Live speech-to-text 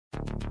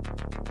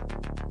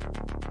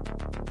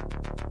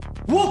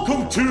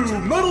Welcome to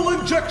Metal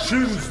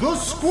Injections, the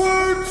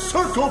Squared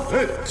Circle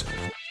Pit.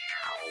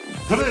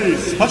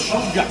 Today's special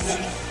guest,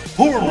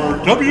 former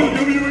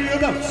WWE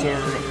announcer,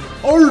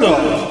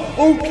 Arda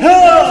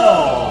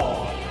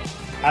Ocal.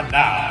 And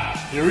now,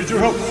 here is your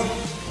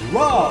host,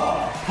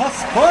 Rob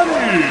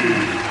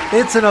Paspani.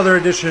 It's another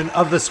edition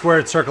of the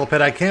Squared Circle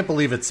Pit. I can't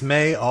believe it's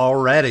May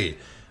already.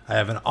 I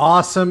have an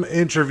awesome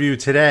interview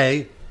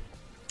today.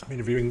 I'm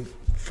interviewing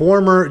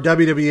former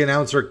WWE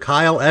announcer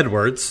Kyle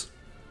Edwards,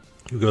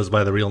 who goes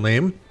by the real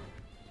name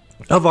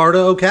of Arda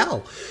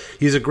Ocal.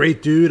 He's a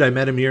great dude. I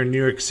met him here in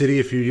New York City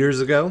a few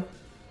years ago.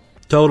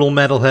 Total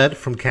metalhead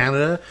from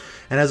Canada,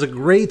 and has a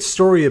great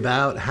story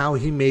about how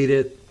he made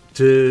it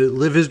to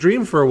live his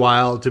dream for a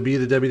while to be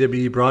the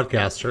WWE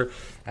broadcaster,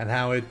 and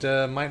how it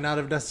might not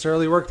have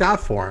necessarily worked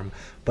out for him.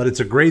 But it's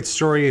a great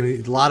story,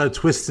 and a lot of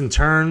twists and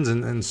turns,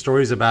 and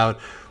stories about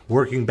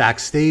working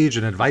backstage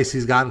and advice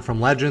he's gotten from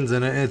legends.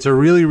 And it's a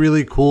really,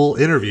 really cool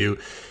interview.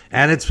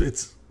 And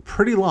it's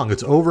pretty long.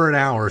 It's over an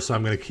hour, so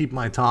I'm going to keep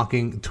my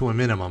talking to a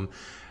minimum.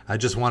 I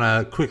just want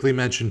to quickly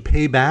mention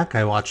Payback.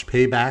 I watched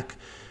Payback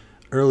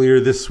earlier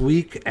this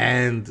week,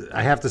 and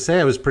I have to say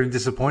I was pretty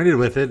disappointed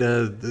with it.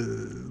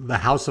 The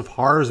House of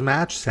Horrors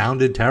match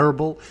sounded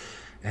terrible,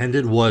 and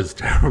it was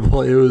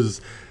terrible. It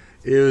was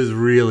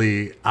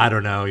really, I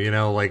don't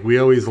know, like we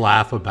always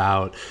laugh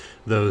about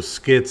those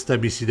skits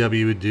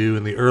WCW would do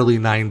in the early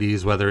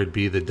 90s, whether it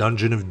be the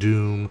Dungeon of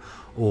Doom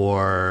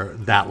or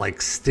that like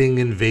Sting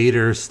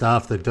Invader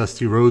stuff that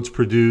Dusty Rhodes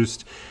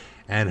produced,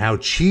 and how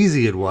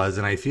cheesy it was.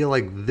 And I feel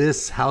like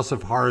this House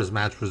of Horrors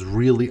match was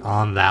really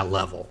on that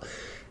level.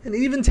 And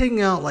even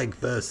taking out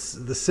like the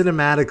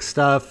cinematic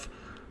stuff,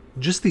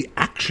 just the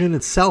action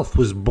itself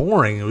was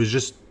boring. It was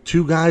just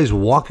two guys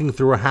walking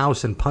through a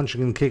house and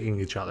punching and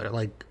kicking each other.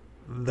 Like,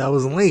 that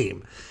was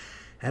lame.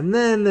 And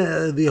then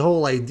the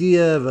whole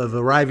idea of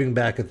arriving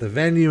back at the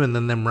venue and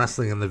then them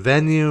wrestling in the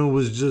venue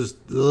was just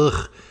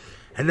ugh.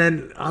 And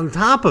then on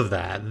top of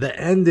that, the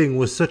ending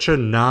was such a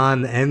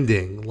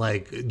non-ending.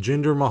 Like,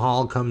 Jinder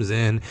Mahal comes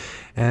in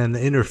and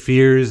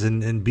interferes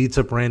and beats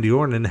up Randy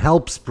Orton and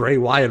helps Bray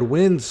Wyatt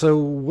win. So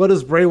what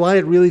does Bray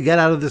Wyatt really get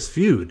out of this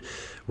feud?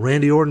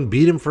 Randy Orton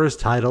beat him for his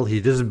title. He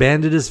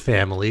disbanded his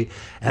family.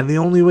 And the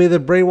only way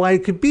that Bray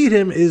Wyatt could beat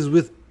him is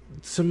with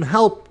some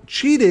help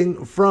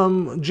cheating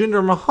from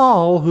Jinder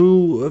Mahal,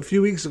 who a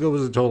few weeks ago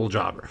was a total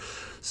jobber.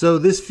 So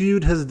this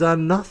feud has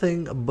done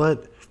nothing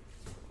but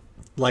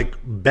like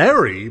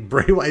bury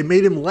Bray Wyatt. It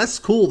made him less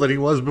cool than he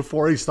was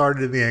before he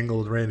started in the angle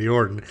with Randy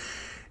Orton.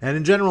 And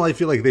in general, I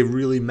feel like they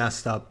really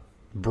messed up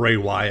Bray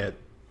Wyatt.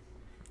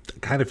 I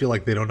kind of feel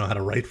like they don't know how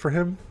to write for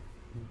him.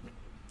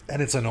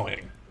 And it's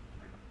annoying.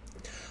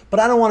 But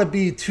I don't want to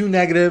be too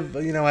negative.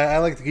 I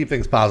like to keep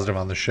things positive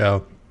on the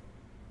show.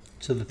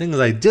 So the things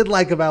I did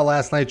like about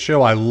last night's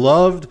show, I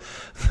loved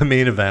the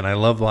main event. I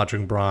loved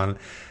watching Braun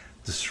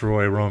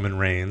destroy Roman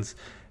Reigns.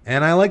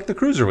 And I liked the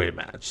Cruiserweight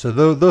match. So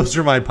those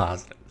are my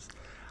positives.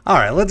 All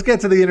right, let's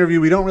get to the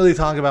interview. We don't really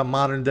talk about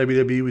modern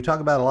WWE. We talk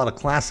about a lot of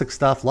classic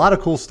stuff, a lot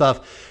of cool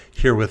stuff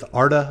here with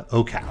Arda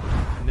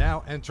Ocal.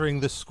 Now entering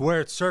the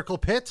Squared Circle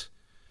Pit,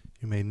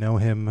 you may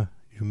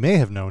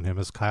have known him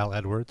as Kyle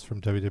Edwards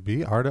from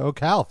WWE. Arda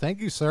Ocal,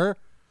 thank you, sir.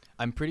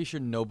 I'm pretty sure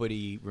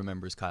nobody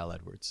remembers Kyle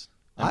Edwards.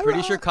 I'm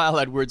pretty sure Kyle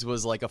Edwards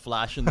was like a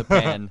flash in the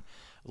pan,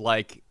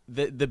 like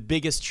the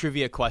biggest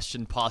trivia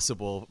question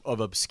possible of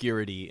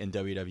obscurity in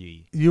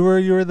WWE. You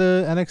were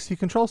the NXT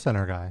Control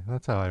Center guy.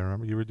 That's how I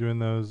remember. You were doing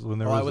those when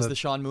there was. I was the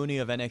Sean Mooney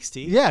of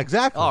NXT. Yeah,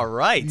 exactly. All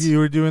right. You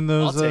were doing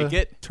those. I'll take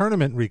it.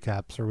 Tournament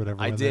recaps or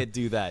whatever. I did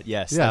do that.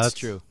 Yes, yeah, that's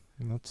true.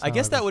 I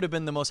guess that would have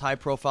been the most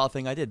high-profile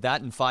thing I did.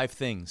 That and 5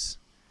 things.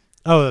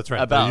 Oh, that's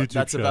right.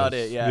 That's about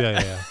it.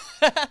 Yeah.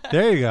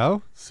 There you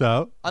go.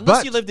 So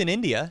unless you lived in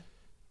India.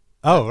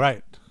 Oh,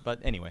 right. But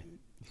anyway.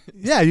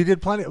 Yeah, you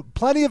did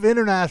plenty of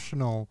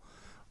international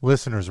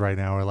listeners right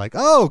now are like,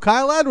 oh,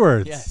 Kyle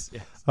Edwards. Yes.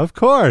 Of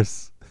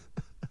course.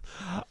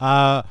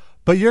 But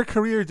your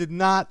career did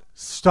not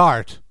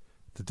start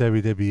at the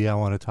WWE. I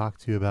want to talk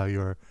to you about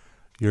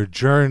your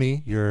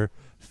journey, your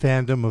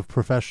fandom of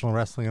professional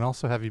wrestling and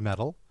also heavy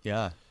metal.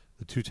 Yeah.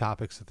 The two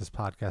topics that this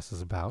podcast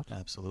is about.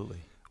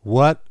 Absolutely.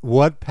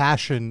 What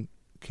passion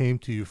came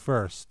to you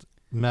first,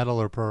 metal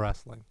or pro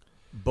wrestling?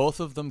 Both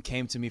of them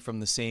came to me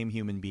from the same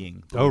human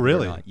being. Oh,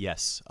 really?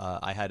 Yes.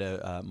 I had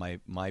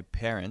my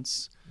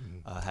parents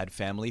had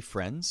family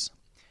friends,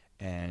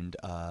 and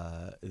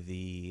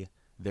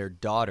their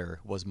daughter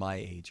was my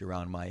age,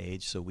 around my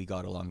age, so we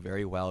got along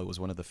very well. It was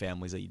one of the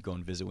families that you'd go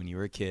and visit when you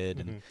were a kid,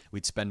 and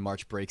we'd spend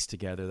March breaks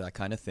together, that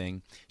kind of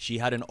thing. She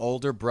had an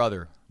older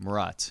brother,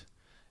 Murat,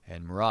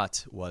 and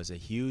Murat was a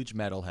huge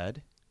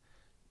metalhead,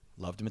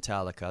 loved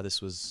Metallica.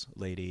 This was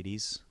late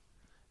 80s,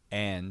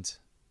 and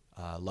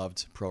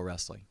loved pro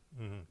wrestling,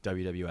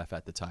 WWF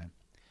at the time.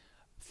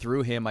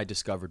 Through him, I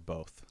discovered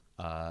both.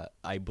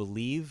 I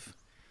believe,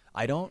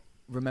 I don't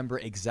remember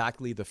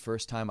exactly the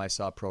first time I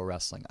saw pro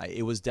wrestling.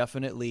 It was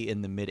definitely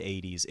in the mid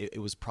 80s. It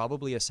was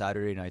probably a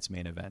Saturday night's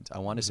main event. I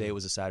want to say it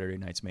was a Saturday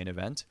night's main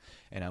event,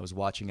 and I was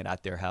watching it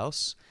at their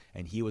house,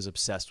 and he was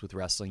obsessed with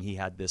wrestling. He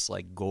had this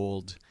like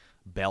gold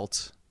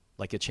belt,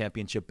 like a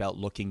championship belt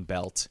looking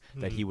belt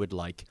that he would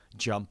like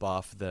jump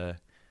off the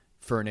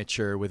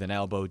furniture with an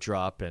elbow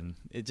drop, and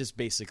it just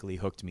basically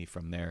hooked me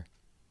from there.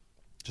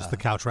 Just the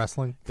couch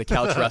wrestling? The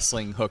couch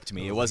wrestling hooked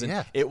me.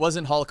 It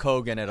wasn't Hulk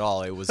Hogan at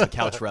all. It was the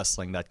couch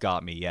wrestling that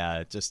got me.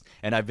 Yeah,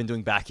 and I've been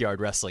doing backyard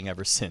wrestling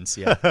ever since.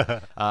 Yeah.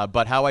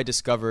 But how I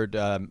discovered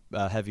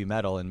heavy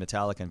metal and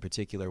Metallica in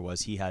particular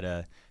was he had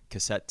a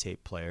cassette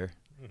tape player.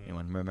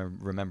 Anyone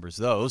remembers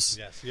those?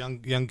 Yes,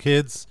 young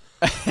kids.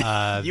 You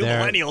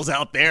millennials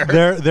out there.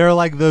 They're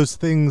like those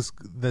things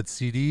that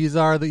CDs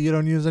are that you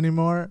don't use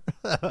anymore.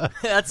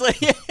 That's like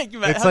how it's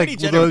many like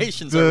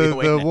generations are we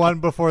away the now? one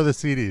before the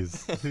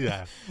CDs.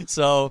 Yeah.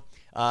 So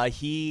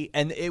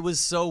it was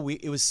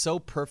so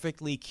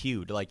perfectly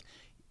cued. Like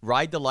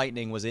Ride the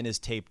Lightning was in his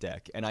tape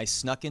deck, and I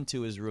snuck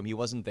into his room. He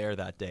wasn't there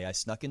that day. I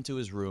snuck into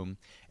his room,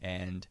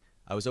 and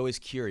I was always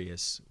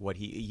curious what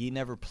he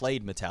never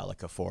played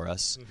Metallica for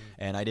us,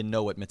 and I didn't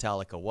know what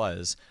Metallica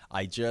was.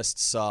 I just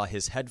saw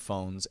his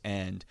headphones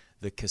and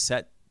the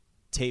cassette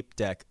tape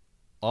deck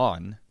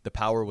on. The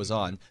power was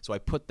on, so I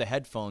put the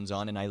headphones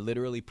on and I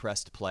literally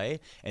pressed play,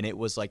 and it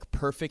was like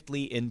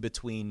perfectly in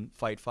between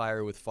Fight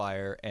Fire with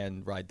Fire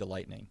and Ride the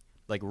Lightning,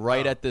 like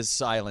right at this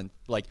silent,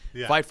 like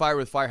Fight Fire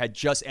with Fire had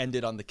just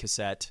ended on the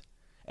cassette,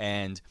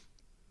 and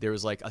there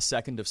was like a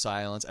second of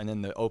silence, and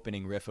then the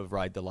opening riff of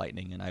Ride the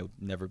Lightning, and I've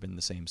never been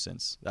the same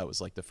since. That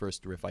was like the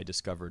first riff I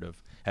discovered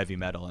of heavy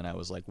metal, and I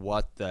was like,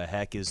 what the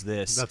heck is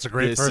this? That's a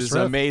great first riff. This is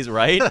amazing,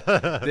 right?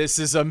 This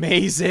is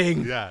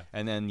amazing. Yeah.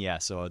 And then,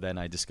 so then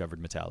I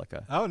discovered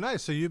Metallica. Oh,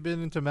 nice. So you've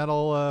been into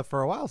metal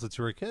for a while since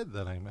you were a kid,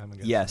 then I'm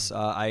guessing. Yes.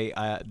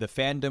 The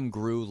fandom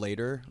grew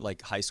later.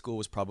 Like high school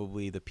was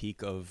probably the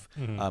peak of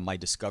my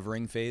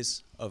discovering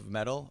phase of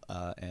metal.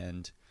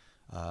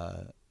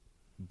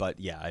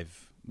 But yeah,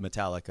 I've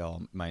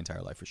Metallica my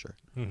entire life for sure.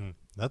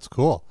 That's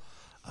cool.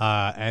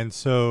 And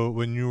so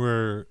when you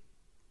were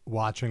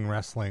watching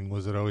wrestling,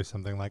 was it always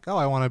something like, oh,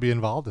 I want to be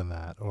involved in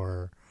that?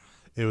 Or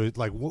it was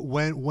like,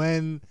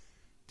 when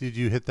did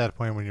you hit that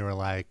point when you were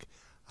like,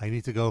 I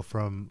need to go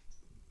from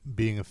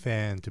being a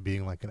fan to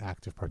being like an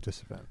active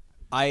participant?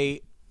 I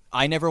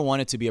never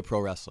wanted to be a pro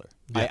wrestler.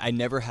 Yeah. I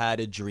never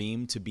had a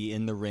dream to be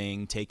in the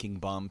ring, taking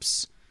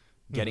bumps,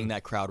 getting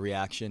that crowd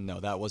reaction. No,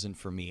 that wasn't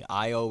for me.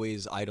 I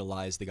always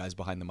idolized the guys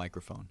behind the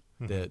microphone.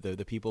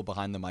 The people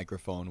behind the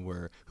microphone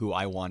were who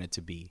I wanted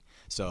to be.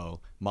 So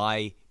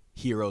my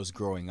heroes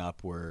growing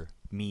up were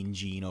Mean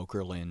Gene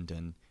Okerlund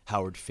and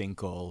Howard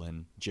Finkel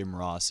and Jim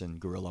Ross and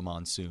Gorilla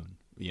Monsoon.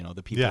 You know,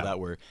 the people that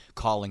were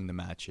calling the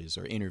matches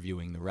or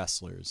interviewing the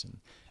wrestlers and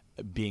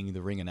being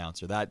the ring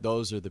announcer.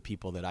 Those are the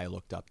people that I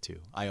looked up to.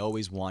 I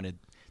always wanted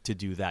to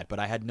do that, but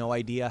I had no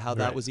idea how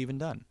that was even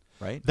done.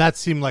 Right. That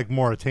seemed like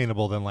more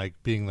attainable than like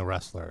being the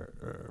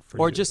wrestler,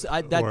 for you.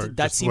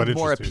 That seemed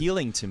more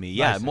appealing to me.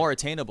 Yeah, more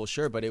attainable,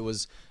 sure, but it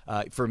was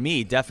for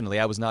me definitely.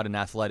 I was not an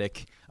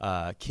athletic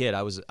kid.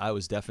 I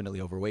was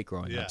definitely overweight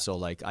growing up. So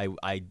like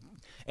I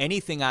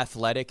anything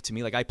athletic to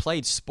me, like I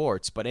played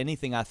sports, but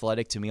anything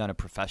athletic to me on a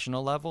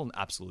professional level,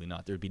 absolutely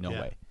not. There'd be no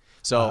way.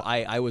 So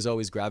I was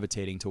always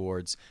gravitating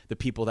towards the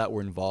people that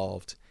were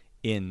involved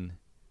in.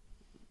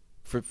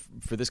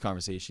 For this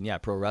conversation,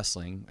 pro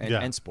wrestling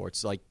and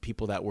sports, like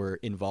people that were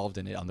involved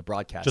in it on the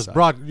broadcast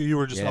side. You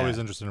were just always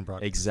interested in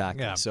broadcast.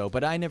 Exactly. Yeah. So,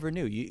 but I never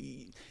knew.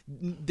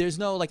 There's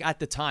no, like at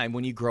the time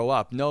when you grow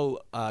up, no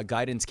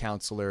guidance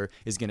counselor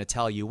is going to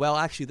tell you, well,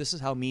 actually, this is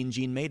how Mean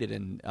Gene made it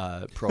in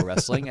pro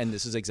wrestling, and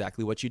this is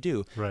exactly what you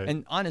do. Right.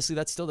 And honestly,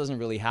 that still doesn't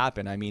really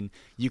happen. I mean,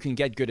 you can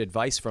get good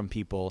advice from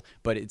people,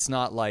 but it's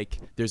not like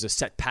there's a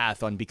set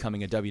path on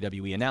becoming a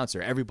WWE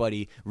announcer.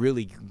 Everybody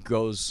really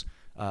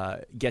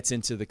gets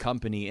into the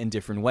company in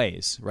different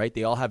ways, right?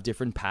 They all have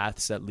different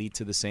paths that lead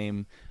to the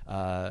same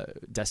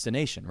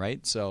destination,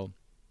 right? So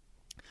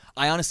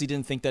I honestly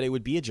didn't think that it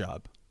would be a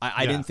job.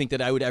 I didn't think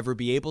that I would ever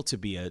be able to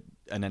be an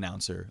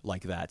announcer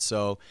like that.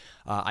 So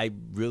I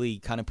really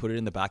kind of put it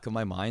in the back of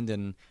my mind,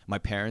 and my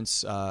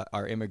parents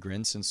are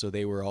immigrants, and so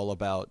they were all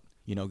about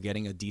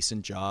getting a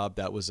decent job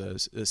that was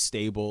a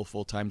stable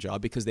full-time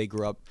job, because they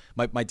grew up,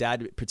 my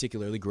dad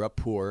particularly grew up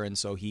poor, and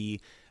so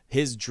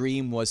his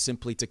dream was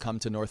simply to come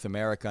to North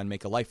America and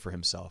make a life for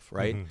himself,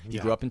 right? He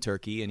grew up in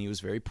Turkey, and he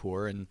was very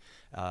poor. And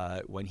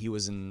when he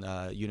was in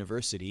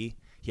university,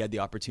 he had the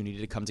opportunity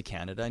to come to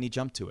Canada, and he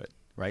jumped to it,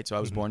 right? So I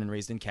was born and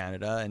raised in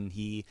Canada, and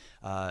he,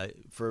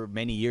 for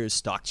many years,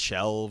 stocked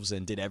shelves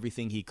and did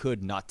everything he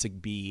could not to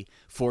be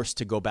forced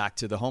to go back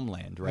to the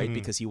homeland, right?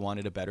 Because he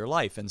wanted a better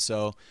life. And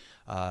so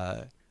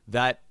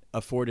that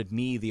afforded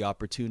me the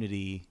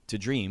opportunity to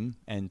dream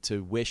and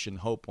to wish and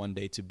hope one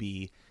day to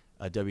be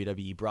a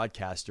WWE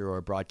broadcaster or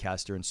a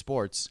broadcaster in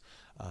sports,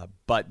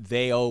 but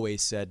they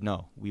always said,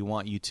 no, we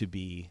want you to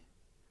be,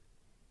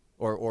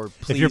 or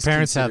please. If your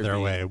parents had their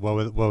way,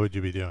 what would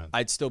you be doing?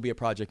 I'd still be a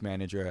project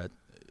manager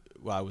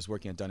well, I was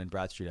working at Dun and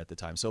Bradstreet at the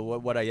time. So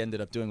what I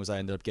ended up doing was I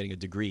ended up getting a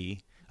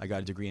degree. I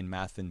got a degree in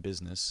math and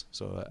business.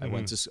 So I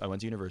went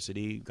to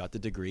university, got the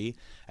degree,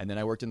 and then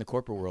I worked in the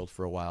corporate world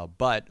for a while.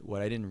 But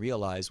what I didn't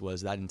realize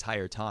was that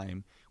entire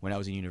time when I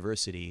was in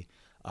university,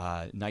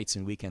 nights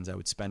and weekends I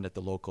would spend at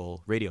the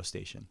local radio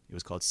station. It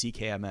was called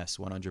CKMS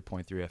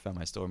 100.3 FM.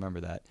 I still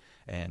remember that.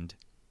 And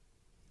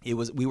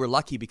we were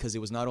lucky because it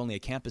was not only a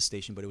campus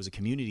station, but it was a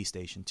community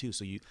station too.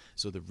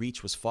 So the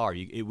reach was far.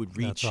 It would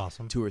reach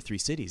awesome. 2 or 3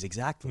 cities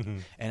exactly.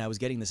 And I was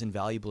getting this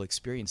invaluable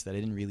experience that I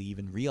didn't really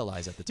even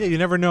realize at the time. Yeah, you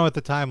never know at the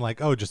time, like,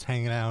 oh, just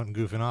hanging out and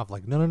goofing off.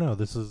 Like, no,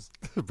 this is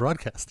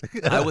broadcasting.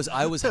 I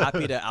was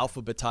happy to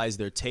alphabetize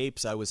their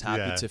tapes. I was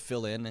happy to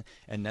fill in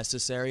and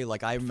necessary.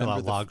 Like I remember fill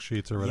out log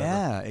sheets or whatever.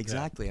 Yeah,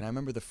 exactly. And I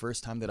remember the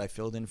first time that I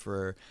filled in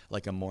for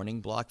like a morning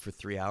block for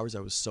 3 hours.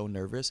 I was so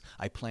nervous.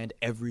 I planned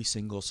every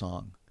single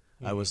song.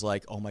 I was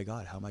like, oh my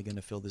God, how am I going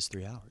to fill this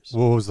 3 hours?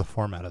 What was the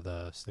format of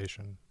the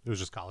station? It was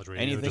just college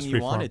radio. Anything just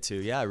you wanted to.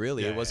 Yeah,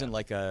 really. Yeah, it wasn't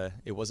like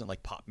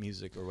pop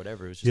music or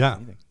whatever. It was just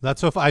anything.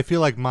 That's so. I feel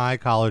like my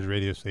college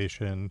radio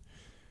station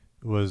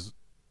was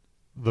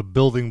the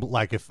building.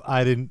 Like if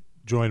I didn't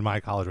join my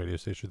college radio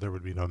station, there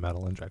would be no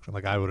Metal Injection.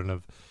 Like I wouldn't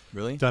have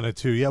really done it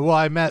too. Yeah. Well,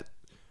 I met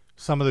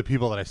some of the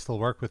people that I still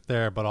work with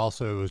there, but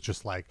also it was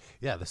just like,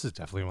 yeah, this is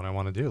definitely what I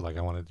want to do. Like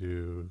I want to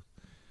do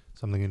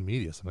something in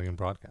media, something in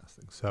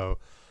broadcasting. So.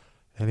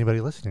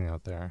 Anybody listening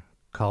out there,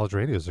 college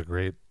radio is a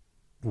great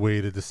way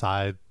to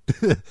decide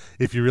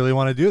if you really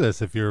want to do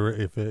this. If you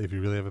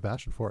really have a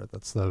passion for it,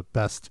 that's the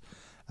best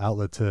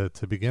outlet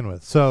to begin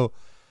with. So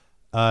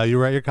you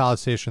were at your college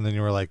station, then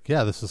you were like,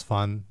 "Yeah, this is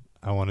fun.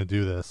 I want to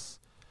do this."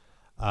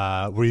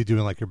 Were you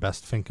doing like your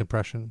best Fink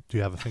impression? Do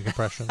you have a Fink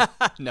impression?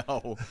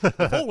 No.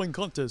 The following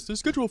contest is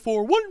scheduled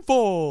for one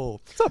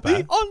fall. It's not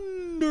bad. The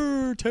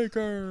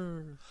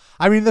Undertaker.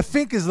 I mean, the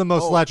Fink is the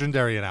most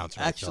legendary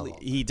announcer. Actually,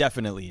 he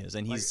definitely is,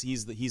 and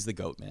he's the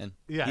GOAT, man.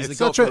 Yeah, he's the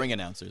GOAT for ring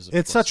announcers.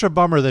 It's such a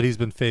bummer that he's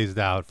been phased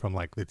out from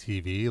like the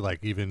TV, like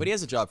even. But he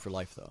has a job for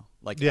life, though.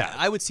 Like,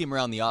 I would see him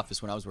around the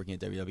office when I was working at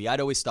WWE.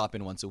 I'd always stop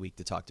in once a week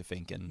to talk to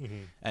Fink,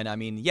 and I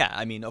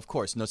mean, of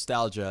course,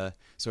 nostalgia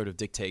sort of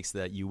dictates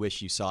that you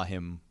wish you saw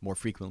him more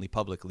frequently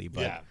publicly,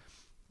 but. Yeah.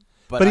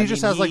 But he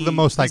just has like the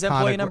most he's iconic.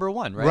 Employee number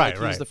one, right? Right,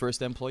 like, he was the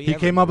first employee. He ever.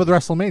 came up with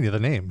WrestleMania, the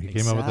name. He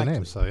came up with the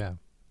name, so yeah.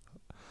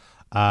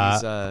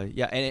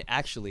 And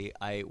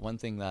one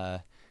thing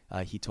that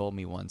he told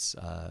me once,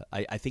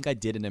 I think I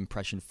did an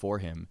impression for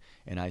him,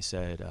 and I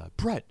said,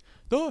 Bret,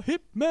 the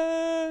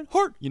Hitman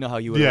Hart. You know how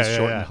you would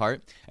shorten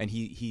Hart? And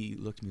he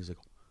looked at me, he was like,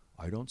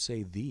 I don't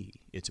say the,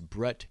 it's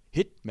Bret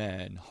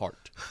Hitman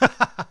Hart.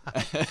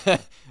 I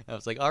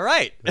was like, all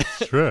right.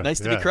 That's true. Nice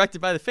to be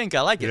corrected by the Fink.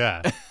 I like it.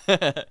 Yeah.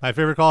 My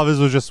favorite call of his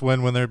was just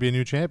when there'd be a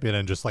new champion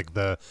and just like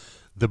the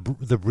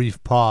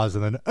brief pause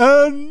and then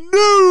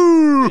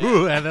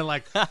no, and then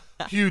like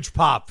huge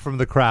pop from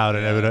the crowd,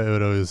 and it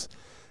would always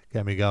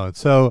get me going.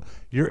 So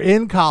you're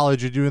in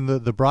college, you're doing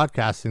the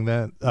broadcasting,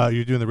 then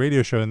you're doing the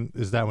radio show, and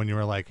is that when you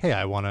were like, hey,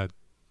 I want to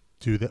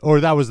do that? Or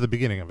that was the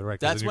beginning of it, right?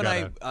 That's when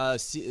I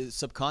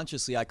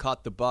subconsciously I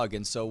caught the bug,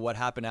 and so what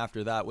happened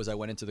after that was I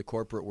went into the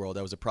corporate world.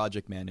 I was a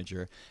project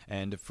manager,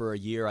 and for a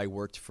year I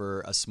worked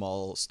for a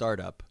small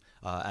startup.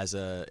 As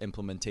a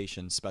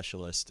implementation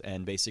specialist,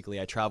 and basically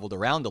I traveled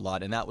around a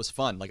lot, and that was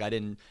fun. Like I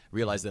didn't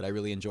realize that I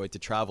really enjoyed to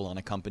travel on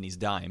a company's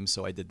dime,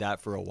 so I did that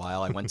for a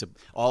while. I went to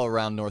all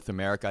around North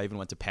America. I even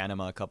went to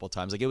Panama a couple of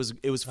times. Like it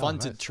was fun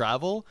to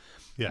travel.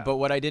 Yeah. But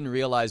what I didn't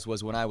realize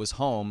was when I was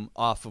home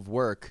off of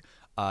work,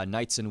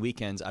 nights and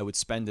weekends, I would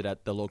spend it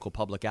at the local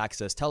public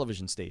access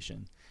television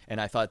station,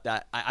 and I thought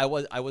that I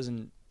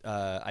wasn't.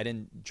 I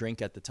didn't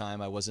drink at the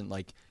time. I wasn't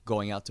like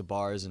going out to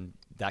bars and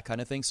that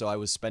kind of thing. So I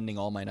was spending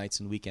all my nights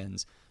and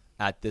weekends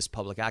at this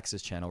public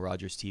access channel,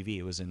 Rogers TV.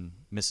 It was in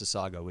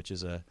Mississauga, which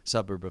is a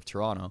suburb of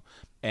Toronto.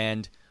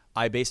 And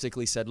I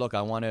basically said, look,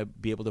 I want to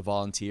be able to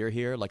volunteer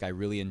here. Like I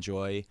really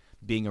enjoy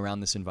being around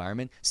this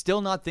environment.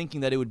 Still not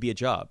thinking that it would be a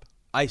job.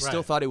 I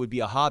still thought it would be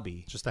a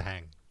hobby. Just a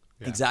hang.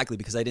 Yeah. Exactly,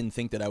 because I didn't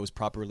think that I was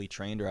properly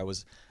trained or I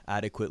was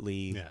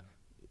adequately... Yeah.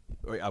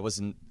 Or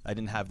I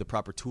didn't have the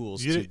proper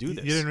tools to do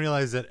this. You didn't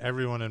realize that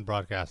everyone in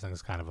broadcasting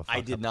is kind of a fuck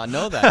I did not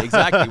know that.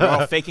 Exactly. We're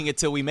all faking it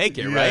till we make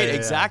it, right? Yeah,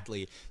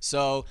 exactly.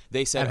 So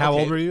they said, and how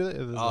old were you?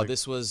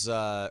 This was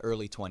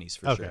early 20s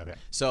for sure. Okay.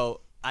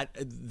 So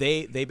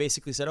they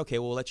basically said, okay,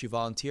 we'll let you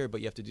volunteer,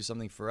 but you have to do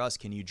something for us.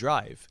 Can you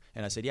drive?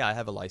 And I said, yeah, I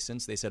have a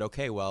license. They said,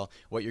 okay, well,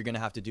 what you're going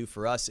to have to do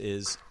for us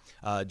is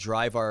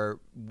drive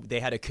they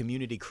had a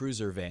community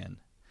cruiser van.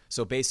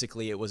 So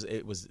basically it was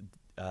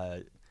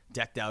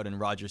decked out in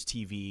Rogers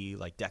TV,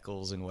 like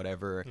decals and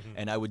whatever,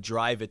 and I would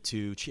drive it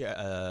to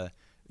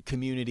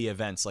community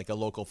events, like a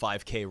local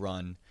 5K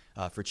run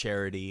for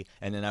charity,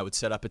 and then I would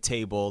set up a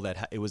table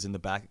that it was in the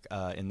back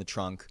in the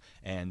trunk,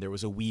 and there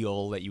was a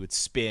wheel that you would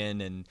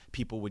spin, and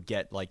people would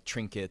get like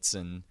trinkets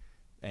and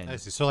and I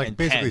see. So like and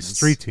basically pens.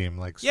 street team,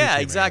 like street Yeah,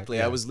 teaming. exactly.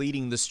 Yeah. I was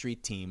leading the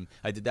street team.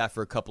 I did that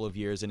for a couple of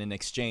years, and in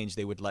exchange,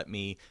 they would let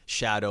me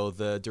shadow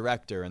the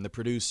director and the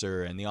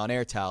producer and the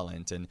on-air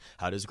talent, and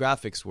how does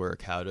graphics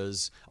work, how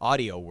does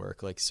audio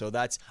work. Like, so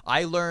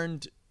I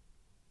learned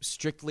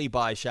strictly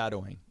by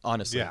shadowing.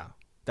 Honestly, Yeah.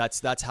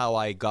 That's how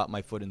I got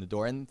my foot in the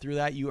door, and through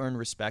that, you earn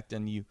respect,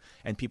 and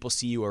people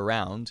see you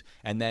around.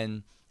 And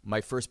then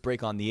my first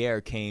break on the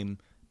air came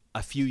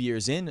a few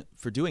years in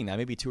for doing that,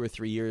 maybe 2 or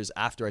 3 years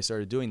after I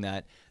started doing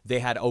that. They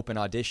had open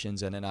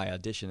auditions, and then I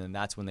auditioned, and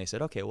that's when they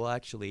said, okay, well,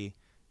 actually,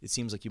 it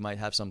seems like you might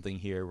have something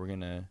here. We're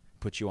gonna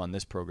put you on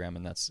this program,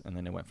 and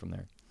then it went from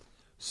there.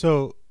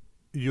 So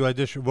you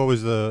auditioned. What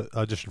was the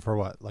audition for?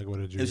 What? Like, what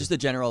did you? It was just a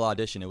general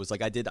audition. It was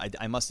like I did like,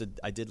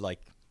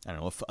 I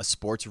don't know, a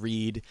sports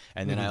read,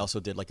 and then I also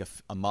did like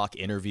a mock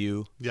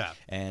interview. Yeah.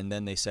 And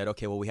then they said,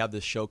 okay, well, we have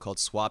this show called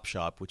Swap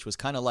Shop, which was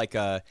kind of like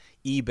a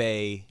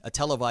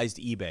televised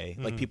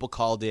eBay. Like, people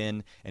called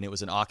in, and it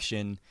was an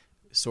auction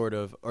sort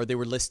of, or they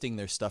were listing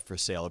their stuff for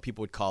sale, or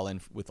people would call in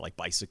with like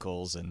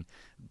bicycles and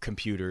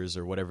computers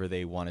or whatever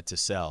they wanted to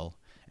sell.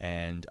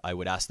 And I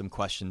would ask them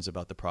questions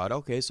about the product.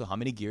 Okay, so how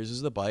many gears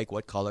is the bike?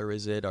 What color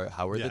is it? Or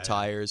how are the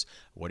tires?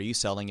 What are you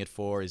selling it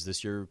for? Is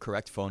this your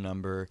correct phone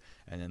number?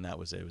 And then that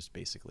was it. It was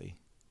basically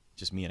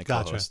just me and a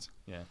co-host.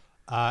 Yeah.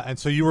 And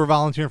so you were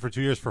volunteering for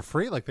 2 years for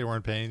free? Like they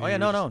weren't paying you? Oh yeah,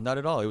 no, not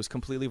at all. It was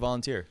completely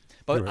volunteer.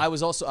 But I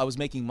was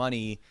making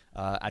money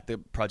at the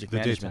project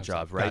management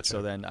job, right? Gotcha.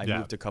 So then I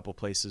moved a couple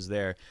places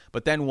there.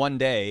 But then one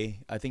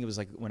day, I think it was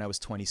like when I was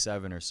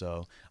 27 or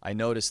so, I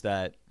noticed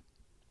that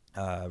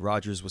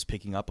Rogers was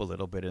picking up a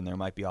little bit, and there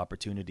might be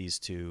opportunities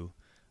to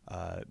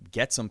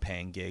get some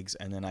paying gigs.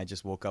 And then I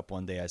just woke up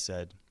one day. I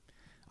said,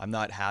 I'm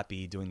not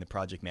happy doing the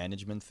project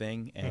management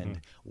thing,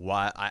 and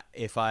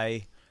if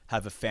I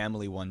have a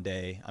family one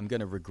day, I'm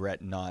gonna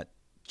regret not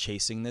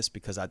chasing this,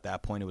 because at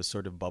that point it was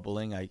sort of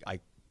bubbling. I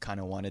kind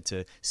of wanted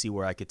to see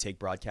where I could take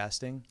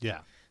broadcasting. Yeah.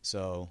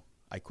 So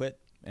I quit,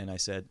 and I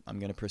said, I'm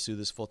gonna pursue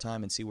this full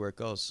time and see where it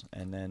goes.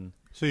 And then.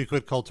 So you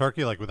quit cold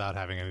turkey, like without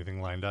having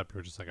anything lined up. You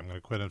were just like, I'm going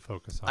to quit and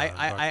focus on.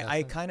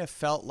 I kind of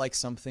felt like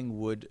something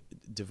would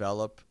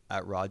develop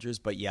at Rogers,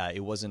 but yeah, it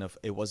wasn't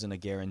a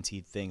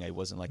guaranteed thing. It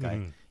wasn't like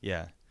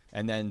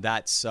And then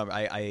that summer,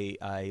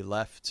 I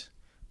left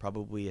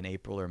probably in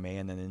April or May,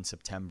 and then in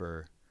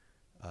September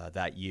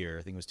that year,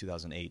 I think it was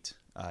 2008,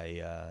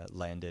 I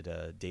landed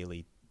a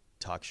daily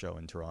talk show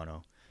in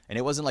Toronto. And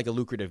it wasn't like a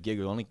lucrative gig.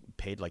 It only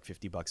paid like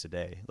 $50 a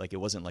day. Like, it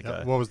wasn't like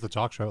What was the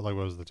talk show? Like,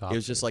 what was the topic? It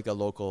was just like a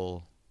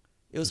local.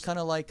 It was kind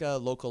of like a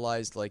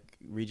localized, like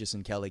Regis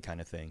and Kelly kind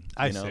of thing.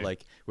 You know, see.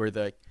 like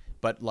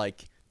but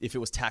like if it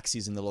was tax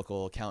season, the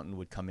local accountant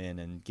would come in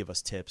and give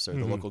us tips, or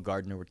the local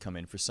gardener would come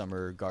in for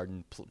summer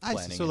garden planning.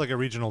 I see. So like a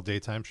regional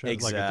daytime show,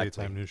 Exactly. like a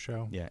daytime news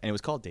show. Yeah, and it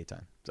was called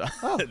Daytime. So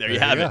there you you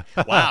have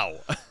it.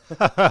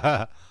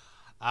 Wow.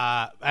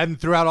 And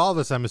throughout all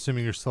this, I'm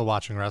assuming you're still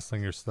watching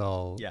wrestling. You're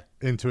still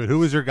into it. Who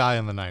was your guy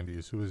in the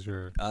 90s? Who was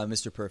your...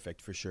 Mr.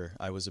 Perfect, for sure.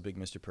 I was a big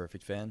Mr.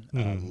 Perfect fan.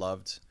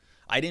 Loved...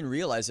 I didn't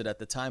realize it at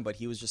the time, but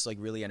he was just like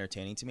really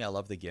entertaining to me. I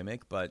love the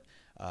gimmick, but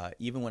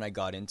even when I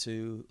got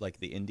into like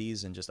the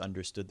indies and just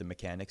understood the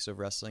mechanics of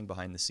wrestling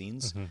behind the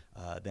scenes,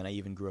 then I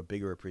even grew a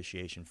bigger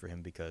appreciation for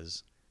him,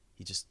 because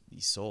he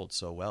sold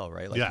so well,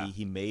 right? Like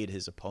he made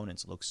his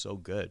opponents look so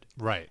good,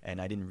 right? And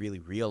I didn't really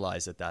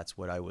realize that that's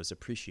what I was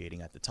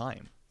appreciating at the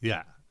time.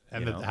 Yeah,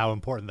 and how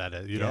important that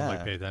is. You don't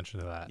like pay attention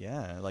to that.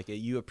 Yeah, like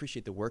you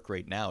appreciate the work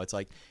rate now. It's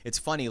like, it's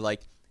funny,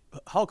 like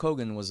Hulk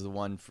Hogan was the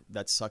one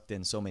that sucked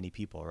in so many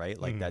people, right?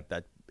 Like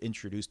that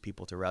introduced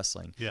people to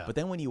wrestling. Yeah. But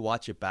then when you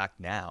watch it back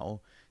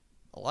now,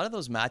 a lot of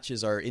those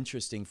matches are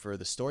interesting for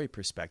the story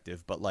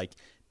perspective, but like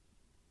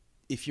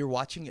if you're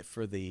watching it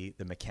for the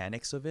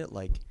mechanics of it,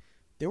 like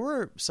there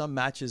were some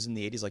matches in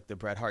the 80s, like the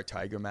Bret Hart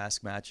Tiger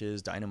Mask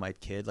matches,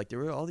 Dynamite Kid, like there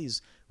were all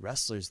these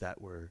wrestlers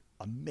that were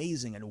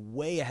amazing and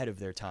way ahead of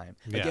their time.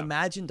 Like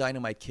imagine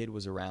Dynamite Kid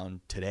was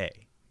around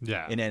today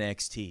in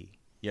NXT,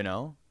 you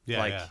know?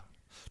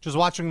 Just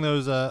watching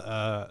those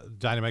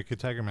Dynamite Kid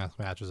Tiger Mask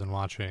matches and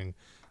watching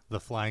the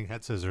flying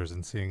head scissors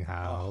and seeing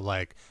how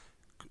like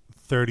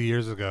 30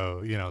 years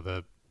ago, you know,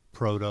 the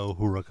proto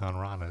Huracan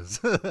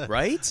Ranas,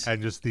 right?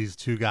 And just these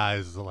two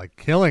guys like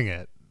killing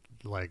it,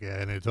 like,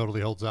 and it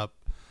totally holds up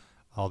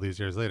all these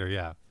years later.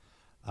 Yeah.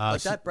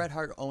 Like that Bret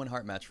Hart Owen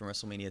Hart match from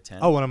WrestleMania 10.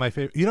 Oh, one of my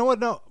favorite. You know what?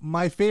 No,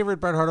 my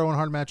favorite Bret Hart Owen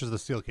Hart match is the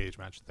steel cage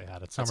match that they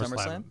had at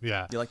SummerSlam.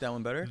 Yeah. Do you like that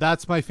one better?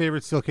 That's my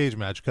favorite steel cage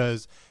match,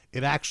 because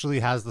it actually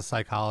has the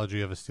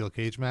psychology of a steel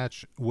cage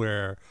match,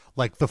 where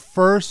like the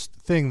first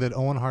thing that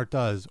Owen Hart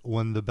does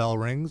when the bell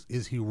rings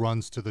is he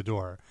runs to the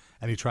door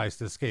and he tries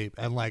to escape.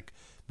 And like,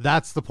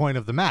 that's the point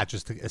of the match,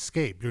 is to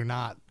escape. You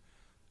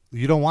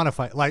don't want to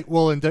fight. Like,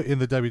 well, in the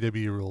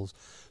WWE rules.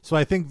 So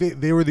I think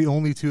they were the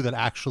only two that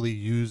actually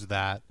used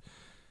that,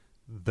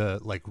 the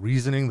like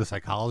reasoning, the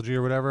psychology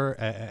or whatever,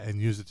 and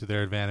use it to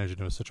their advantage,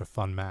 and it was such a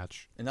fun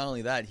match. And not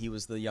only that, he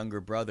was the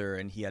younger brother,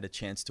 and he had a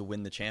chance to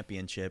win the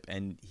championship,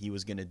 and he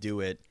was going to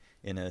do it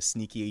in a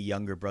sneaky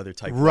younger brother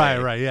type Right,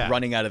 way, right, yeah.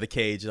 running out of the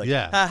cage, like,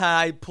 Yeah. haha,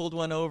 I pulled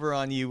one over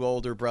on you,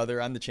 older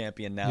brother. I'm the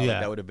champion now. Like, Yeah.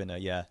 that would have been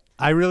a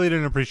I really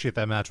didn't appreciate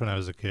that match when I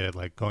was a kid.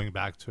 Like going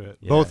back to it,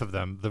 Yeah. both of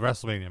them. The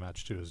WrestleMania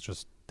match too is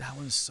just That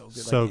one's so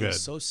good. So It good.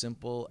 was so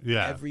simple.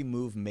 Yeah. Every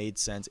move made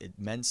sense. It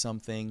meant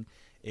something.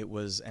 It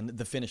was, and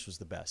the finish was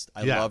the best.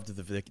 I Yeah. loved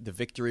the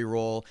victory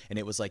roll, and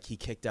it was like he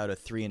kicked out a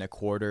 3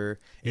 1/4.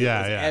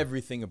 Yeah, was, yeah.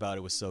 Everything about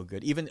it was so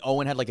good. Even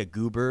Owen had like a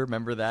goober.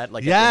 Remember that?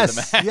 Like at the end of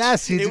the yes, match?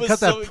 yes. He It did was cut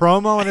that so-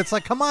 promo, and it's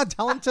like, come on,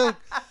 tell him to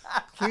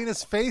clean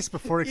his face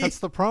before he cuts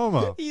the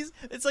promo.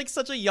 It's like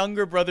such a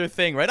younger brother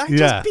thing, right? I Yeah.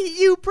 just beat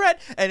you, Brett.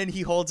 And then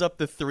he holds up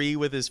the 3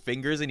 with his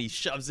fingers and he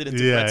shoves it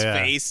into Yeah, Brett's yeah.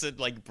 face, and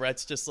like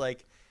Brett's just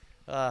like,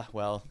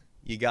 well,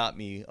 you got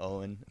me,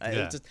 Owen.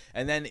 Yeah.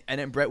 And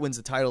then Brett wins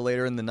the title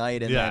later in the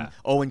night, and Yeah. then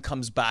Owen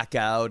comes back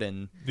out,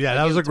 and Yeah, like,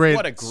 that was it a great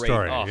what a great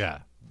story, oh, yeah.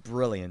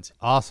 brilliant.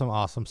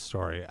 Awesome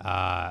story.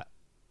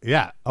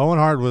 Yeah, Owen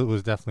Hart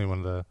was definitely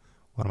one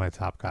of my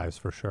top guys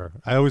for sure.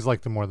 I always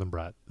liked him more than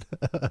Brett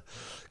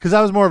because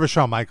I was more of a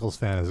Shawn Michaels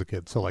fan as a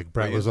kid. So like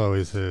Brett Were you? was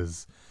always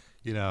his,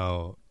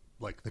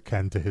 like the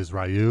Ken to his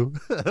Ryu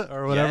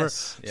or whatever.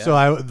 Yes, yeah. So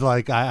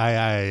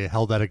I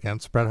held that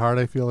against Bret Hart.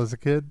 I feel as a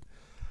kid,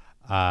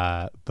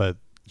 but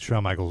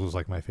Shawn Michaels was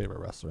like my favorite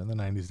wrestler in the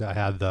 '90s. I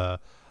had the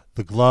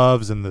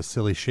gloves and the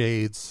silly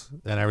shades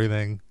and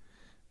everything,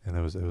 and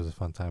it was a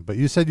fun time. But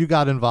you said you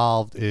got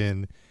involved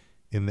in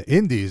the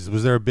indies.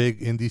 Was there a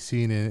big indie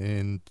scene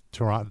in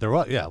Toronto? There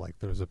was, yeah, like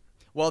there was a.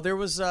 Well, there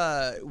was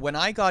when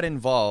I got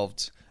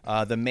involved.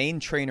 The main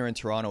trainer in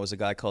Toronto was a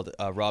guy called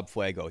Rob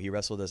Fuego. He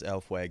wrestled as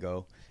El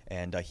Fuego,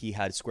 and he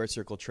had Square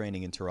Circle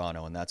training in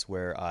Toronto, and that's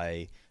where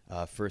I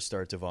first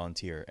started to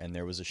volunteer. And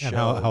there was a show. And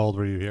how old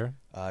were you here?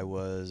 I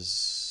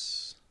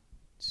was,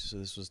 so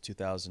this was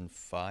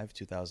 2005,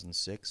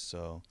 2006,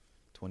 so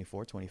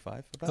 24,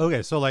 25. About.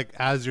 Okay, so like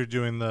as you're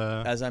doing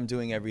the. As I'm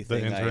doing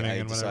everything, interning I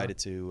and whatever? decided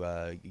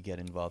to get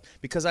involved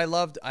because I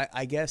loved.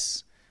 I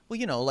guess.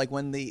 Well, like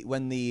when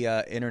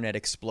the internet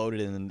exploded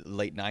in the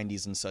late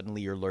 '90s, and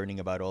suddenly you're learning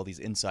about all these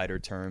insider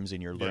terms,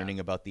 and you're learning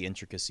about the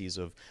intricacies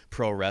of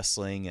pro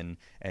wrestling,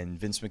 and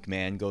Vince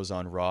McMahon goes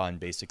on Raw and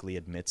basically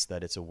admits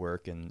that it's a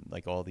work, and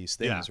like all these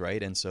things, Yeah.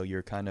 right? And so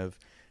you're kind of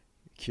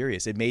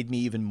curious. It made me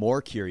even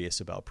more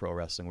curious about pro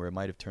wrestling, where it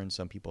might have turned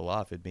some people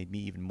off. It made me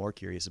even more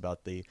curious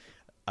about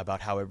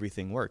how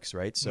everything works,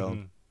 right?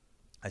 So.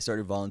 I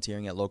started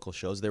volunteering at local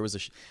shows. There was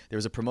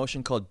a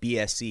promotion called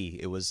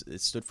BSE.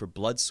 It stood for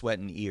Blood, Sweat,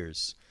 and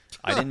Ears.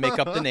 I didn't make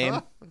up the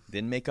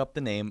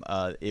name.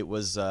 It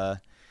was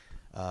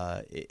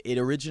it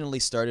originally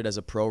started as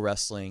a pro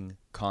wrestling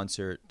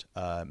concert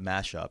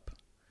mashup,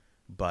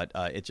 but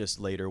it just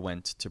later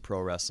went to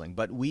pro wrestling.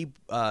 But we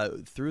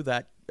through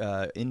that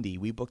indie,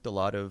 we booked a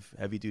lot of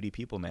heavy duty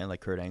people, man.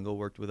 Like Kurt Angle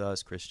worked with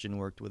us, Christian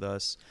worked with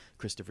us,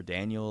 Christopher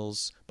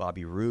Daniels,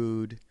 Bobby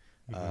Roode.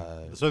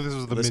 So this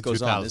was the list mid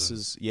goes 2000s. on. This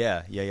is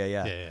yeah.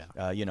 Yeah.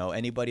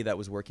 Anybody that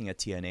was working at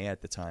TNA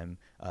at the time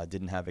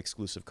didn't have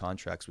exclusive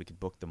contracts. We could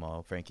book them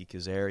all. Frankie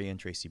Kazarian,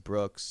 Tracy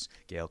Brooks,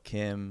 Gail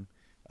Kim,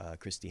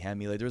 Christy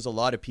Hemula. There was a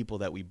lot of people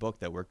that we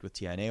booked that worked with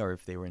TNA, or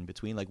if they were in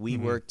between. Like we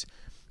worked,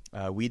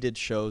 we did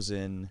shows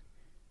in.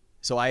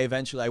 So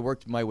I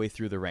worked my way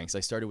through the ranks. I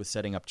started with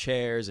setting up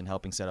chairs and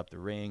helping set up the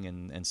ring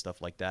and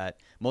stuff like that.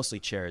 Mostly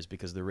chairs,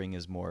 because the ring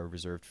is more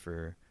reserved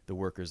for the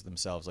workers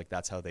themselves. Like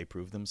that's how they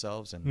prove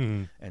themselves.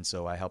 And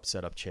so I helped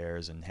set up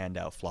chairs and hand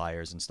out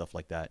flyers and stuff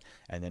like that.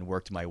 And then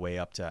worked my way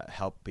up to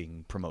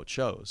helping promote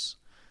shows.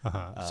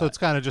 So it's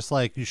kind of just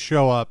like you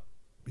show up,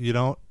 you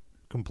don't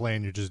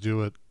complain, you just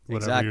do it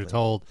whatever you're Exactly.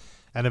 told,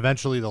 and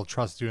eventually they'll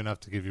trust you enough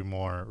to give you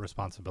more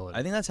responsibility.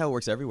 I think that's how it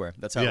works everywhere.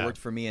 That's how Yeah. it worked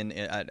for me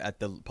at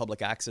the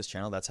public access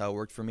channel. That's how it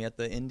worked for me at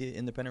the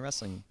independent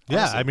wrestling.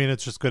 Yeah, honestly. I mean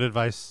it's just good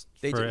advice.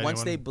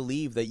 Once they anyone.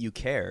 believe that you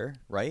care,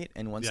 right?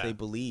 And once Yeah. they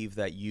believe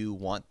that you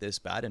want this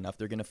bad enough,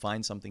 they're going to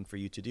find something for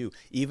you to do.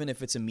 Even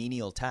if it's a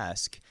menial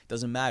task,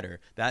 doesn't matter.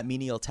 That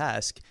menial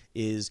task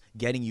is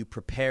getting you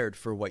prepared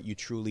for what you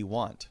truly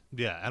want.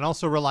 Yeah, and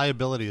also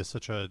reliability is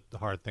such a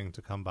hard thing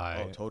to come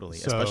by. Oh, totally.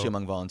 So- Especially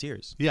among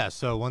volunteers. Yeah,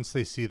 so once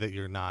they see that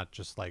you're not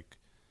just like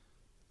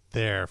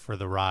there for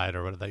the ride,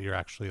 or that you're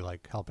actually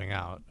like helping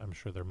out, I'm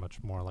sure they're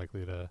much more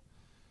likely to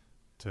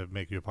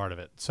make you a part of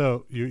it.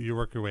 So you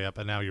work your way up,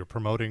 and now you're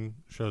promoting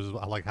shows.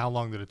 Like, how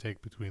long did it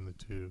take between the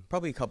two?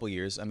 Probably a couple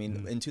years. I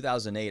mean, in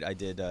 2008, I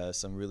did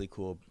some really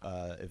cool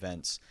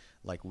events.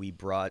 Like we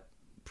brought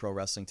pro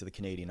wrestling to the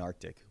Canadian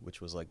Arctic, which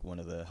was like one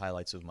of the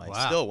highlights of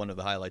still one of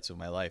the highlights of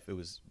my life. It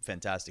was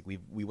fantastic.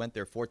 We went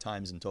there 4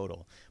 times in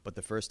total, but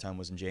the first time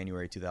was in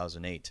January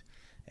 2008.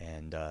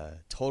 And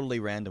totally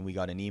random, we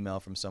got an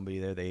email from somebody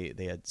there.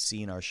 They had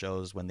seen our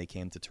shows when they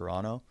came to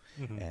Toronto,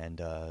 and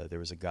there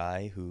was a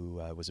guy who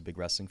was a big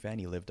wrestling fan.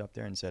 He lived up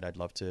there and said, "I'd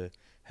love to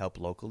help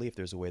locally if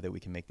there's a way that we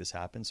can make this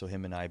happen." So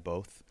him and I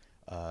both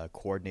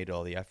coordinated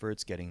all the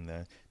efforts, getting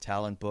the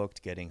talent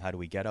booked, getting how do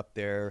we get up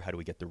there, how do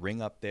we get the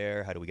ring up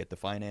there, how do we get the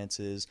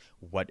finances,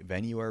 what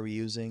venue are we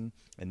using,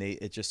 and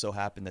it just so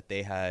happened that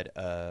they had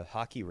a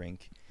hockey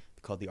rink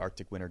called the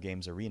Arctic Winter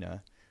Games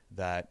Arena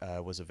that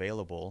was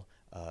available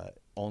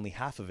only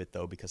half of it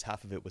though, because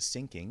half of it was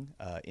sinking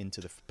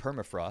into the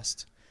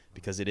permafrost,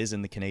 because it is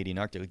in the Canadian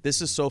Arctic. Like,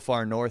 this is so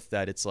far north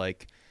that it's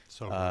like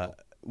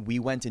we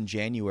went in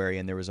January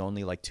and there was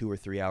only like 2 or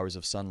 3 hours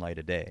of sunlight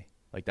a day.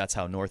 Like, that's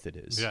how north it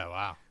is. Yeah,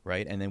 wow.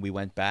 Right, and then we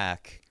went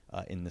back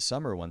in the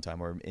summer one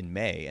time, or in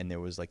May, and there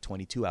was like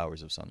 22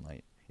 hours of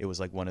sunlight. It was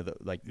like one of the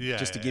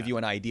to give you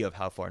an idea of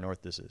how far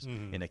north this is.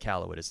 In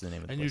Iqaluit, it's the name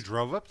of the place. And you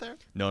drove up there?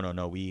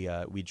 No.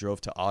 We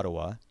drove to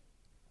Ottawa,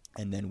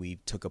 and then we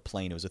took a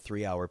plane. It was a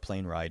 3-hour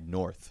plane ride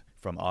north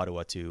from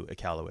Ottawa to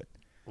Iqaluit.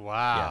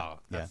 Wow,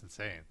 that's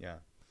insane. Yeah,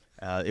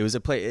 it was a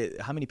place.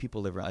 How many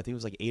people live around? I think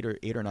it was like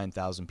 8 or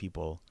 9,000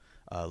 people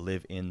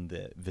live in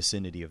the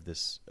vicinity of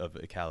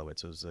Iqaluit.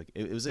 So it was like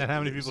it was. And how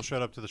many people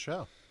showed up to the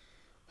show?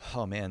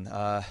 Oh man,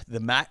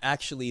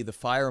 actually the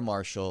fire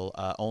marshal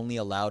only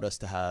allowed us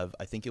to have,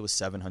 I think it was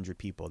 700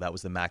 people. That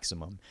was the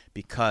maximum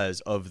because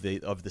of the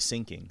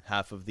sinking.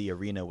 Half of the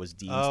arena was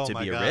deemed to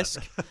be a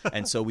risk,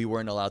 and so we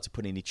weren't allowed to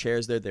put any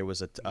chairs there. There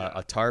was a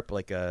tarp,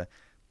 like a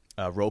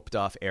roped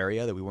off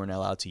area that we weren't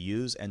allowed to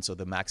use, and so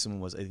the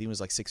maximum was, I think it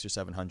was like 600 or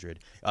 700.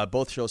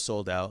 Both shows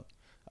sold out.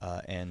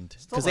 And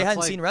because they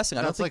hadn't seen wrestling,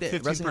 I don't think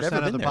that wrestling had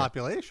ever been of the there.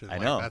 population. I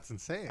know, that's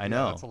insane. I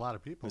know, that's a lot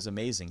of people. It was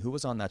amazing. Who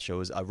was on that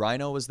show?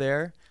 Rhino was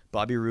there,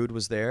 Bobby Roode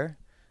was there,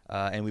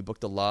 and we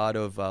booked a lot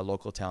of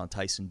local talent: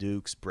 Tyson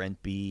Dukes,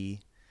 Brent B.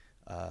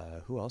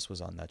 Who else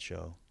was on that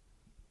show?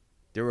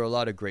 There were a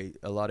lot of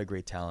great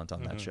talent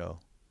on that show.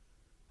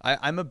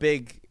 I'm a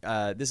big.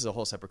 This is a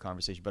whole separate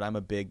conversation, but I'm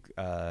a big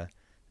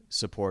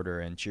supporter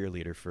and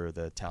cheerleader for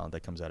the talent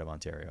that comes out of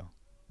Ontario,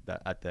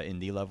 that at the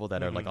indie level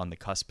that are like on the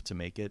cusp to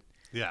make it.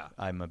 Yeah,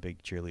 I'm a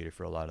big cheerleader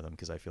for a lot of them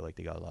because I feel like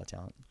they got a lot of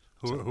talent.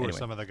 Who are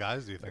some of the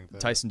guys, do you think?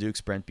 Tyson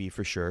Dukes, Brent B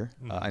for sure.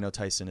 I know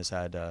Tyson has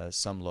had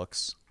some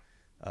looks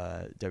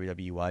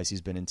WWE-wise.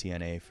 He's been in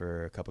TNA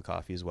for a cup of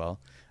coffee as well.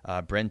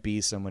 Brent B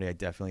is somebody I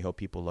definitely hope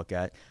people look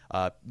at.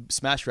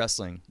 Smash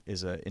Wrestling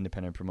is an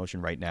independent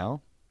promotion right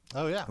now.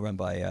 Oh, yeah. Run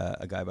by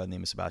a guy by the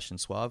name of Sebastian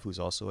Suave, who's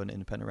also an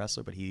independent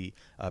wrestler, but he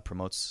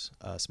promotes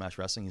Smash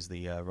Wrestling.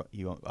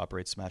 He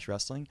operates Smash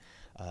Wrestling.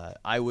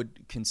 I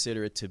would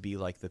consider it to be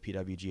like the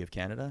PWG of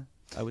Canada,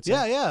 I would say.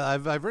 Yeah.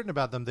 I've written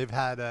about them. They've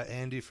had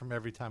Andy from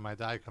Every Time I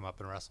Die come up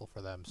and wrestle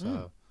for them.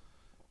 So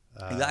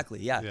exactly,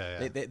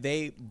 yeah.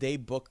 They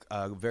book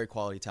very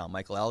quality talent.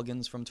 Michael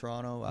Elgin's from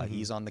Toronto.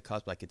 He's on the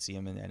cusp. I could see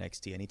him in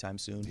NXT anytime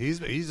soon.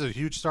 He's a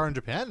huge star in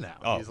Japan now.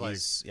 Oh,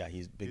 he's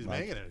big. He's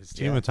making it. His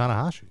team with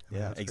Tanahashi.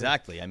 Yeah,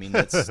 exactly. Great. I mean,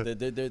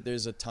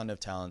 there's a ton of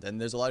talent,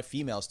 and there's a lot of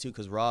females too.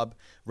 Because Rob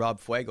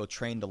Fuego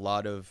trained a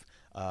lot of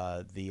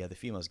the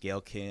females. Gail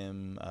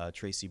Kim,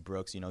 Tracy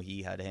Brooks.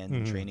 He had a hand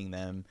in training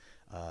them,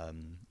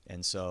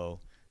 and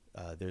so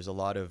there's a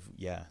lot of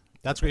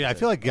That's great. I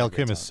feel like Gail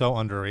Kim is so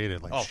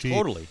underrated. Like,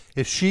 totally.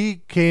 If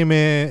she came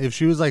in, if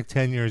she was like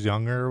 10 years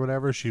younger or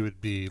whatever, she would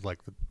be like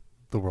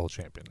the world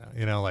champion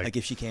now. Like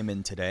if she came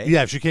in today.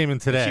 Yeah, if she came in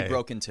today. If she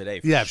broke in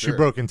today. If she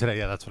broke in today.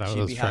 Yeah, that's what I was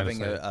trying to say.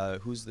 She'd be having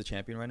who's the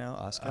champion right now?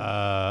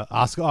 Asuka.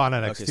 Asuka on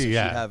NXT.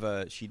 Okay,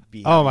 so she'd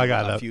be oh my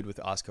god, a feud with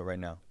Asuka right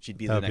now. She'd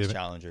be the next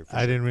challenger.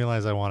 I didn't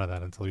realize I wanted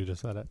that until you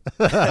just said it.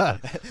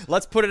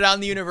 Let's put it out in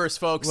the universe,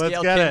 folks.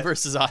 Gail Kim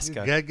versus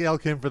Asuka. Get Gail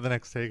Kim for the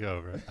next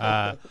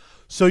takeover.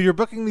 So you're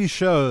booking these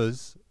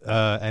shows.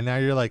 And now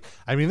you're like,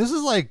 I mean, this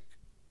is like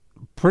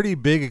pretty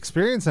big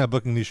experience now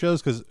booking these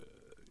shows because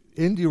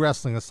indie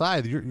wrestling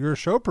aside, you're a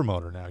show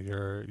promoter now.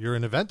 You're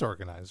an event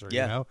organizer,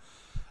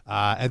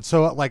 and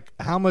so like,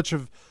 how much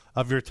of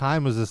your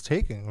time was this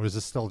taking, or is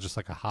this still just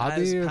like a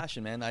hobby? It's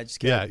passion, man. I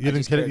just cared. You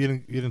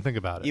didn't think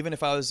about it. Even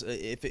if I was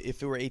if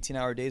it were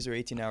 18-hour days or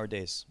 18-hour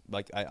days,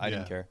 like I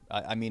didn't care.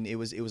 I mean, it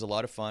was a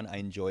lot of fun. I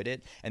enjoyed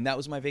it, and that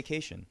was my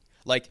vacation.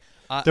 Like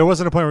there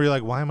wasn't a point where you're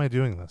like, why am I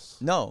doing this?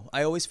 No,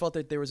 I always felt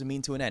that there was a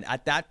mean to an end.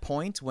 At that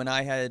point, when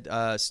I had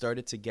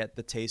started to get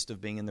the taste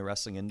of being in the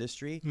wrestling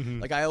industry,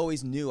 like I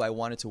always knew I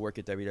wanted to work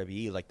at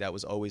WWE. Like that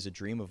was always a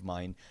dream of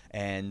mine.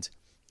 And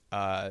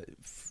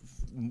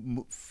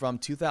from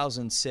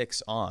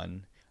 2006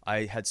 on,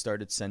 I had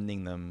started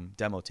sending them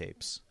demo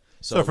tapes.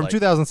 So from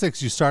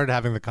 2006, you started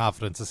having the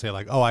confidence to say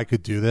like, oh, I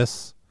could do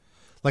this.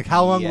 Like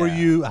how long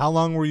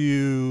were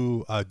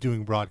you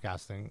doing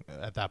broadcasting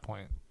at that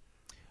point?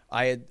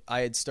 I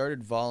had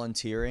started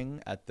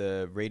volunteering at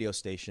the radio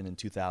station in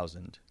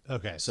 2000.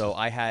 Okay. So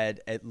I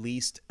had at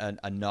least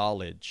a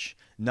knowledge,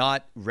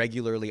 not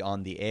regularly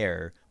on the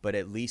air, but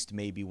at least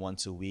maybe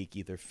once a week,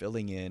 either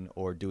filling in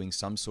or doing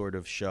some sort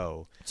of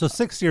show. So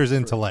 6 years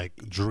into like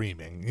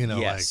dreaming,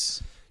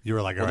 yes. Like you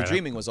were like, the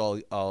dreaming was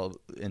all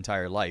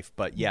entire life,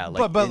 but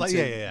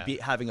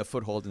having a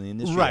foothold in the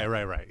industry.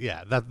 Right.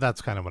 Yeah,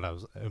 that's kind of what I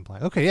was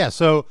implying. Okay, yeah.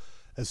 So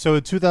in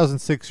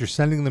 2006, you're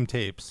sending them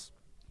tapes.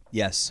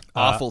 Yes,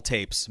 awful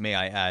tapes, may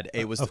I add.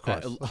 It was, of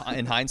course.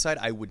 In hindsight,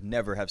 I would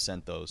never have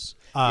sent those.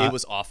 It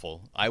was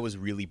awful. I was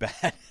really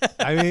bad.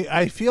 I mean,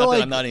 I feel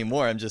like I'm not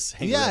anymore. I'm just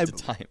hanging at the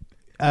time.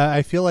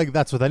 I feel like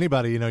that's with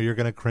anybody. You're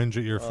going to cringe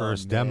at your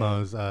first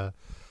demos.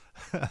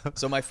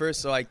 So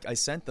I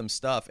sent them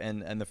stuff,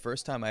 and the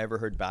first time I ever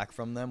heard back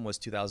from them was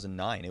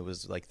 2009. It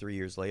was like 3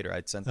 years later.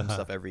 I'd sent them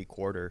stuff every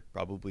quarter,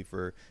 probably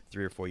for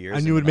 3 or 4 years.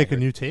 And you would make a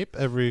new tape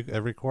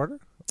every quarter,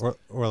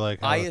 or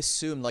like I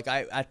assumed, like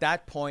at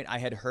that point I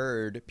had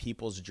heard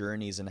people's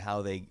journeys and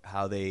how they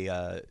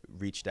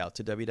reached out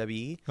to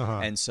WWE,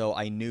 and so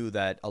I knew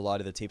that a lot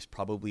of the tapes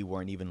probably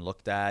weren't even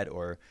looked at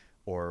or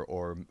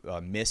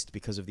missed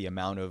because of the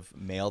amount of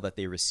mail that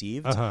they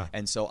received.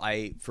 And so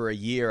for a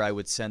year I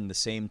would send the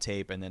same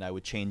tape, and then I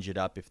would change it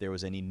up if there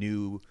was any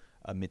new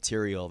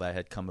material that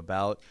had come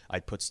about.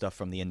 I'd put stuff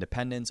from the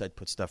Independents, I'd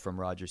put stuff from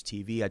Rogers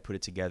TV, I'd put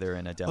it together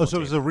in a demo. Oh, so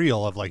it was a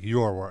reel of like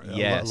your work,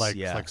 yes,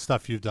 like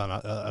stuff you've done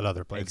at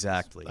other places.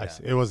 Exactly. I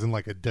see. It wasn't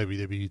like a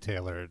WWE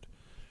tailored.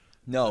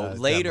 No,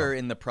 later demo.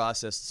 in the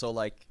process. So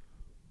like.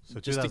 So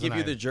just to give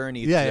you the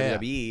journey to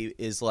WWE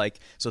is like,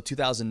 so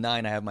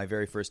 2009, I have my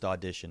very first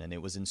audition, and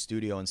it was in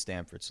studio in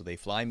Stamford. So they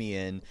fly me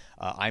in.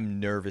 I'm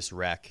nervous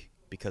wreck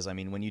because, I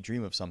mean, when you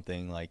dream of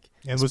something like.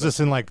 And was this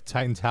in like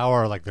Titan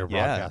Tower or like their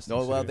broadcasting?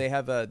 No, well,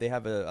 studio? they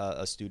have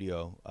a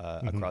studio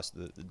across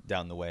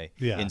down the way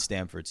in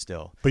Stamford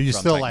still. But you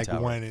still Titan like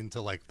Tower. went into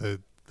like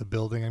the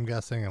building, I'm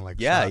guessing, and like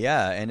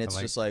and it's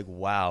and, just like,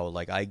 wow,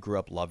 like I grew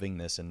up loving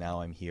this, and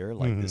now I'm here.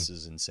 Like this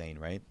is insane,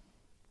 right?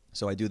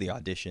 So I do the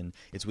audition.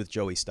 It's with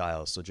Joey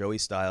Styles. So Joey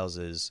Styles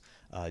is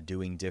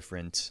doing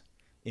different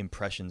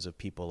impressions of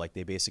people. Like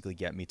they basically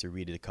get me to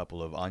read a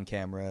couple of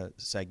on-camera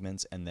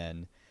segments, and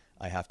then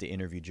I have to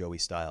interview Joey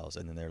Styles.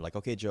 And then they're like,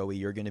 okay, Joey,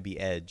 you're going to be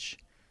Edge.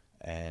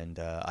 And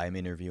I'm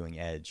interviewing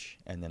Edge.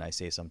 And then I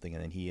say something,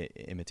 and then he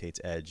imitates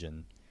Edge,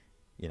 and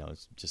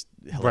it's just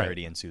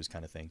hilarity ensues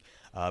kind of thing.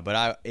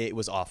 But it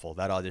was awful.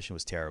 That audition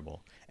was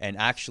terrible. And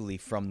actually,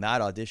 from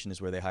that audition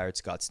is where they hired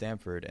Scott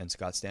Stanford, and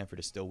Scott Stanford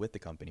is still with the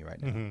company right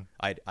now.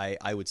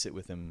 I would sit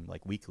with him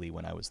like weekly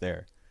when I was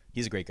there.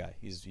 He's a great guy.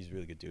 He's a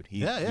really good dude. He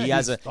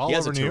has a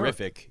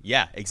terrific.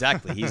 Yeah,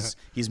 exactly. He's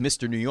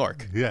Mr. New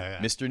York.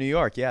 Mr. New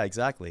York. Yeah,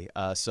 exactly.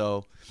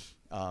 Probably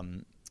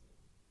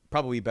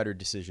a better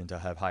decision to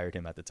have hired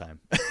him at the time,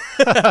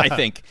 I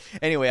think.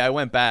 Anyway, I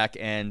went back,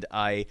 and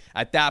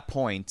at that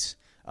point.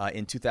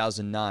 In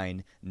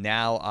 2009,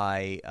 now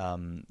I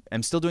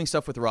am still doing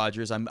stuff with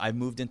Rogers. I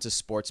moved into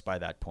sports by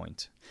that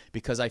point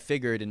because I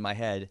figured in my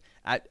head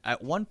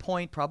at one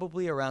point,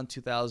 probably around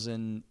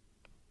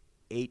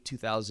 2008,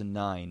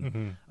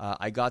 2009,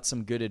 I got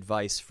some good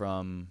advice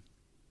from,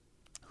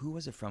 who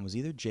was it from? It was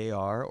either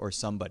JR or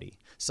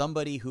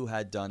somebody who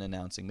had done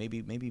announcing,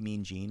 maybe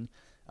Mean Gene.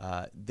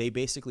 They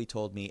basically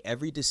told me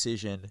every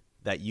decision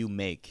that you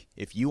make,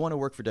 if you want to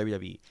work for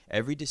WWE,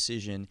 every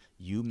decision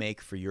you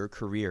make for your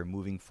career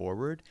moving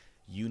forward,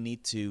 you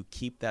need to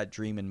keep that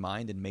dream in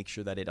mind and make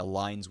sure that it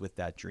aligns with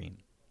that dream.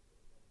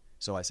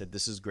 So I said,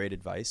 this is great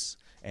advice,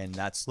 and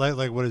that's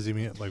like what does he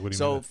mean? Like what do you mean?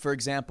 So, for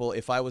example,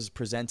 if I was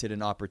presented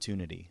an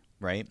opportunity,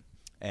 right,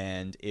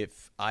 and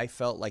if I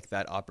felt like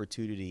that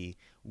opportunity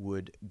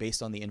would,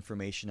 based on the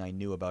information I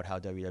knew about how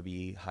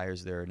WWE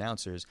hires their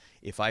announcers,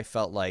 if I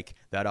felt like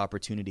that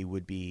opportunity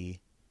would be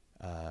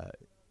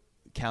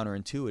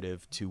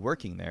counterintuitive to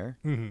working there.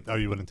 Oh,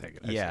 you wouldn't take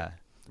it. Yeah,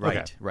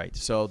 right.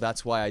 So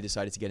that's why I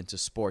decided to get into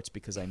sports,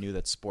 because I knew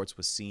that sports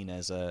was seen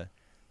as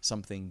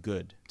something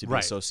good to be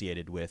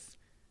associated with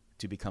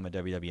to become a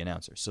WWE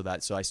announcer. So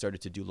I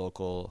started to do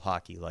local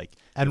hockey, like.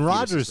 And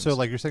Rogers, so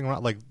like you're saying,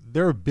 like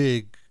they're a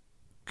big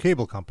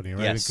cable company,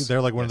 right? Yes.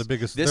 They're like one of the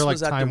biggest. They're like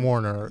Time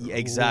Warner,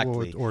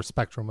 exactly, or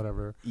Spectrum,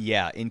 whatever.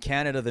 Yeah, in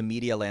Canada, the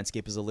media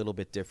landscape is a little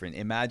bit different.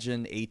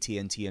 Imagine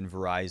AT&T and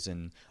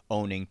Verizon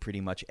owning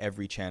pretty much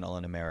every channel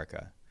in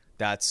America.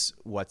 That's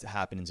what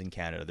happens in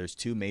Canada. There's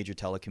two major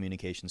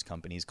telecommunications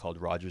companies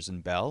called Rogers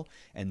and Bell,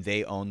 and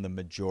they own the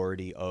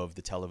majority of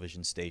the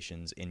television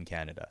stations in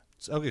Canada.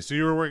 Okay, so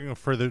you were working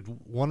for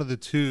one of the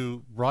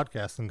two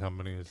broadcasting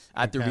companies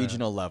at the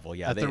regional level.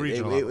 Yeah, at the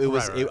regional level. It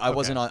was. Right. I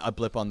wasn't on a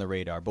blip on the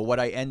radar. But what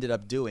I ended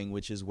up doing,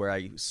 which is where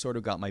I sort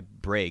of got my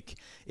break,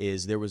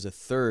 is there was a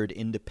third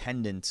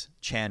independent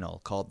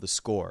channel called The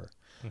Score,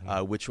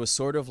 which was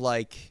sort of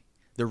like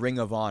the Ring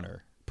of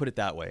Honor. Put it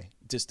that way,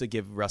 just to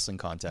give wrestling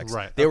context.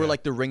 Right. They were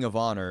like the Ring of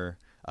Honor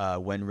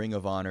when Ring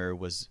of Honor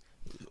was.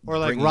 Or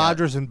like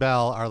Rogers and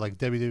Bell are like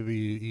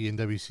WWE and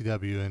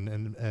WCW,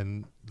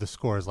 and The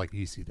Score is like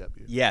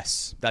ECW.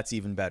 Yes, that's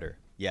even better.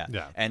 Yeah.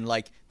 And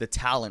like the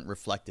talent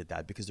reflected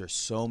that, because there's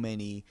so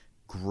many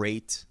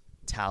great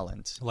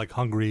talent. Like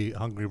hungry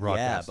broadcasters.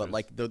 Yeah, but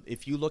like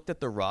if you looked at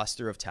the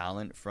roster of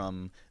talent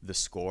from The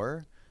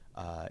Score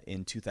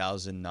in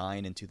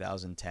 2009 and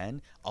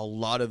 2010, a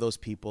lot of those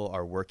people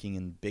are working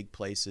in big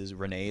places.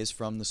 Renee is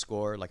from The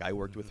Score. Like I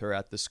worked with her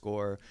at The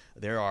Score.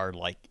 There are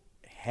like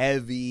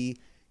heavy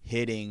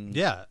hitting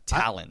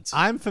talent.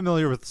 I'm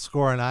familiar with The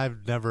Score, and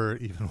I've never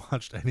even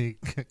watched any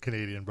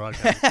Canadian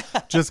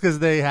broadcast just because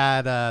they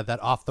had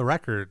that Off the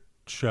Record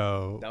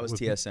show? That was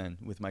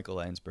TSN with Michael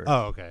Landsberg.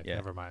 Oh, okay. Yeah.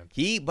 Never mind.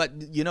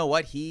 But you know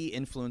what? He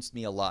influenced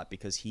me a lot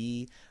because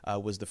he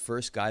was the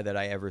first guy that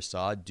I ever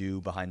saw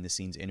do behind the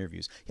scenes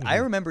interviews. I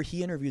remember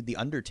he interviewed The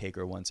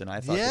Undertaker once, and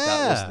I thought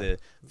that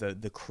was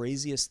the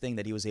craziest thing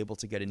that he was able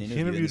to get an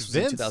interview. interviewed This was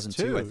in Vince,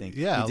 2002, too. I think.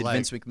 Yeah, he did like-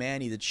 Vince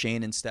McMahon, he did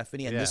Shane and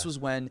Stephanie, and this was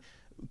when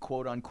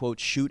quote unquote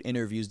shoot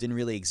interviews didn't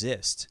really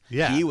exist.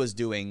 Yeah. He was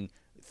doing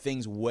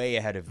things way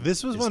ahead of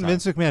This was his when time.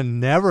 Vince McMahon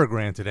never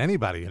granted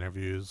anybody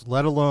interviews,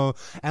 let alone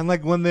and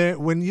like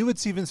when you would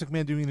see Vince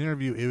McMahon doing an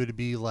interview, it would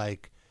be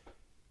like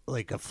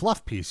a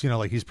fluff piece,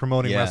 like he's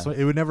promoting wrestling.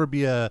 It would never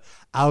be a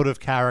out of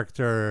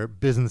character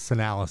business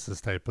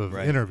analysis type of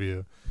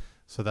interview.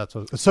 So that's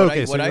what. So what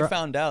okay, what so I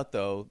found out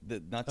though,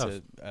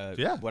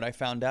 what I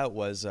found out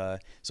was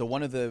so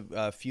one of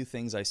the few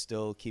things I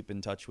still keep in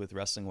touch with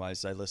wrestling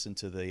wise. I listen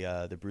to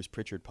the Bruce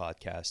Pritchard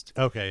podcast.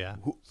 Okay, yeah,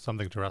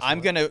 something to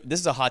wrestle. This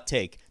is a hot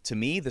take. To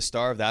me, the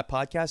star of that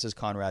podcast is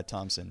Conrad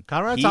Thompson.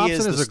 Thompson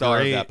is the star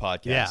great, of that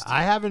podcast. Yeah,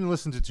 I haven't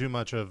listened to too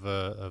much of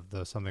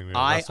the something. We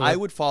I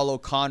would follow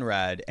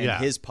Conrad and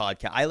his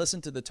podcast. I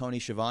listen to the Tony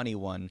Schiavone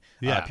one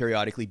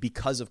periodically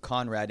because of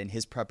Conrad and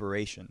his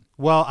preparation.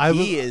 Well,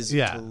 he is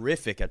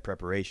terrific at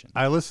preparation.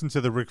 I listened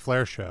to the Ric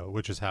Flair show,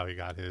 which is how he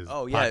got his.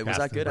 Oh yeah, was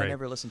that good? Break. I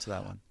never listened to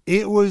that one.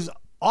 It was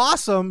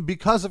awesome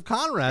because of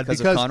Conrad.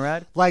 Because of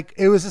Conrad? Like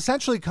it was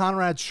essentially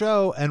Conrad's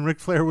show, and Ric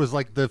Flair was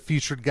like the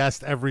featured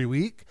guest every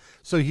week.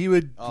 So he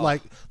would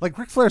like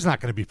Ric Flair's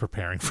not going to be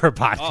preparing for a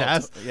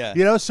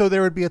podcast, So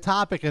there would be a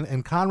topic,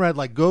 and Conrad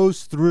like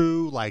goes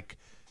through like,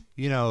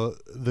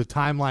 the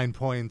timeline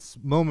points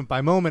moment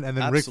by moment, and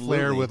then Ric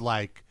Flair would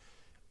like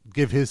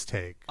give his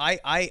take.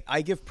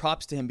 I give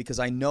props to him because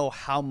I know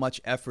how much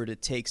effort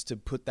it takes to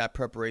put that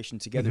preparation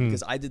together,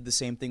 because I did the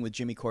same thing with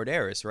Jimmy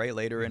Corderas, right?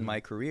 Later in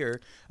my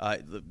career,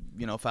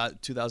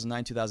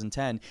 2009,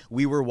 2010,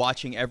 we were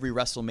watching every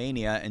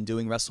WrestleMania and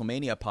doing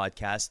WrestleMania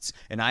podcasts,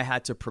 and I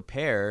had to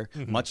prepare,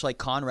 much like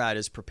Conrad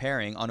is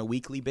preparing on a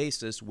weekly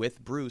basis with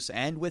Bruce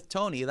and with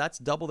Tony. That's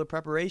double the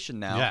preparation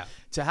now. Yeah.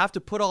 To have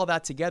to put all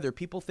that together,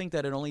 people think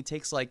that it only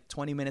takes like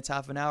 20 minutes,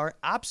 half an hour.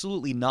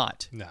 Absolutely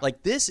not. No.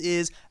 Like this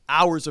is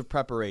hours of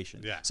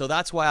preparation. Yeah. So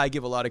that's why I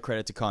give a lot of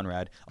credit to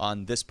Conrad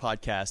on this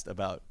podcast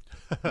about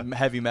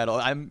heavy metal.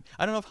 I don't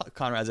know if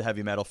Conrad's a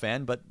heavy metal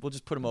fan, but we'll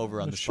just put him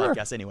over on this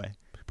podcast anyway.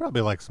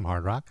 Probably like some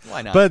hard rock.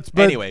 Why not? But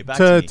anyway, back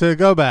to me. To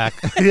go back.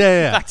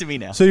 yeah. Back to me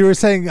now. So you were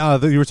saying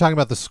that you were talking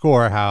about the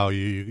score, how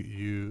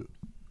you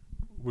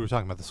we were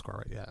talking about the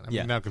score, right?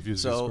 Yeah. I'm now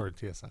confused with the score at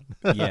TSN.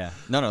 Yeah.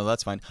 No,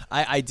 that's fine.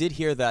 I did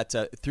hear that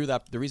through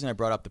that. The reason I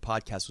brought up the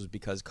podcast was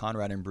because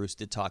Conrad and Bruce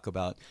did talk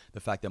about the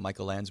fact that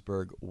Michael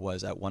Landsberg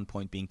was at one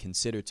point being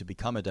considered to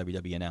become a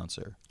WWE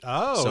announcer.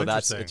 Oh, so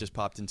interesting. it just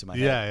popped into my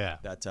head. Yeah.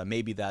 That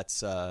maybe that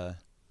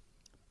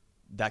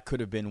could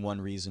have been one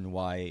reason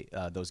why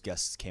those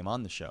guests came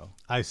on the show.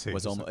 I see. It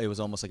was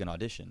almost like an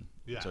audition,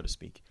 so to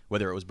speak.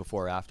 Whether it was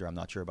before or after, I'm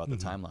not sure about the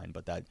timeline,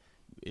 but that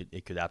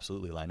it could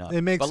absolutely line up.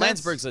 It makes sense.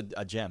 Landsberg's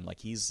a gem. Like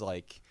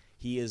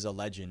he is a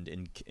legend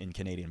in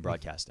Canadian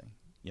broadcasting.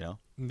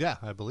 Yeah,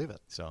 I believe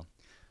it. So,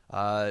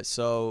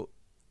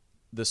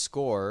 the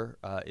score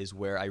is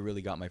where I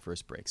really got my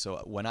first break. So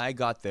when I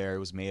got there, it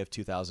was May of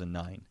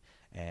 2009,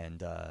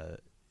 and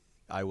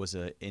I was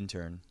an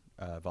intern,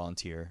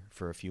 volunteer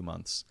for a few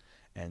months,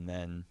 and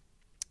then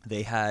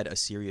they had a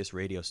Sirius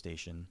radio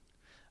station,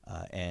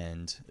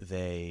 and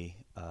they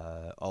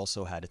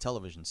also had a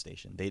television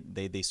station.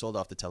 They sold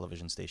off the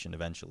television station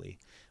eventually,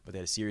 but they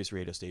had a Sirius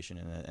radio station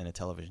and a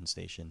television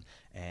station.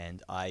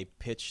 And I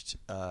pitched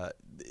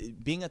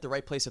being at the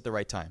right place at the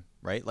right time,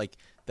 right? Like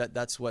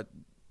that's what.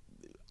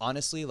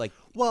 Honestly, like...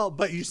 Well,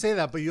 but you say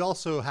that, but you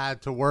also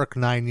had to work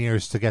 9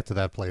 years to get to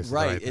that place.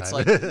 Right. It's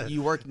like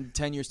you work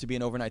 10 years to be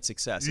an overnight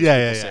success.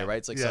 Say, right?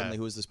 It's like suddenly,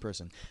 who is this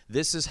person?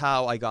 This is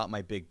how I got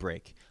my big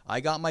break. I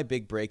got my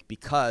big break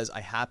because I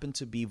happened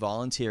to be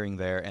volunteering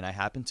there, and I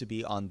happened to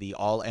be on the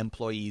all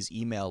employees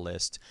email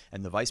list,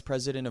 and the vice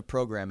president of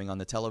programming on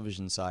the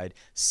television side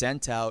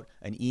sent out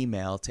an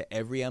email to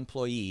every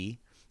employee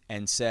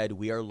and said,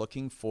 we are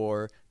looking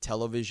for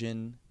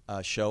television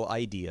show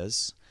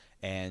ideas,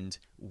 and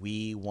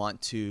we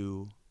want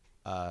to,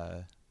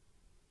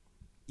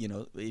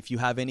 if you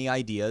have any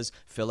ideas,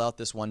 fill out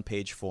this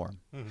one-page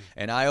form.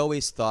 And I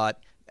always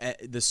thought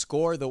the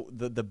score,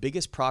 the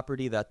biggest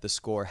property that the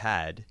score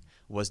had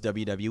was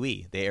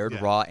WWE. They aired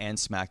Raw and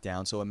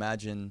SmackDown. So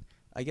imagine,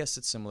 I guess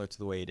it's similar to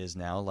the way it is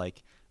now.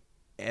 Like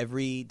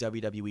every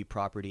WWE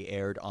property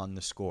aired on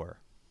the score.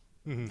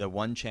 The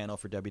one channel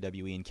for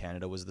WWE in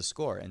Canada was the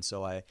score. And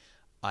so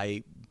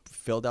I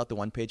filled out the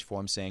one-page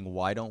form saying,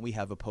 why don't we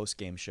have a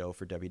post-game show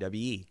for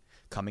WWE?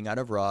 Coming out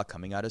of Raw,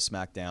 coming out of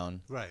SmackDown.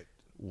 Right.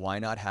 Why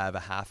not have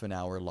a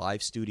half-an-hour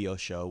live studio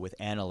show with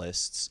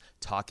analysts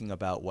talking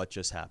about what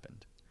just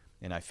happened?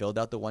 And I filled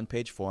out the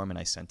one-page form, and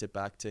I sent it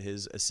back to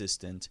his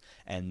assistant.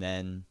 And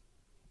then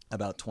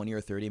about 20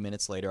 or 30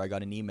 minutes later, I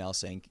got an email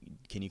saying,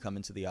 can you come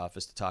into the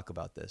office to talk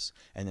about this?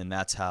 And then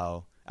that's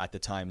how, at the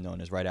time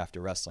known as Right After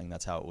Wrestling,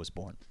 that's how it was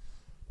born.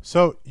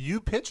 So you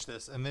pitched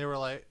this, and they were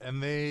like,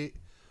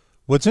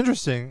 what's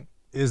interesting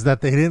is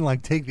that they didn't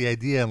like take the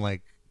idea and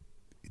like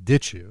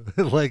ditch you.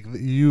 Like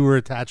you were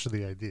attached to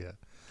the idea.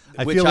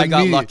 Which I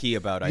got lucky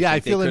about. I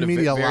feel they in could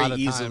media have a lot very of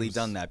easily times,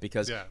 done that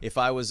because if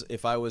I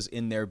was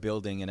in their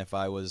building and if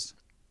I was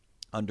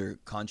under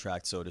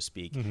contract, so to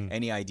speak,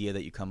 any idea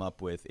that you come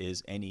up with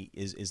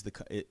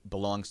it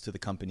belongs to the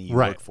company you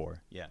work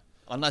for. Yeah,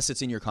 unless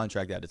it's in your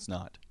contract that it's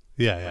not.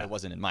 Yeah. But it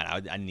wasn't in mine.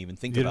 I didn't even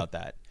think about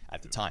that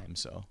at the time.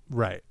 So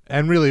right,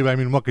 and really, I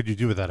mean, what could you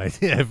do with that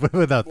idea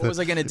without? What was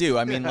I going to do?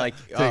 I mean, like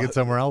take it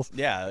somewhere else.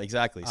 Yeah,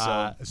 exactly.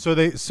 So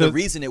the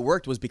reason it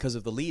worked was because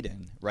of the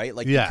lead-in, right?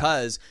 Like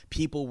because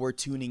people were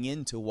tuning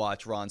in to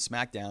watch Raw and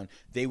SmackDown,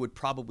 they would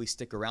probably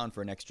stick around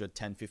for an extra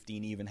 10,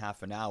 15, even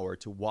half an hour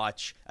to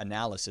watch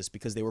analysis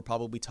because they were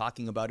probably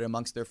talking about it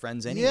amongst their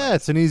friends anyway. Yeah,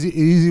 it's an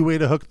easy way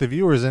to hook the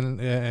viewers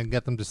and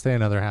get them to stay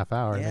another half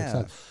hour. Yeah. It makes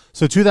sense.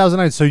 So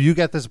 2009. So you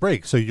get this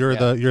break. So you're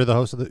the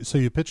host of the. So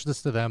you pitch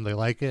this to them. They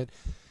like it.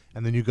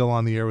 And then you go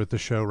on the air with the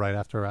show right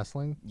after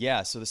wrestling?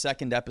 Yeah, so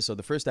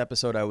the first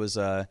episode I was,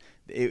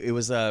 it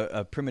was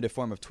a primitive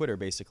form of Twitter,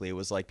 basically. It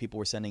was like people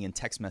were sending in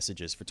text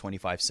messages for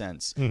 25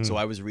 cents. So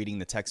I was reading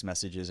the text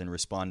messages and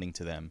responding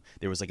to them.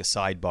 There was like a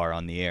sidebar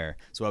on the air.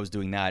 So I was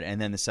doing that. And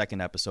then the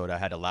second episode, I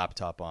had a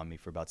laptop on me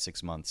for about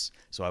 6 months.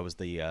 So I was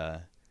the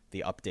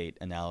update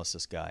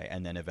analysis guy,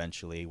 and then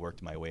eventually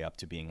worked my way up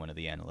to being one of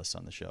the analysts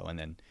on the show. And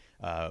then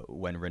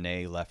when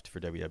Renee left for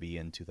WWE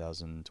in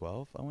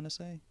 2012, I want to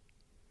say,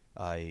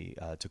 I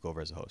took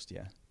over as a host.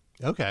 Yeah.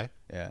 Okay.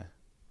 Yeah.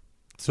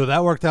 So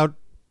that worked out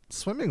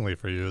swimmingly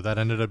for you. That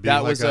ended up being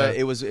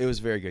it was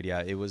very good.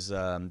 Yeah. It was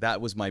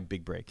that was my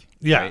big break.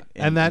 Yeah. Right?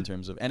 In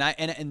terms of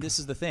and this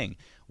is the thing.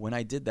 When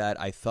I did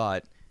that, I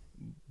thought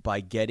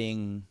by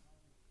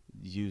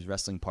use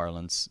wrestling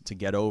parlance to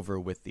get over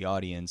with the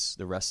audience,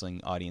 the wrestling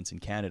audience in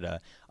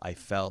Canada, I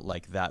felt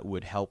like that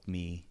would help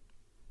me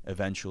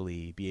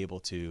eventually be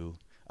able to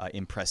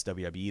impress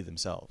WWE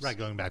themselves. Right.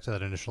 Going back to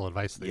that initial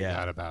advice that you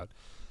had about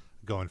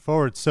going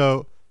forward.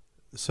 So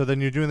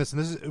then you're doing this,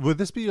 and would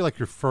this be like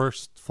your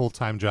first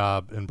full-time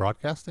job in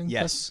broadcasting?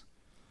 Yes.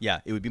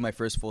 Yeah, it would be my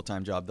first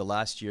full-time job. The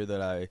last year or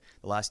the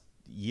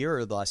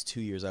last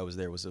 2 years I was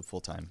there was a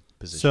full-time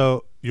position.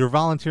 So you're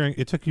volunteering.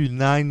 It took you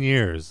 9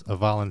 years of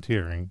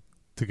volunteering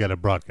to get a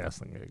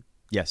broadcasting gig.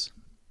 Yes.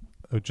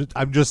 It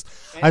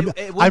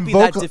wouldn't be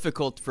that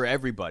difficult for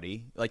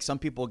everybody. Like some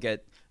people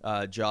get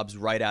jobs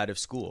right out of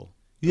school,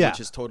 which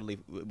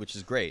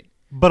is great.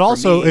 But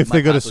also, if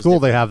they go to school,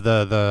 they have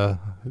the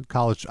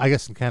college. I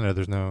guess in Canada,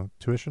 there's no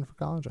tuition for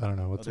college. I don't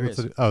know.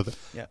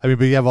 I mean,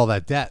 but you have all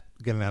that debt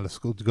getting out of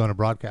school to go into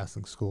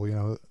broadcasting school. You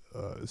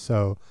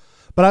know,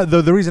 But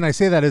the reason I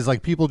say that is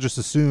like people just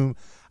assume.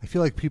 I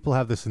feel like people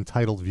have this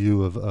entitled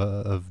view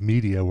of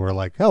media where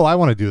like, oh, I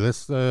want to do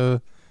this.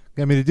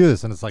 Get me to do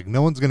this, and it's like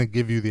no one's going to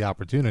give you the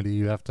opportunity.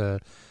 You have to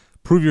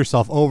prove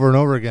yourself over and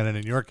over again, and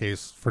in your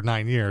case, for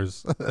 9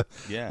 years,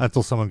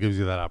 until someone gives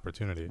you that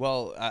opportunity.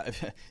 Well,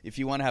 if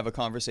you want to have a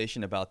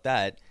conversation about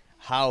that,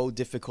 how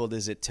difficult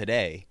is it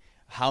today?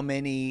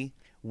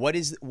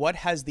 What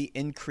has the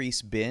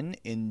increase been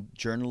in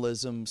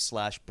journalism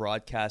 /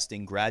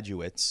 broadcasting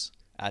graduates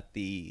at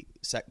the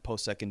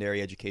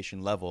post-secondary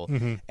education level,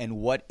 and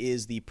what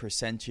is the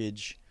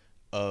percentage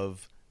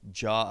of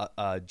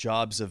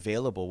jobs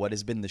available? What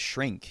has been the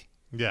shrink?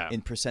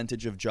 In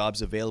percentage of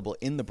jobs available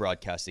in the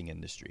broadcasting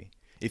industry.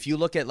 If you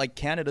look at like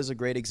Canada's a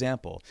great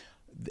example.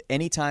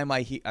 Anytime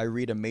I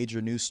read a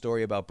major news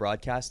story about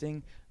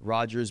broadcasting,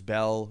 Rogers,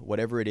 Bell,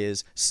 whatever it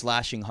is,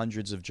 slashing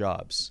hundreds of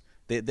jobs.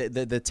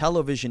 The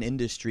television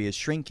industry is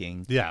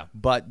shrinking. Yeah.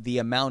 But the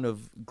amount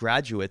of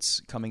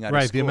graduates coming out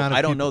of school,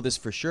 I don't know this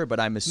for sure, but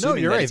I'm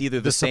assuming that it's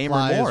either the same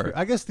or more.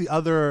 I guess the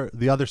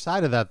other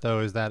side of that though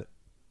is that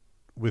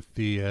with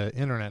the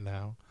internet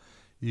now,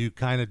 you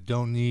kind of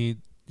don't need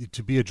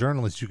to be a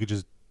journalist. You could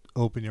just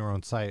open your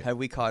own site. Have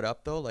we caught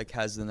up though? Like,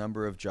 has the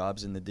number of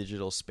jobs in the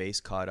digital space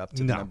caught up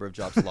to the number of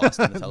jobs lost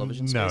in the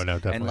television space? No,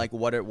 definitely. And like,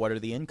 what are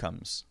the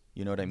incomes?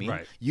 You know what I mean?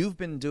 Right. You've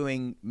been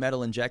doing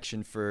metal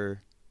injection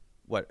for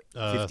what,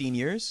 15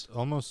 years?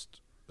 Almost,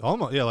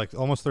 yeah, like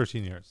almost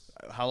 13 years.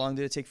 How long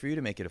did it take for you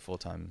to make it a full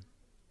time?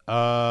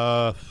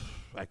 I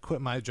quit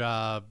my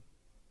job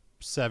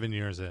 7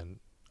 years in.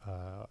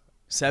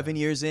 7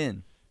 years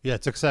in. Yeah,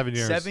 it took 7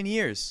 years. 7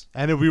 years.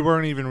 And we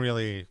weren't even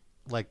really,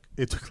 like,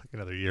 it took like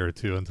another year or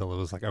two until it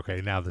was like, okay,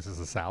 now this is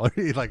a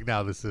salary. Like,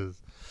 now this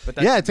is. But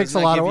it takes a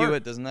lot of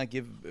work. Doesn't that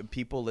give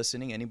people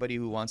listening, anybody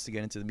who wants to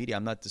get into the media,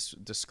 I'm not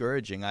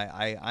discouraging.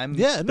 I'm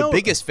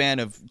biggest fan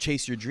of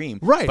chase your dream.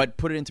 Right. But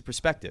put it into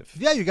perspective.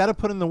 Yeah, you got to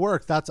put in the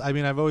work.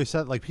 I've always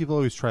said, like, people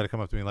always try to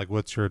come up to me, like,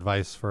 what's your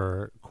advice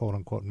for, quote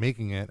unquote,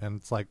 making it? And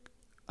it's like,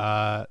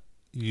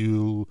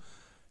 you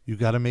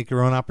got to make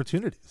your own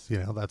opportunities. You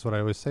know, that's what I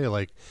always say.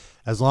 Like,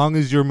 as long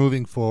as you're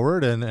moving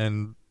forward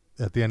and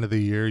at the end of the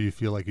year you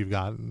feel like you've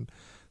gotten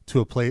to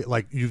a place,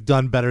 like you've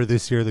done better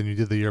this year than you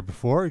did the year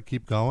before,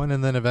 keep going,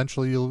 and then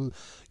eventually you'll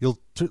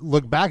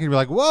look back and be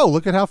like, whoa,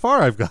 look at how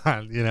far I've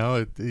gone. You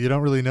know, you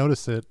don't really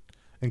notice it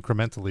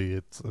incrementally.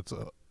 It's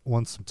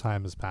once some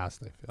time has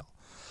passed, I feel.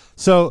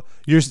 So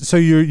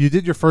you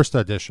did your first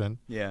audition.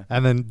 Yeah.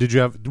 And then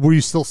were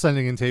you still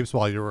sending in tapes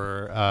while you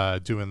were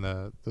doing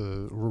the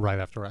Right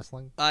After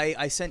Wrestling?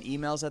 I sent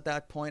emails at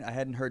that point. I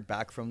hadn't heard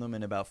back from them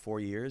in about 4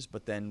 years,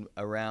 but then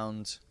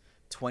around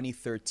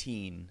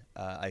 2013,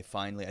 I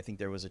think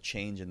there was a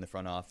change in the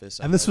front office.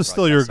 And this was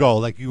still your goal,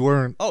 like you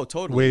weren't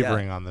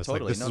wavering on this.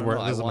 Totally. Like, this is where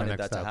I this is my wanted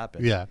next that step. to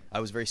happen. Yeah. I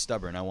was very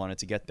stubborn. I wanted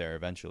to get there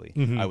eventually.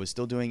 Mm-hmm. I was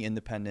still doing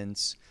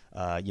independence,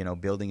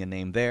 building a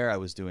name there. I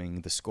was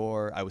doing the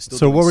score. I was still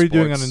So doing what were you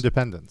sports. doing on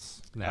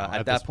Independence? Now,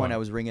 At that point, I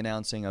was ring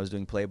announcing. I was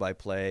doing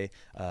play-by-play.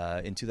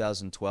 In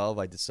 2012,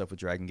 I did stuff with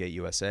Dragon Gate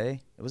USA.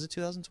 Was it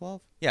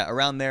 2012? Yeah,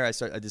 around there, I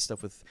did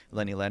stuff with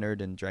Lenny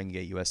Leonard and Dragon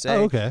Gate USA.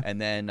 Oh, okay. And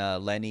then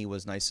Lenny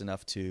was nice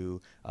enough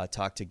to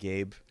talk to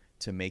Gabe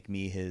to make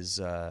me his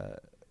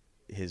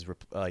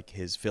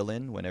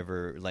fill-in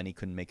whenever Lenny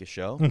couldn't make a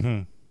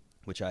show,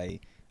 which I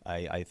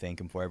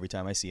thank him for every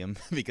time I see him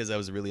because that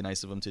was really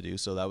nice of him to do.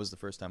 So that was the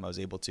first time I was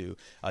able to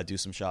do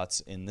some shots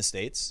in the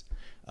States,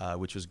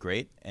 which was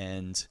great.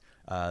 And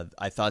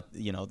I thought,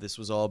 this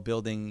was all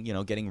building,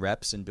 getting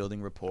reps and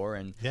building rapport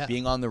and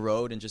being on the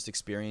road and just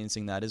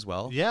experiencing that as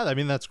well. Yeah, I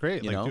mean, that's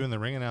great. Like doing the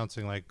ring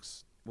announcing, like...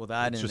 Well,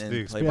 that just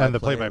and the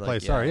play-by-play.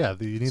 Sorry,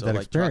 you need that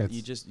experience.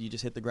 You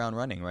just hit the ground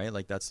running, right?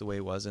 Like that's the way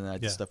it was. And I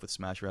did stuff with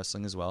Smash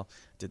Wrestling as well.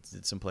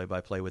 Did some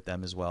play-by-play with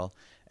them as well.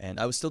 And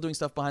I was still doing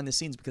stuff behind the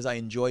scenes because I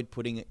enjoyed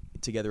putting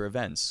together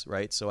events,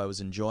 right? So I was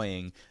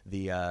enjoying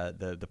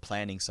the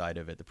planning side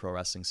of it, the pro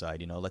wrestling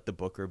side. Let the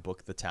booker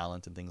book the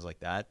talent and things like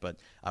that. But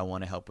I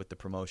want to help with the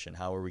promotion.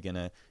 How are we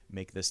gonna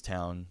make this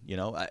town?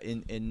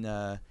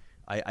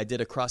 I did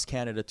a cross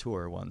Canada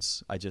tour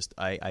once.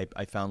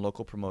 I found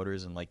local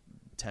promoters in like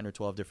 10 or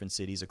 12 different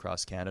cities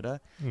across Canada.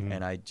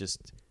 And I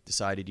just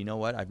decided, you know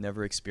what? I've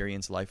never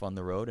experienced life on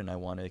the road and I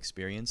want to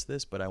experience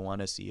this, but I want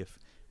to see if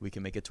we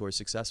can make a tour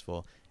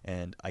successful.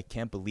 And I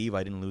can't believe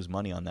I didn't lose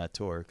money on that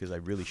tour because I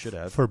really should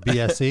have. For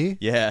BSE?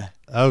 Yeah.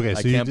 Okay. So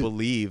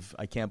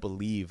I can't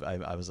believe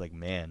I was like,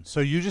 man. So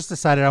you just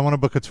decided I want to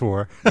book a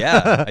tour.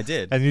 Yeah, I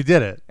did. And you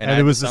did it. And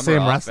it was the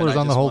same wrestlers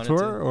on the whole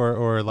tour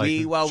or like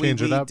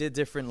change it up? We did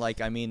different,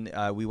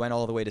 we went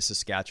all the way to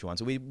Saskatchewan.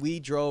 So we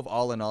drove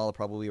all in all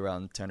probably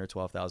around 10 or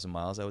 12,000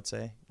 miles, I would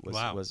say.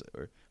 Wow.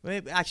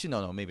 Actually,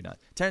 no, maybe not.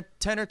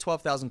 10 or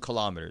 12,000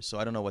 kilometers. So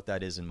I don't know what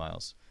that is in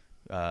miles.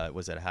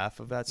 Was that half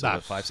of that? So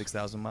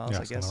 5,000-6,000 miles,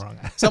 I guess.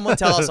 Someone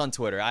tell us on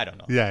Twitter. I don't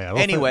know. Yeah.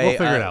 Anyway, we'll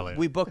figure it out later.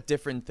 We booked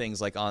different things.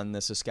 Like on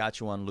the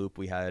Saskatchewan loop,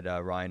 we had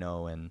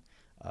Rhino and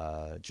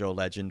Joe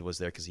Legend was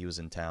there because he was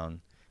in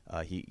town.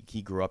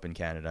 He grew up in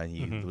Canada.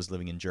 He was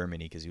living in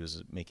Germany because he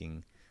was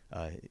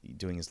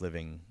doing his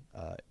living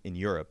in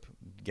Europe,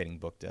 getting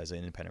booked as an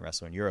independent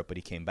wrestler in Europe. But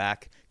he came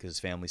back because his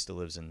family still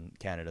lives in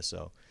Canada.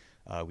 So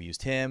we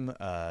used him.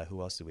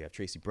 Who else did we have?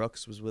 Tracy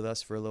Brooks was with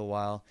us for a little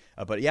while.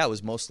 But yeah, it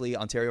was mostly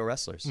Ontario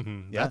wrestlers.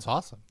 Yeah. That's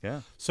awesome.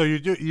 Yeah. So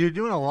you're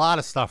doing a lot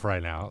of stuff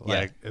right now.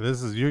 Like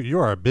this is you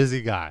are a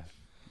busy guy.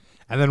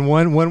 And then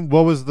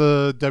what was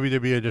the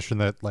WWE edition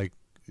that like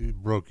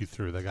broke you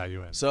through, that got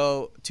you in?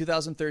 So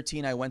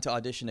 2013, I went to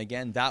audition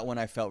again. That one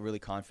I felt really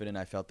confident.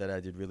 I felt that I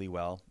did really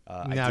well.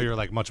 Now you're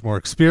like much more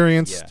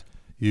experienced. Yeah.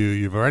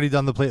 You've already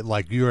done the play,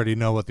 like you already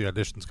know what the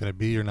audition's going to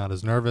be. You're not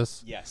as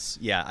nervous. Yes.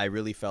 Yeah, I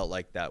really felt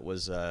like that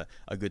was a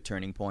good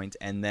turning point.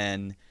 And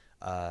then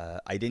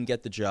I didn't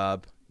get the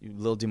job. A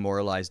little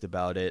demoralized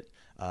about it.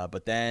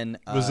 But then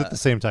was it the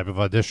same type of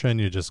audition?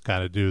 You just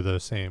kind of do the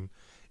same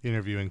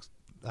interviewing.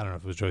 I don't know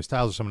if it was Joey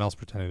Styles or someone else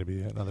pretending to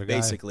be another guy.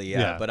 Basically,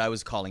 yeah. But I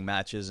was calling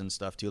matches and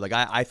stuff too. Like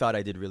I thought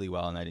I did really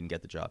well and I didn't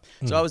get the job.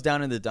 So I was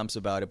down in the dumps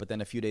about it. But then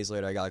a few days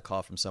later, I got a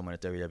call from someone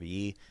at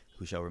WWE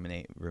who shall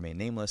remain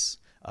nameless.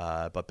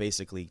 But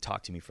basically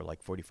talked to me for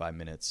like 45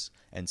 minutes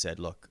and said,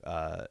 look,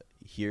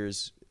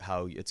 here's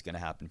how it's going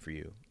to happen for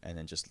you. And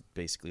then just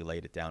basically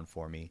laid it down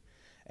for me.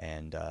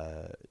 And,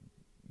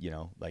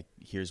 like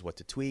here's what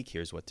to tweak,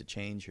 here's what to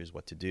change, here's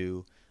what to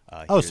do.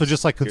 So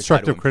just like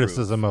constructive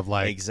criticism of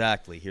like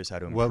exactly. Here's how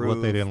to improve.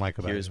 What they didn't like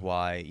about it. Here's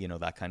why,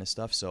 that kind of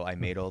stuff. So I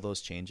made all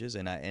those changes,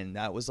 and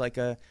that was like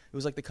it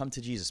was like the come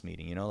to Jesus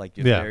meeting, like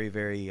very,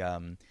 very.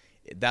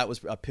 That was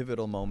a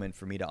pivotal moment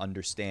for me to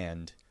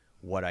understand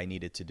what I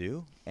needed to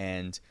do,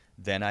 and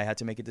then I had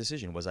to make a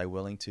decision. Was I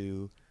willing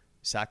to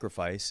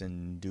sacrifice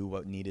and do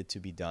what needed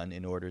to be done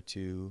in order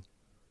to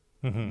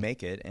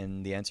make it?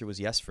 And the answer was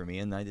yes for me,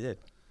 and I did.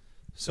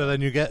 So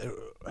then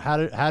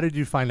how did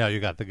you find out you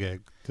got the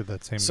gig? Did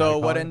that same So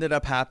what ended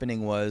up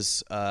happening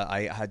was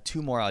I had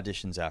 2 more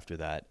auditions after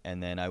that,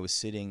 and then I was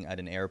sitting at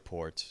an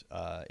airport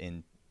at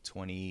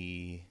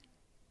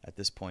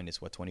this point it's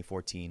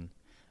 2014.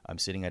 I'm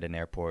sitting at an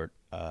airport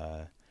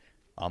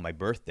on my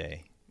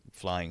birthday,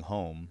 flying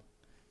home,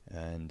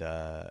 and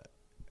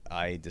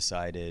I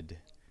decided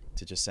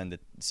to just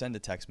send a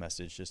text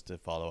message just to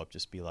follow up,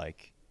 just be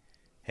like,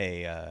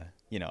 hey,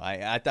 You know,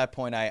 at that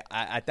point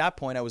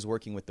I was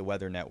working with the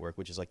Weather Network,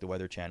 which is like the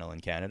Weather Channel in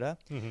Canada,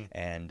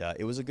 and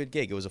it was a good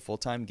gig. It was a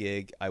full-time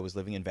gig. I was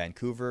living in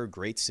Vancouver,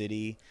 great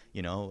city,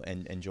 you know,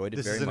 and enjoyed it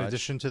very much. This is in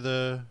addition to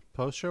the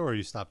post show, or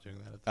you stopped doing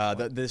that? At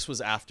this point? This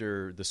was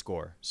after the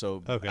Score.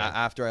 So Okay.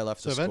 after I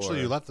left the Score. So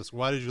eventually you left the Score.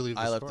 Why did you leave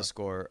the Score? I left the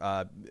Score.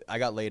 I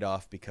got laid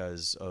off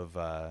because of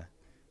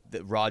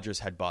Rogers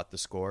had bought the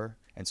Score,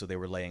 and so they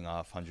were laying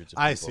off hundreds of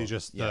people. I see,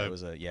 just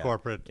the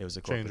corporate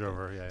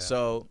changeover. Yeah.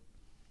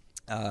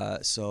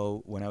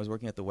 So when I was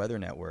working at the Weather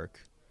Network,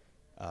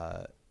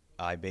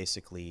 I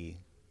basically,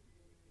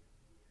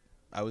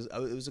 it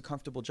was a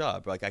comfortable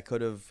job. Like I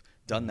could have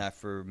done that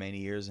for many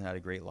years and had a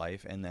great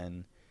life. And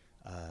then,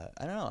 I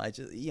don't know, I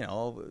just, you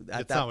know, at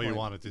That's that not point, what you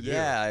wanted to do.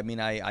 Yeah. I mean,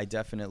 I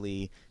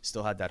definitely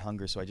still had that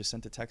hunger. So I just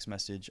sent a text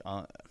message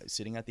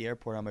sitting at the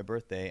airport on my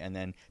birthday. And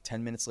then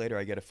 10 minutes later,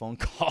 I get a phone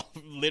call.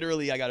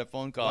 Literally, I got a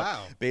phone call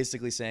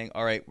basically saying,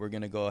 all right, we're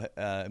going to go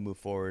move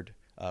forward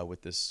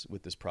with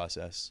this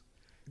process.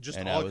 Just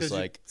and all I was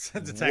like,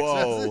 sent a text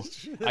whoa!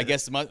 message?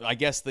 I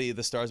guess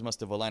the stars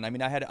must have aligned. I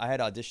mean, I had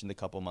auditioned a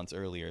couple months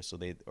earlier,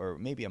 or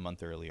maybe a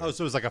month earlier. Oh,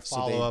 so it was like a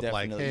follow up,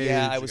 like, hey,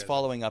 yeah, I was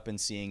following up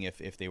and seeing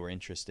if they were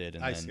interested,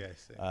 and I then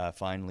see.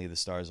 Finally the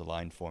stars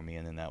aligned for me,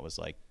 and then that was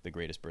like the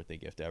greatest birthday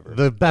gift ever.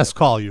 The best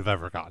call you've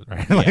ever gotten,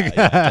 right?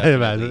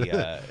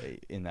 Definitely,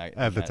 in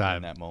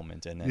that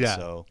moment, and then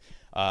so.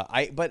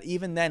 But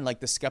even then,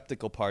 like the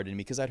skeptical part in me,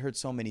 because I'd heard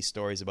so many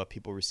stories about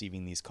people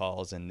receiving these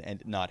calls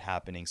and not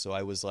happening. So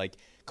I was like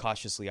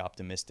cautiously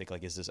optimistic.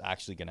 Like, is this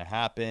actually going to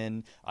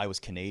happen? I was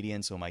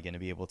Canadian, so am I going to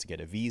be able to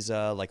get a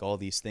visa? Like all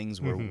these things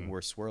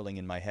were swirling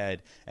in my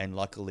head. And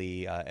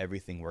luckily,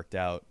 everything worked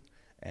out.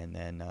 And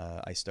then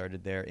I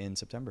started there in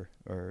September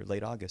or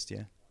late August.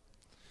 Yeah.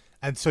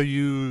 And so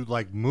you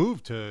like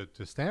moved to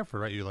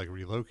Stamford, right? You like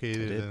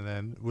relocated, and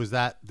then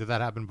did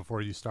that happen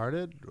before you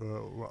started?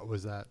 Or what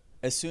was that?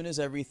 As soon as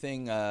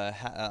everything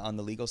on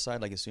the legal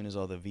side, like as soon as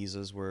all the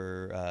visas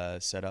were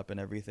set up and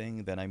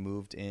everything, then I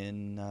moved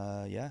in.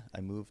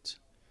 I moved.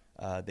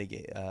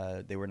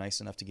 They were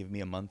nice enough to give me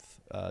a month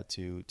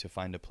to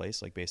find a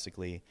place. Like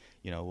basically,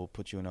 you know, we'll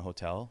put you in a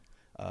hotel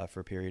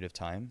for a period of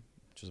time,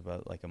 which was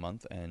about like a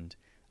month, and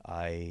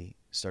I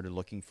started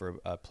looking for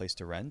a place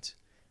to rent.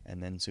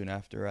 And then soon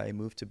after, I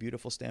moved to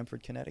beautiful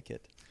Stamford,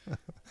 Connecticut.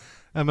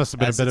 That must have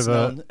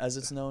been as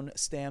it's known,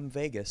 Stam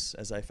Vegas,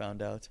 as I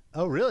found out.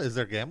 Oh, really? Is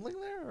there gambling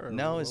there? Or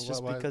no, it's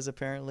just because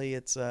apparently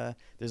it's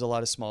there's a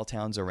lot of small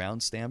towns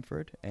around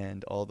Stamford,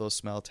 and all those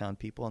small town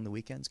people on the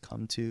weekends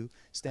come to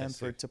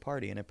Stamford to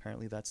party, and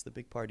apparently that's the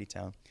big party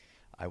town.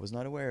 I was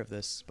not aware of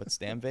this, but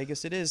Stam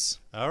Vegas it is.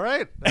 All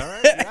right.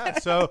 Yeah.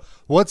 So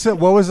what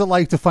was it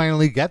like to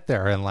finally get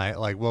there? And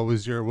like what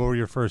were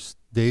your first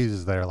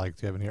days there? Like,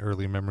 do you have any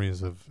early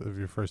memeries of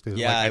your first days?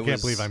 Yeah, like, I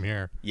can't believe I'm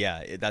here.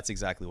 Yeah, that's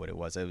exactly what it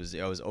was. I was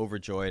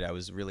overjoyed. I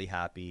was really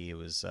happy. It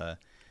was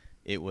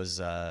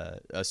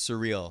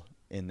surreal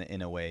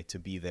in a way to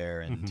be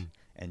there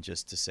and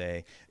just to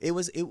say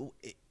it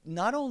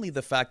not only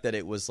the fact that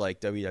it was like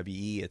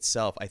WWE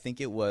itself. I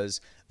think it was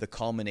the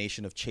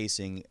culmination of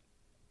chasing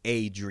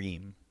a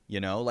dream, you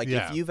know, like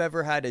if you've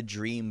ever had a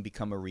dream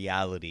become a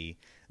reality,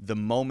 the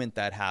moment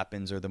that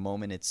happens or the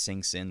moment it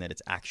sinks in that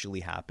it's actually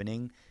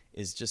happening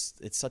is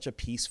just, it's such a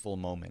peaceful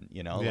moment,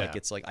 you know, like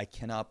it's like, I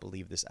cannot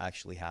believe this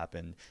actually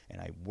happened. And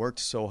I worked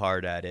so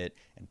hard at it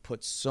and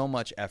put so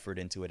much effort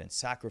into it and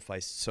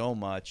sacrificed so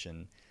much.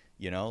 And,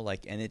 you know,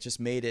 like, and it just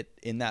made it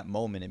in that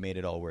moment, it made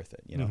it all worth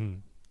it, you know?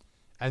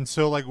 And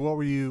so like, what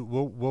were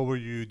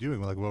you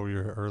doing? Like, what were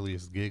your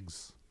earliest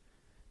gigs?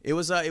 It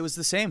was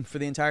the same for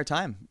the entire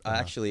time.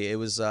 Actually, it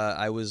was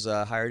I was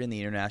hired in the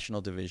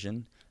international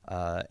division,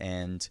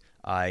 and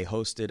I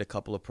hosted a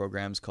couple of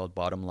programs called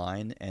Bottom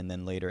Line and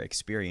then later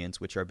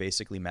Experience, which are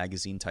basically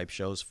magazine type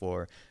shows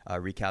for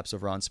recaps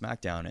of Raw and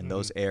SmackDown, and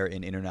those air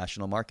in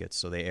international markets.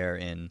 So they air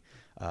in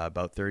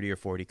about 30 or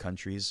 40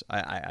 countries.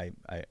 I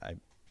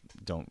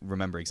don't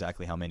remember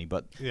exactly how many,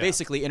 but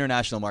basically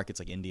international markets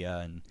like India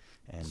and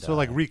so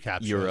like recap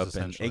Europe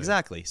and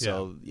exactly.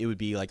 So it would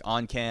be like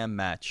on cam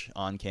match,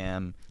 on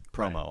cam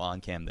promo,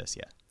 on cam this,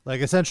 like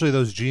essentially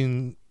those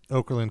Gene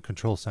Okerlund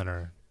Control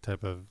Center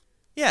type of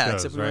shows,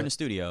 except we were in a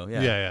studio,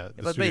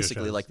 but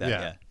basically shows. Like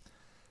that,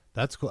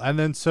 That's cool. And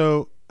then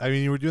so I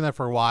mean, you were doing that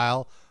for a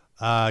while.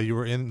 You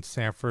were in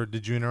Stamford.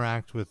 Did you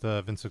interact with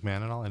Vince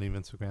McMahon at all? Any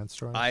Vince McMahon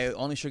stories? I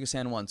only shook his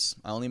hand once.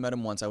 I only met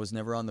him once. I was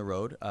never on the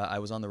road. I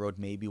was on the road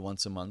maybe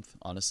once a month,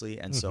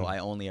 honestly. And so I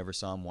only ever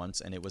saw him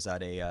once. And it was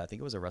at I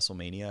think it was a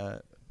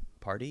WrestleMania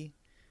party.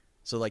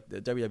 So like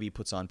the WWE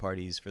puts on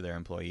parties for their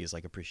employees,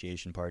 like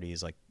appreciation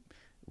parties, like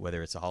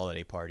whether it's a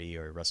holiday party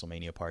or a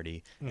WrestleMania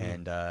party.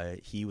 And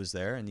he was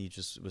there and he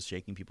just was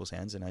shaking people's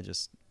hands. And I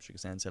just shook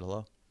his hand and said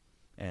hello.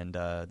 And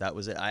that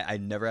was it. I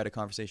never had a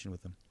conversation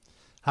with him.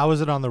 How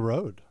was it on the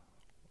road?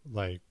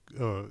 Like,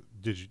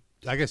 did you?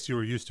 I guess you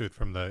were used to it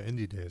from the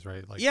indie days,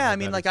 right? Like, I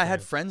mean, like I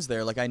had friends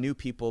there. Like I knew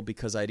people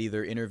because I'd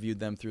either interviewed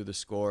them through the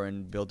Score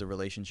and built a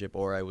relationship,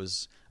 or I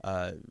was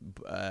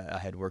I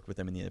had worked with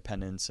them in the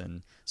independents,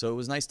 and so it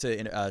was nice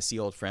to see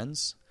old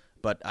friends.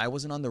 but I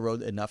wasn't on the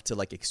road enough to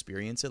like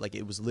experience it. Like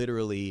it was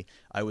literally,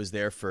 I was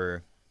there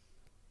for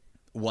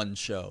one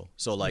show.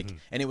 So like,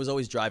 and it was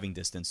always driving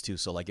distance too.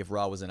 So like if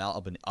Raw was in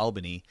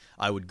Albany,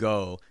 I would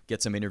go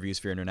get some interviews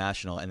for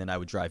International and then I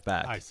would drive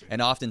back. I see.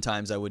 And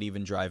oftentimes I would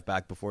even drive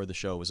back before the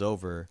show was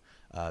over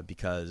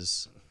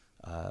because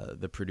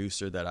the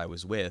producer that I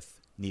was with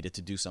needed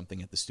to do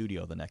something at the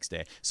studio the next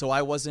day. So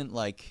I wasn't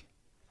like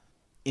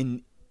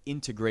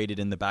integrated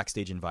in the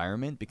backstage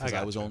environment because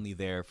I was only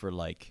there for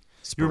like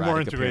You were sporadic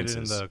more integrated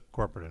appearances. in the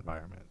corporate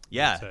environment.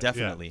 Yeah, I'd say.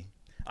 definitely.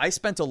 I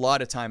spent a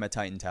lot of time at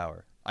Titan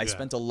Tower. I Yeah.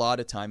 spent a lot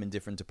of time in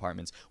different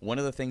departments. One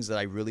of the things that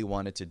I really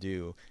wanted to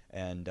do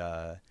and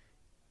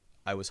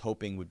I was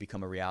hoping would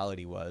become a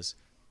reality was,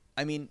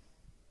 I mean,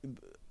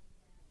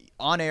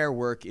 on-air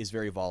work is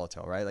very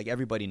volatile, right? Like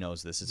everybody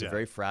knows this. It's a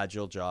very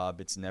fragile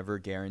job. It's never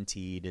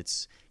guaranteed.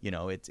 It's,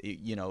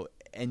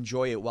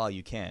 enjoy it while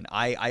you can.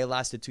 I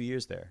lasted 2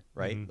 years there,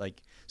 right?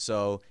 Like,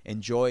 so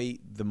enjoy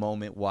the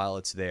moment while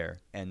it's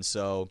there. And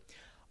so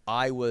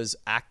I was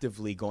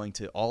actively going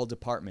to all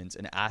departments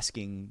and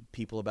asking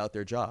people about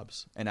their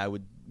jobs. And I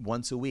would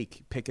once a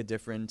week pick a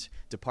different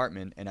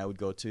department and I would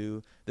go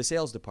to the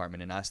sales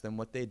department and ask them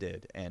what they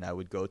did. And I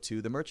would go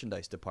to the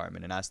merchandise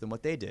department and ask them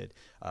what they did.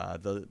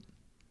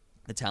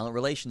 The talent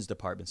relations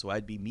department. So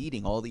I'd be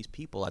meeting all these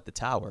people at the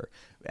tower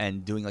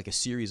and doing like a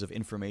series of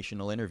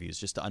informational interviews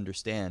just to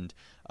understand,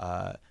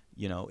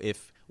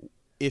 if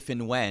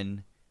and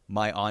when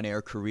my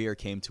on-air career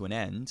came to an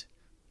end,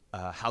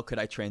 how could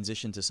I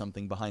transition to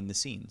something behind the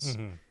scenes?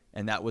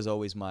 And that was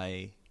always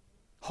my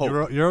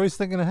hope. You're always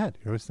thinking ahead.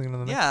 You're always thinking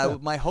of the next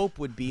step. My hope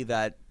would be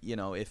that,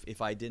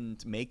 if I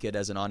didn't make it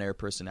as an on-air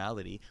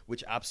personality,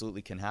 which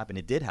absolutely can happen,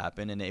 it did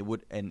happen, and it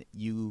would, and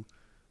you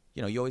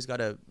always got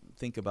to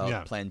think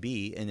about plan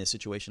B in a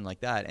situation like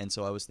that. And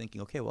so I was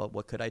thinking, okay, well,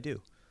 what could I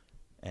do?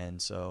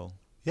 And so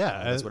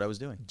that's what I was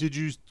doing. Did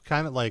you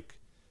kind of like,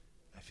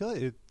 I feel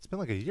like it's been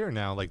like a year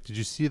now. Like, did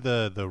you see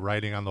the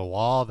writing on the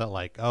wall that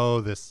like,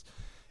 oh, this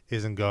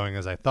isn't going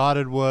as I thought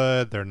it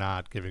would. They're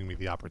not giving me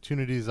the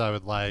opportunities I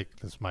would like.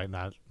 This might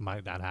not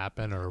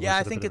happen. Or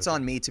I think it's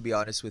on me, to be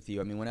honest with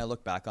you. I mean, when I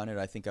look back on it,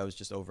 I think I was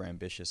just over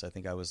ambitious. I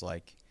think I was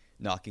like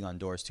knocking on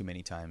doors too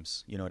many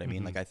times. You know what I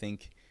mean? Like, I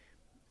think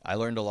I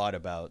learned a lot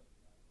about.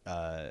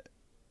 I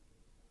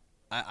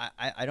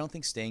don't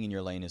think staying in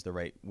your lane is the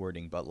right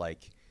wording, but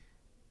like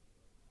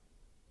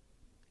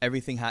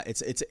everything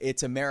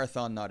it's a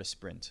marathon, not a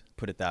sprint.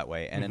 Put it that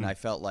way. And then I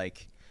felt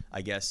like.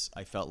 I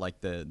felt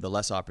like the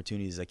less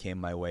opportunities that came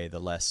my way,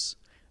 the less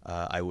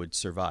I would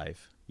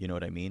survive. You know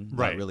what I mean?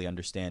 Right. Not really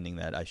understanding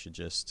that I should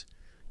just,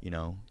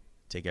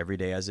 take every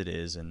day as it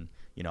is. And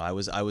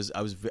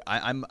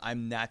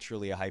I'm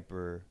naturally a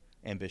hyper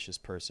ambitious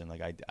person.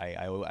 Like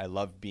I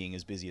love being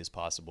as busy as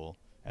possible,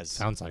 as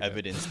sounds like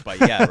evidenced by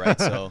right.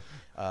 So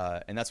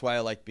and that's why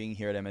I like being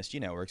here at MSG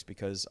Networks,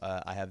 because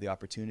I have the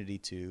opportunity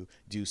to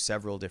do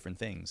several different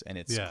things, and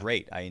it's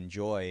great. I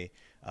enjoy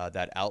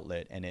that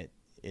outlet, and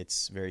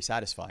it's very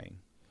satisfying,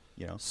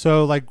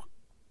 So like,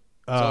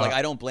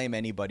 I don't blame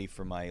anybody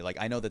for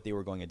I know that they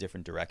were going a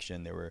different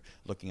direction. They were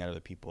looking at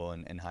other people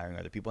and hiring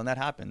other people, and that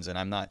happens. And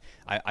I'm not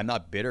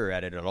bitter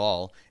at it at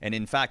all. And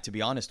in fact, to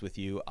be honest with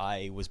you,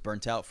 I was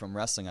burnt out from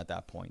wrestling at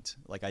that point.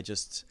 Like I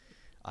just,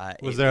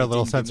 was there a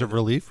little sense of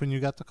relief when you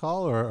got the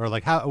call, or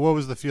like what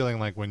was the feeling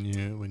like when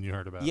you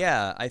heard about it?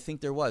 Yeah, I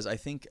think there was. I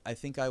think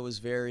I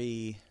was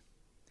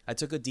I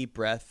took a deep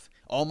breath.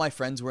 All my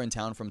friends were in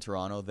town from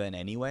Toronto then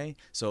anyway.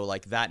 So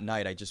like that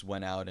night I just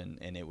went out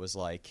and it was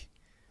like,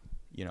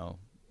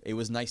 it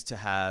was nice to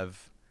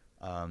have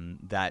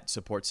that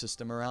support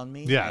system around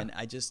me. Yeah. And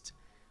I just,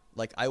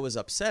 I was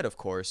upset, of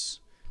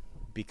course,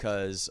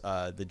 because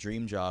the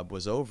dream job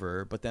was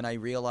over. But then I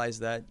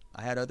realized that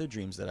I had other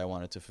dreams that I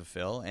wanted to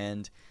fulfill.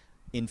 And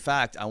in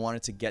fact, I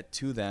wanted to get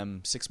to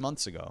them 6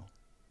 months ago,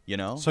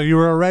 So you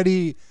were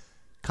already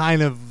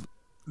kind of,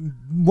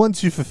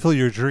 once you fulfill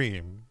your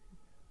dream,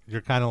 you're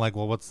kind of like,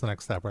 well, what's the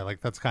next step, right?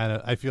 Like that's kind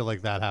of, I feel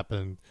like that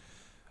happened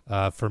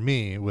for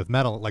me with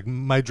metal. Like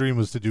my dream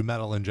was to do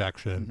metal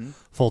injection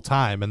full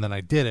time, and then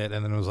I did it,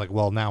 and then it was like,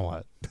 well, now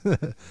what?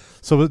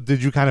 So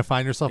did you kind of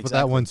find yourself with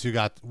that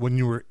when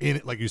you were in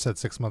it, like you said,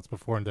 6 months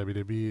before in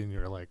WWE, and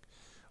you're like,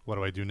 what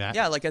do I do next?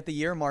 Yeah, like at the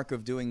year mark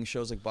of doing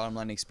shows like Bottom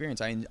Line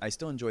Experience, I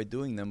still enjoyed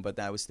doing them, but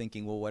I was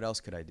thinking, well, what else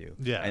could I do?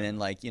 Yeah. And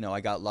then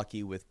I got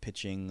lucky with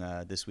pitching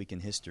This Week in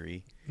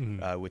History,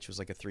 which was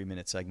like a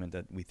 3-minute segment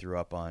that we threw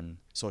up on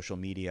social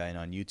media and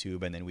on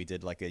YouTube, and then we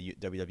did like a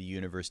WWE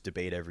Universe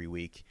debate every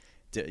week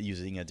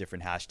using a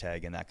different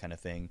hashtag and that kind of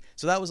thing.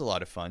 So that was a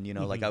lot of fun,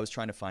 like I was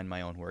trying to find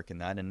my own work in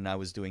that, and I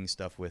was doing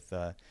stuff with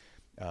Up,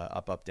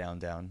 Up, Down,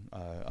 Down,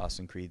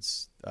 Austin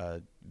Creed's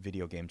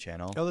video game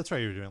channel. Oh, that's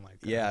right. You were doing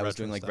I was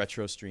doing like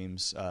retro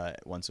streams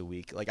once a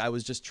week. Like I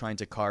was just trying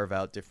to carve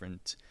out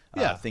different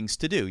things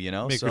to do,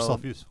 make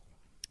yourself useful.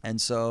 And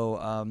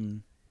so,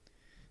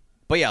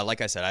 but yeah,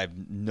 like I said, I have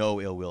no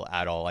ill will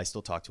at all. I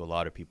still talk to a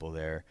lot of people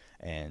there,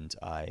 and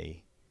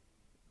I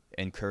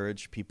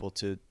encourage people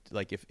to,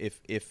 like,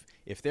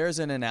 if there's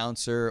an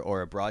announcer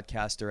or a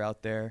broadcaster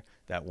out there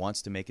that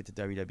wants to make it to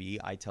WWE,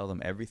 I tell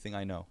them everything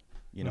I know.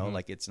 You know,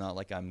 like, it's not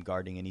like I'm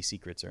guarding any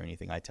secrets or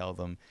anything. I tell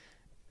them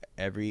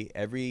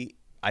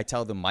I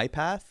tell them my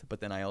path, but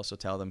then I also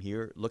tell them,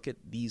 here, look at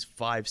these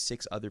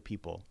 5-6 other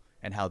people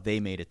and how they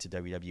made it to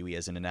WWE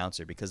as an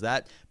announcer, because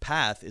that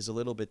path is a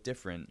little bit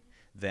different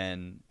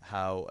than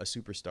how a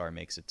superstar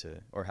makes it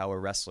to, or how a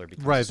wrestler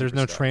becomes Right. a There's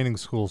no superstar. training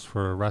schools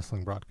for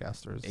wrestling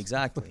broadcasters.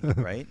 Exactly.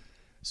 Right.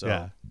 So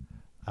Yeah.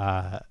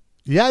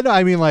 Yeah, no,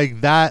 I mean,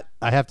 like, that,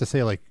 I have to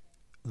say, like,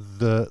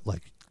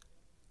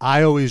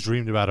 I always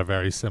dreamed about a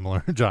very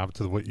similar job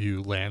to what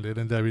you landed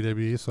in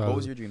WWE. So what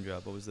was your dream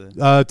job? What was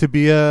the to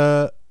be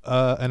an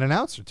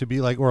announcer, to be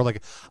like, or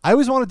like, I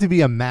always wanted to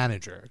be a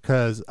manager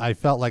because I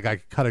felt like I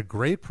cut a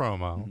great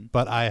promo,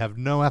 but I have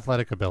no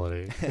athletic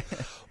ability.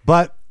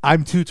 But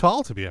I'm too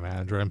tall to be a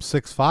manager. I'm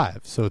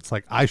 6'5", so it's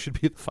like I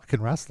should be the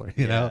fucking wrestler,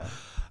 you know.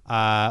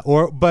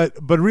 But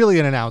really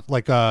an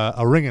like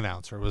a ring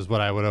announcer was what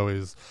I would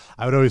always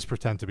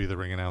pretend to be the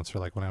ring announcer,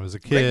 like when I was a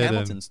kid. Greg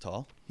Hamilton's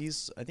tall.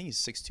 I think he's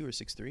 6'2" or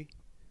 6'3".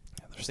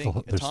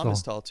 Tom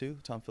is tall too.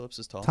 Tom Phillips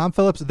is tall. Tom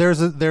Phillips.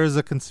 There's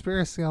a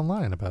conspiracy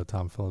online about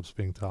Tom Phillips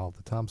being tall.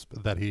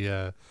 That he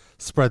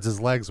spreads his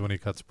legs when he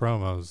cuts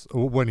promos,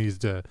 when he's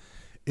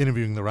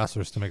interviewing the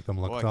wrestlers to make them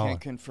look I taller.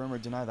 can't confirm or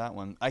deny that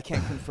one. I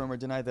can't confirm or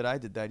deny that I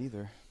did that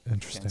either.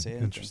 Interesting. Can't say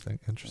anything.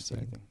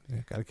 Interesting. Yeah,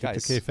 gotta keep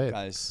Guys, the kayfabe.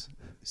 guys,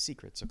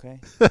 secrets, okay?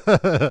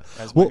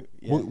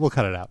 We'll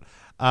cut it out.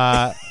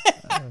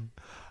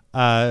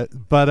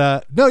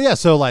 No, yeah.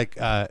 So like,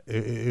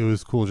 it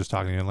was cool just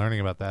talking to you and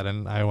learning about that,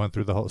 and I went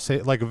through the whole,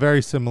 like, a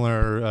very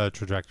similar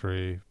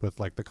trajectory with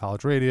like the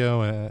college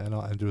radio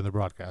and doing the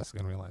broadcasting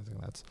and realizing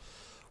that's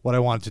what I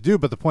wanted to do.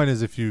 But the point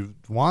is, if you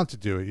want to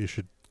do it, you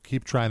should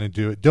keep trying to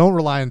do it. Don't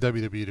rely on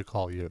WWE to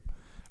call you.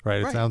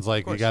 Right? It sounds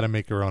like you got to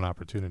make your own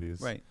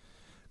opportunities. Right.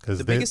 Because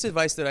the biggest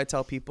advice that I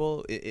tell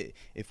people,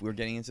 if we're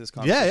getting into this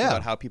conversation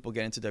about how people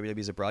get into WWE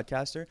as a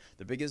broadcaster,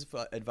 the biggest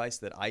advice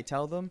that I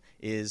tell them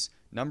is,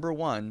 number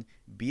one,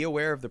 be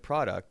aware of the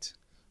product,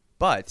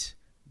 but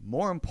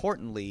more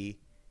importantly,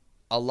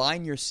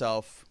 align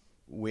yourself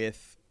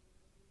with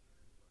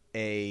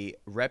a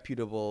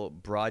reputable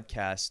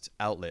broadcast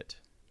outlet.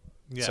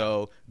 Yeah.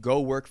 So go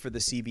work for the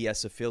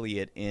CBS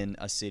affiliate in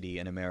a city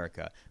in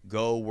America.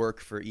 Go work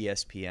for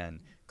ESPN.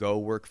 Go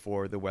work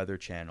for the Weather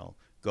Channel.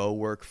 Go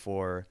work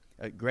for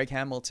Greg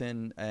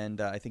Hamilton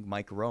and I think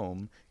Mike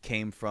Rome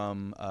came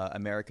from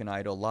American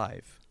Idol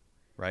Live,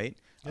 right?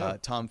 Yeah.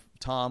 Tom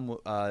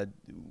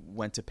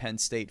went to Penn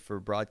State for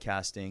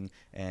broadcasting,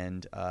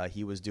 and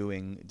he was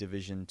doing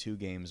Division II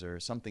games or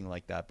something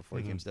like that before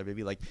he came to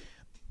WWE. Like,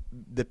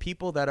 the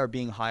people that are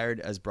being hired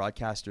as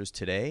broadcasters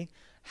today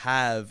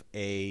have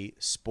a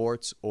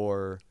sports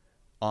or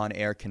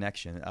on-air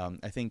connection.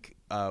 I think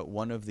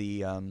one of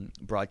the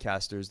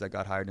broadcasters that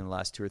got hired in the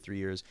last 2 or 3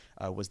 years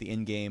was the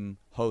in-game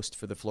host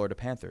for the Florida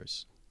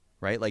Panthers,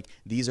 right? Like,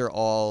 these are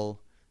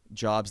all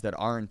jobs that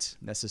aren't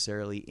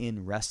necessarily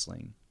in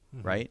wrestling,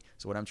 right?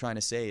 So what I'm trying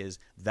to say is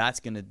that's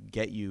going to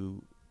get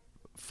you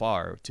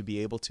far. To be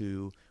able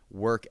to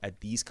work at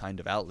these kind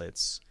of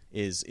outlets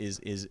is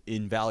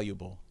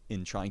invaluable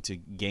in trying to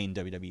gain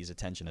WWE's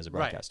attention as a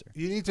broadcaster.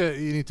 Right. You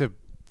need to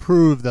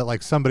prove that,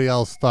 like, somebody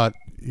else thought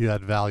you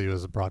had value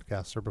as a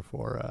broadcaster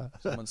before.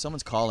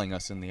 Someone's calling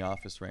us in the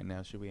office right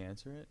now. Should we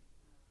answer it?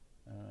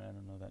 I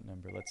don't know that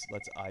number. Let's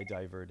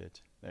divert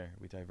it. There,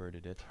 we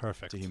diverted it.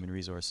 Perfect. To human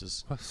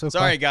resources. So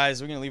sorry,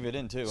 guys. We're gonna leave it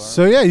in too.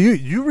 So yeah,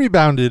 you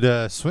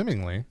rebounded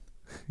swimmingly.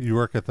 You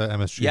work at the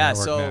MSG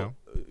network now.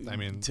 I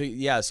mean,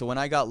 so when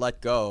I got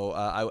let go,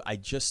 I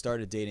just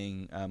started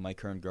dating my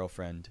current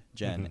girlfriend,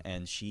 Jen,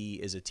 and she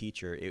is a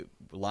teacher. It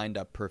lined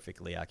up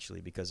perfectly,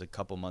 actually, because a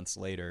couple months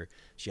later,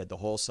 she had the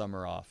whole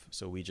summer off.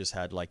 So we just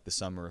had, like, the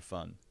summer of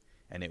fun.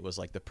 And it was,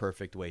 like, the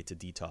perfect way to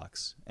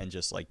detox and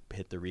just, like,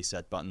 hit the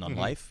reset button on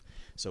life.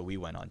 So we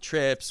went on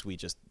trips. We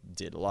just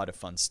did a lot of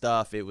fun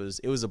stuff. It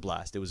was a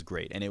blast. It was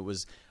great. And it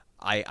was...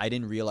 I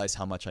didn't realize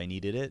how much I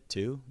needed it,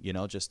 too,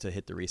 just to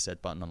hit the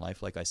reset button on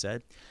life, like I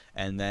said.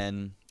 And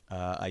then...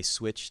 I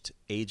switched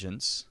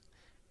agents,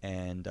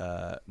 and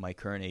my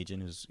current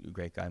agent, who's a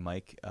great guy,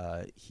 Mike,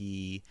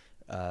 he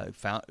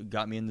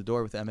got me in the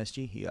door with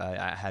MSG.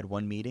 I had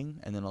one meeting,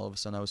 and then all of a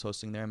sudden I was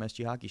hosting their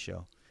MSG hockey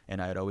show.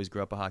 And I had always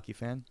grew up a hockey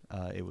fan.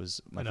 It was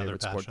my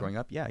favorite sport growing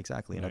up. Yeah,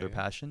 exactly. Another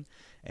passion.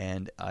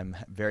 And I'm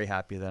very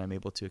happy that I'm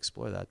able to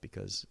explore that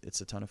because it's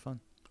a ton of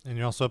fun. And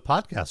you're also a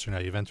podcaster now.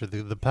 You've entered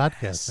the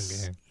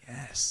podcasting game.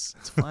 Yes.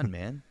 It's fun,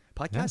 man.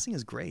 Podcasting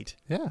is great.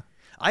 Yeah.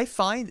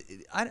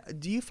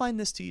 Do you find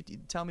this too?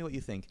 Tell me what you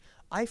think.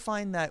 I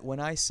find that when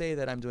I say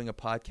that I'm doing a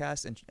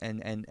podcast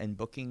and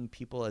booking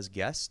people as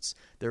guests,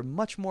 they're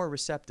much more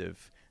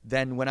receptive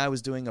than when I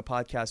was doing a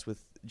podcast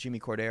with Jimmy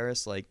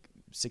Corderas like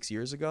 6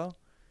 years ago.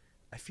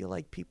 I feel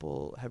like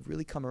people have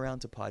really come around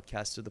to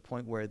podcasts to the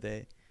point where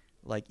they,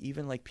 like,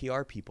 even like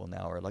PR people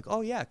now are like,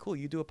 oh yeah, cool,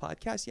 you do a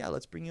podcast? Yeah,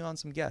 let's bring you on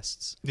some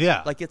guests.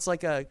 Yeah. Like, it's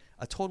like a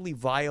totally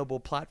viable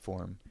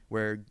platform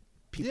where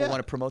people want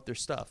to promote their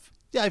stuff.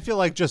 Yeah, I feel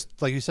like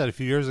just like you said a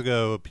few years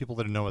ago, people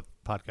didn't know what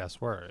podcasts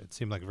were. It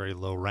seemed like very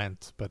low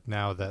rent, but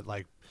now that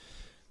like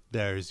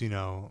there's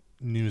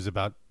news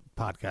about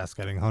podcasts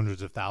getting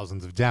hundreds of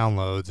thousands of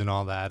downloads and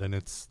all that, and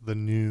it's the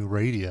new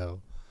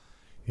radio.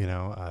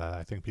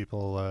 I think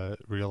people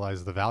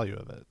realize the value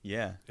of it.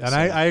 Yeah, and so-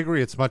 I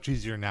agree. It's much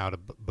easier now to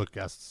book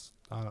guests.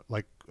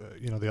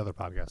 The other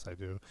podcasts I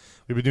do.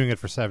 We've been doing it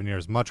for 7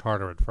 years. Much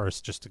harder at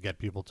first just to get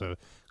people to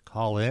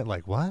call in.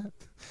 Like, what?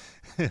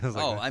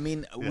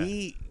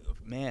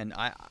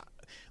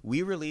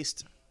 We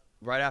released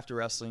right after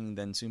wrestling,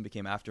 then soon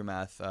became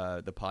Aftermath,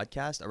 the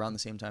podcast around the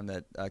same time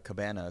that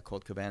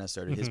Colt Cabana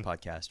started his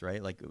podcast,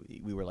 right? Like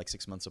we were like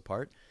 6 months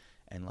apart,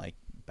 and like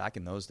back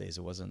in those days,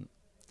 it wasn't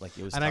like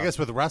it was. And tough. I guess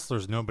with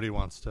wrestlers, nobody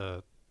wants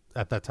to.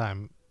 At that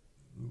time,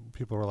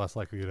 people were less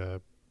likely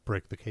to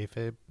break the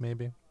kayfabe.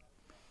 Maybe.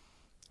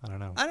 I don't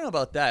know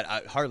about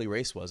that. Harley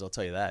Race was. I'll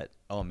tell you that.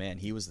 Oh man,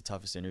 he was the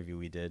toughest interview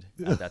we did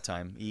at that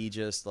time. He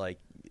just like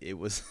it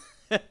was.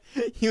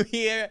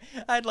 I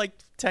had like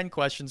 10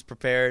 questions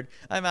prepared.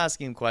 I'm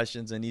asking him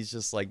questions, and he's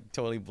just like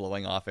totally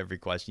blowing off every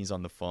question. He's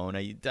on the phone.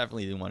 I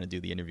definitely didn't want to do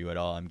the interview at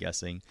all. I'm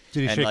guessing.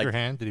 Did he shake your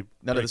hand? Did he?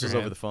 No, this was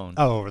over the phone.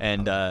 Oh, over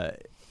the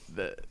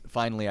phone.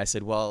 Finally, I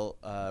said, "Well,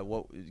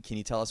 what can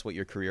you tell us what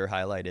your career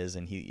highlight is?"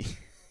 And he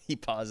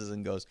pauses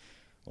and goes,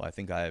 "Well, I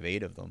think I have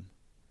 8 of them."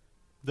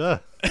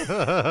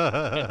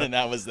 And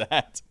that was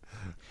that.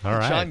 All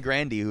right. Sean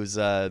Grandy, who's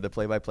the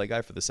play-by-play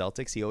guy for the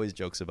Celtics, he always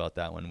jokes about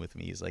that one with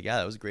me. He's like, "Yeah,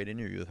 that was a great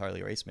interview with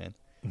Harley Race, man.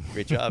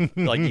 Great job."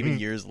 Like even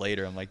years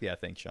later, I'm like, "Yeah,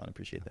 thanks, Sean.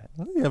 Appreciate that."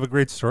 Well, you have a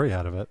great story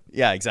out of it.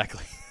 Yeah,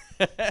 exactly.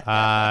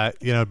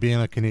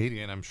 Being a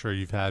Canadian, I'm sure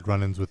you've had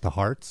run-ins with the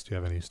Hearts. Do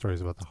you have any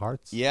stories about the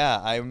Hearts?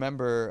 Yeah, I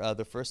remember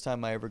the first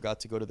time I ever got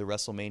to go to the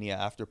WrestleMania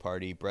after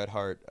party. Bret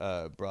Hart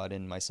brought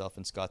in myself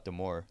and Scott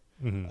D'Amore.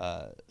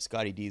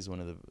 Scotty D is one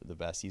of the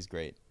best. He's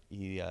great.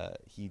 He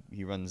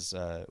runs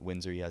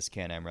Windsor. He has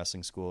Can-Am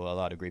Wrestling School. A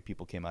lot of great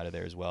people came out of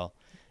there as well.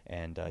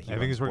 And I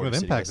think he's working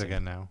with Impact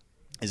again now.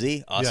 Is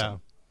he?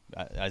 Awesome.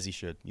 Yeah. As he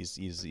should.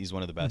 He's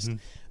one of the best.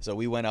 So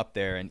we went up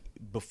there, and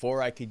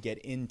before I could get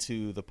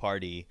into the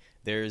party,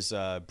 there's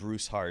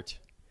Bruce Hart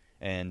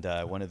and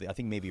I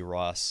think maybe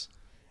Ross.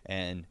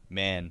 And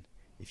man,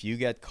 if you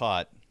get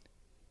caught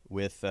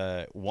with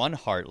one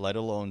Hart, let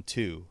alone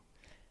 2,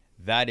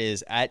 that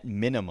is at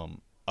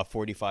minimum a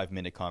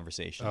 45-minute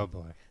conversation. Oh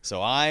boy!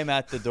 So I'm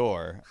at the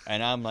door,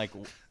 and I'm like,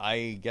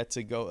 I get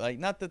to go. Like,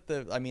 not that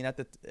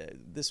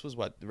this was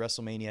what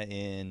WrestleMania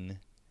in.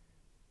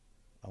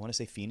 I want to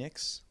say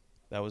Phoenix.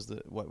 That was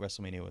what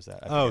WrestleMania was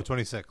that?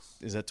 26.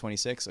 Is that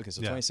 26? Okay,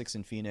 so 26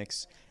 in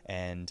Phoenix,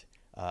 and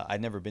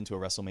I'd never been to a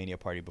WrestleMania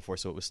party before,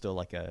 so it was still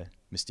like a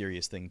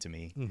mysterious thing to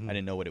me. I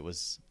didn't know what it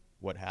was.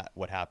 What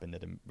happened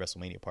at a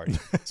WrestleMania party.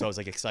 So I was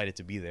like excited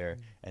to be there.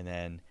 And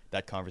then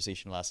that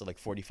conversation lasted like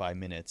 45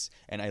 minutes.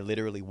 And I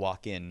literally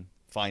walk in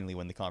finally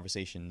when the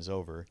conversation is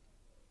over.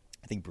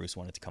 I think Bruce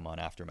wanted to come on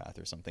Aftermath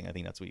or something. I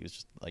think that's what he was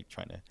just like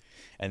trying to.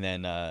 And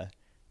then I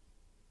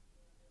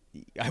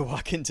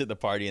walk into the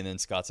party, and then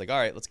Scott's like, "All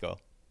right, let's go."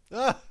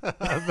 Man.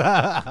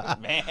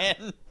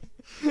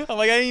 I'm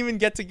like, I didn't even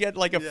get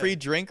like a free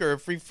drink or a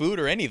free food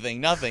or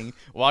anything. Nothing.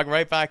 Walk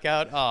right back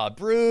out.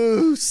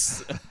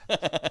 Bruce.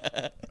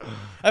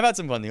 I've had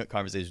some fun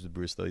conversations with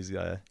Bruce, though. He's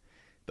the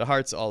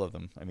Hearts, all of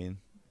them. I mean,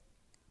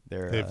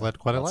 they've led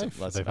quite a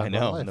life. I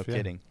know. No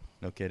kidding.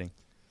 No kidding.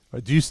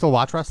 Do you still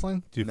watch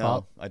wrestling? Do you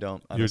follow? I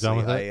don't. Honestly. You're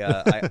done with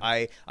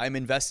it? I'm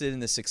invested in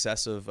the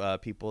success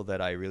of people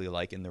that I really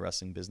like in the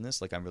wrestling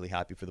business. Like, I'm really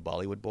happy for the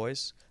Bollywood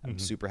Boys. I'm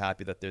super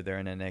happy that they're there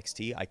in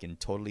NXT. I can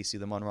totally see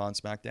them on Raw and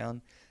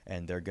SmackDown,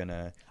 and they're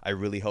gonna. I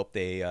really hope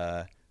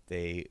they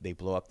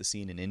blow up the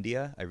scene in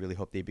India. I really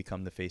hope they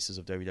become the faces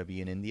of WWE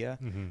in India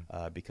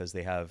because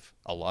they have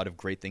a lot of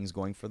great things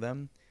going for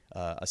them.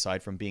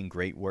 Aside from being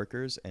great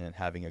workers and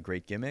having a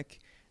great gimmick,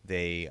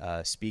 they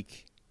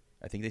speak.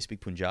 I think they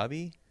speak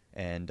Punjabi.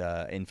 And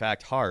in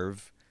fact,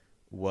 Harv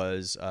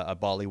was a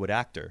Bollywood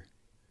actor,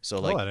 so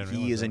like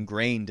he is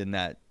ingrained in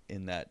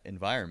that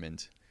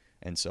environment,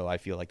 and so I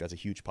feel like that's a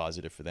huge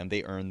positive for them.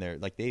 They earn their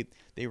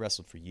they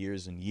wrestled for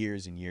years and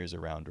years and years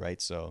around,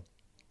 right? So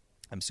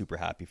I'm super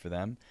happy for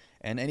them.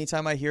 And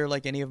anytime I hear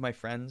like any of my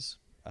friends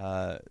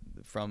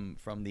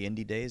from the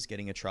indie days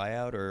getting a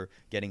tryout or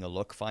getting a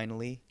look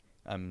finally,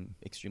 I'm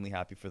extremely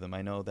happy for them.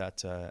 I know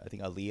that I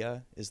think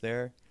Aaliyah is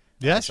there.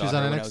 Yeah, she's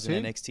on NXT. When I was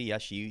in NXT, yeah,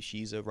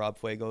 she's a Rob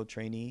Fuego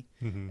trainee,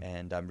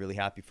 and I'm really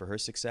happy for her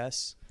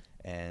success.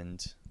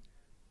 And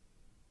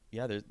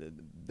yeah,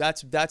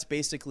 that's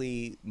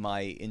basically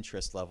my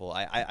interest level.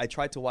 I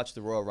tried to watch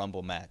the Royal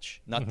Rumble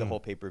match, not the whole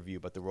pay-per-view,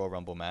 but the Royal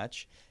Rumble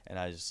match, and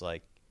I was just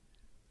like,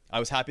 I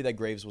was happy that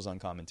Graves was on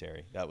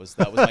commentary. That was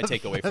my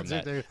takeaway from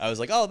that. I was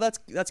like, oh,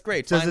 that's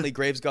great. Finally,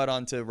 Graves got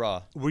onto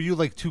Raw. Were you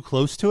like too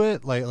close to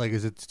it? Like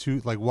is it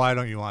too like why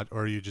don't you want,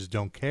 or you just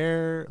don't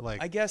care?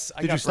 Like I guess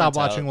did you stop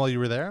watching while you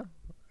were there?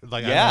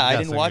 Like yeah, I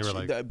didn't watch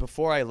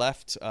before I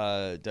left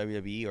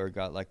WWE or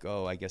got let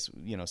go. I guess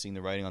seeing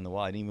the writing on the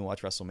wall, I didn't even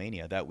watch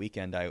WrestleMania that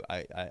weekend. They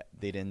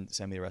didn't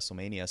send me to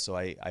WrestleMania, so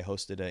I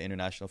hosted an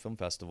international film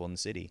festival in the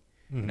city.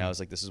 And I was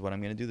like, this is what I'm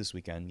going to do this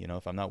weekend. You know,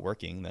 if I'm not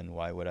working, then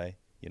why would I,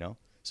 you know?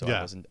 So Yeah.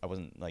 I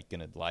wasn't like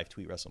going to live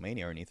tweet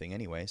WrestleMania or anything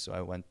anyway. So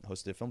I went,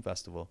 hosted a film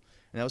festival,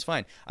 and that was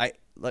fine.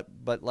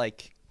 But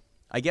like,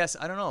 I guess,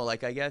 I don't know,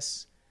 like, I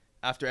guess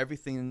after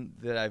everything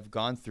that I've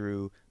gone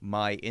through,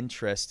 my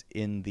interest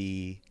in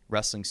the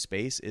wrestling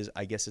space is,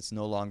 I guess it's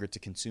no longer to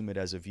consume it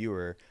as a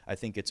viewer. I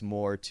think it's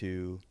more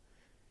to,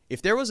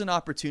 if there was an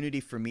opportunity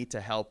for me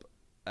to help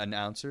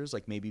announcers,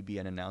 like maybe be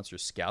an announcer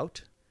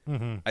scout,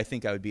 I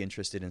think I would be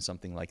interested in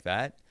something like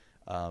that,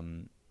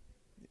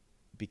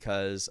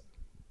 because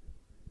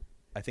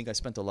I think I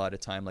spent a lot of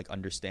time like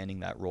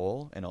understanding that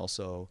role, and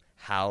also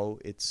how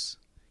it's,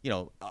 you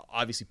know,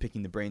 obviously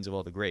picking the brains of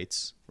all the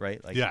greats,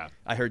 right? Like, Yeah.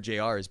 I heard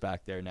JR is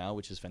back there now,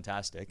 which is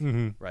fantastic,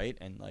 right?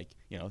 And like,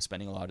 you know,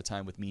 spending a lot of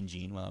time with Mean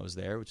Gene while I was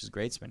there, which is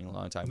great. Spending a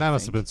lot of time. That with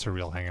must have Fink. been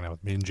surreal hanging out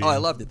with me and Gene. Oh, I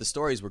loved it. The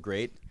stories were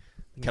great.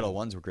 Kettle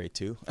Ones were great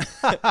too.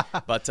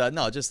 But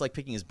no, just like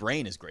picking his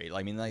brain is great.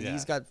 I mean, like,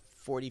 he's got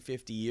 40,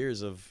 50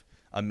 years of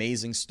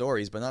amazing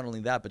stories, but not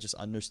only that, but just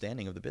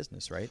understanding of the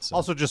business, right? So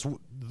Also, just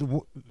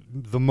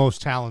the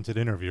most talented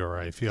interviewer.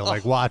 I feel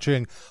like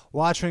watching,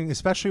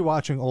 especially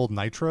watching old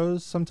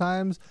Nitros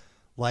sometimes.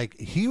 Like,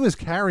 he was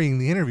carrying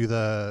the interview.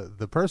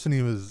 The person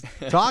he was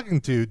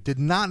talking to did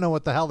not know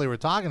what the hell they were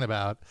talking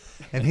about,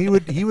 and he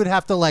would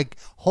have to like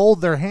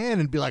hold their hand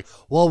and be like,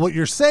 "Well, what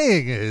you're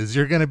saying is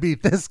you're going to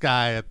beat this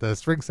guy at the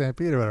Spring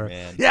Stampede or whatever."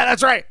 Man. Yeah,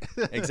 that's right.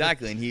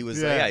 exactly, and he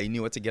was Yeah. he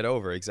knew what to get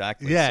over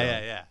exactly. Yeah,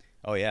 so. yeah.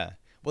 Oh yeah.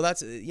 Well,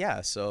 that's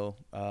So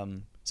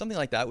something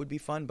like that would be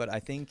fun, but I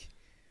think,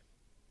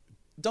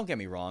 don't get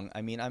me wrong.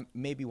 I mean,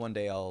 maybe one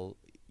day I'll,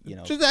 you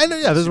know, I know,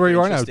 yeah, this is where you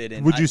are now. interested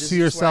in- Would you this see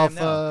is where I am yourself?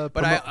 now.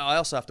 But I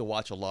also have to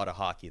watch a lot of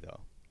hockey though,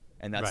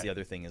 and that's Right. the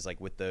other thing is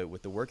like with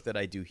the work that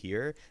I do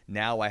here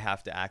now, I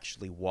have to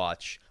actually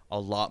watch a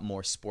lot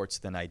more sports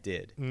than I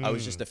did. I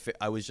was just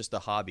a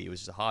hobby. It was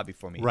just a hobby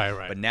for me.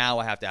 Right. But now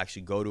I have to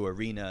actually go to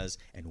arenas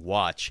and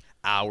watch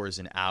hours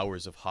and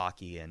hours of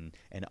hockey and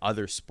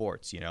other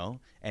sports, you know?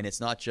 And it's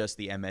not just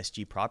the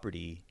MSG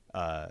property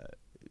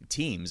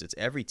teams, it's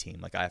every team.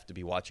 Like, I have to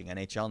be watching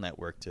NHL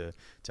Network to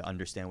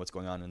understand what's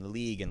going on in the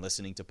league and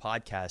listening to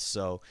podcasts.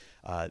 So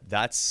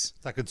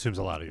that consumes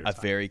a lot of your a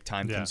time. very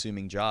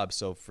time-consuming job.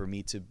 So for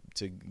me to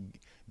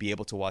be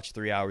able to watch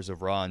 3 hours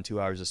of Raw and 2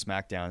 hours of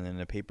SmackDown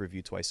and a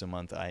pay-per-view twice a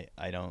month, I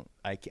don't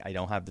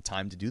have the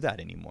time to do that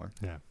anymore.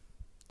 Yeah.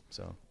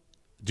 So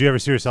Do you ever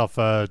see yourself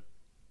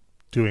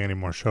doing any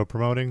more show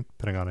promoting,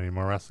 putting on any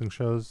more wrestling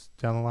shows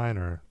down the line,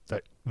 or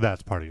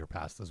that's part of your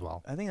past as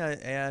well? I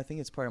think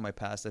it's part of my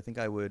past. I think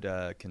I would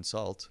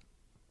consult,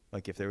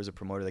 like if there was a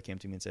promoter that came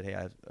to me and said,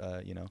 "Hey,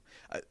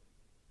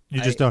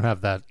 You just don't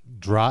have that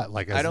draw.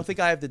 Like, I don't think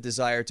I have the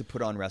desire to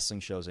put on wrestling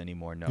shows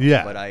anymore. No,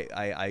 Yeah. but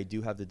I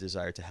do have the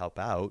desire to help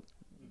out.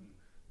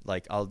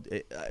 Like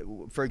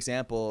for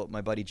example,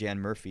 my buddy Jan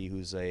Murphy,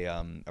 who's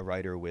a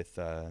writer with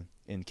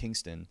in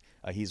Kingston.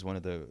 He's one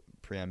of the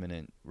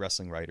preeminent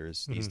wrestling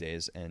writers these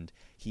days, and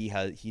he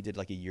did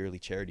like a yearly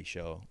charity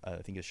show. I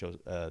think it shows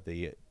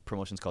the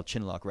promotion's called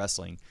Chinlock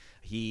Wrestling.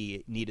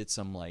 He needed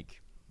some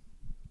like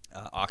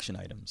auction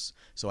items,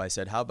 so I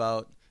said, "How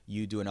about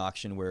you do an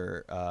auction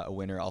where a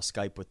winner, I'll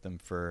Skype with them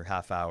for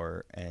half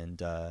hour and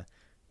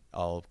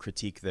I'll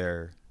critique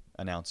their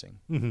announcing."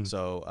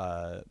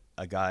 So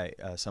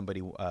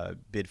somebody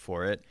bid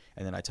for it,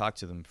 and then I talked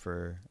to them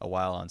for a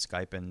while on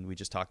Skype, and we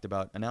just talked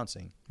about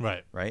announcing.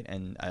 Right.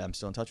 And I'm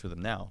still in touch with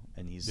him now,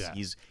 and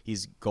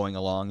he's going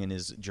along in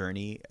his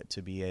journey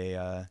to be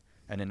an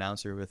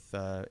announcer with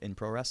in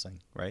pro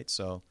wrestling, right?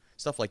 So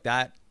stuff like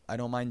that I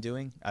don't mind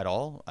doing at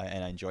all,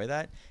 and I enjoy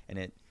that.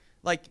 And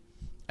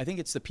I think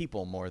it's the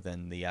people more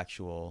than the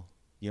actual,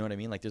 you know what I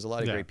mean? Like, there's a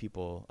lot of great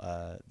people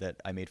that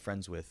I made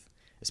friends with,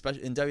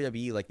 especially in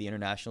WWE, like the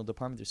international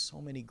department. There's so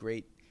many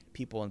great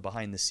people and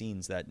behind the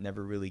scenes that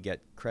never really get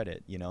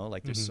credit, you know?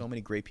 Like, there's so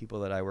many great people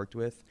that I worked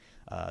with.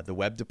 The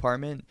web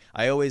department,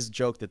 I always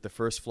joke that the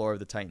first floor of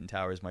the Titan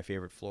Tower is my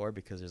favorite floor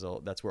because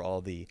that's where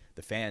all the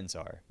fans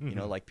are, you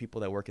know, like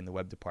people that work in the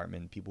web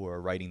department, people who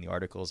are writing the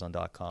articles on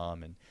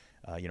 .com, and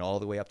you know, all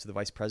the way up to the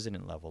vice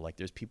president level. Like,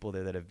 there's people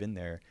there that have been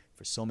there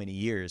for so many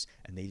years,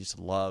 and they just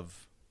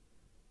love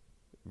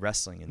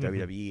wrestling and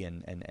WWE,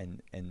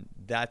 and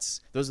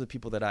those are the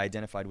people that I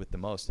identified with the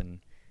most, and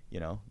you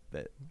know,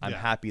 that I'm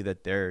happy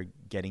that they're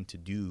getting to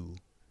do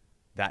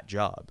that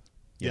job,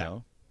 you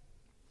know,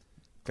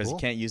 because you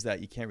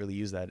can't really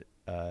use that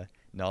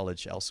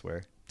knowledge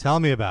elsewhere. Tell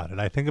me about it.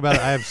 I think about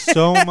it. I have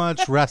so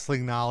much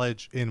wrestling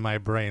knowledge in my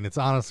brain. It's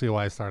honestly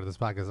why I started this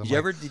podcast.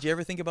 Did you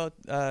ever think about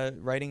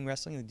writing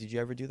wrestling? Did you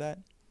ever do that?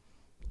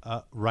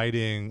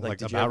 Writing like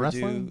did about you ever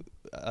wrestling?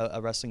 do a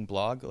wrestling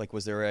blog? Like,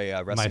 was there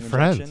a wrestling My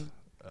friend,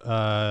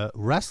 introduction?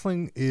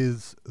 wrestling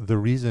is the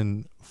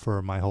reason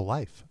for my whole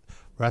life.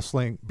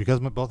 Wrestling, because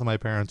both of my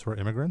parents were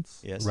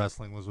immigrants. Yes.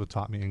 Wrestling was what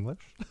taught me English.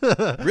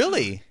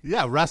 Really?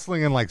 Yeah,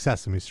 wrestling and like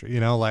Sesame Street. You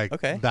know, like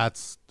Okay.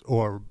 that's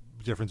or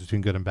difference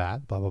between good and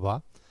bad. Blah blah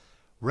blah.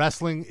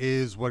 Wrestling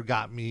is what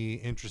got me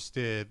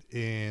interested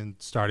in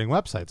starting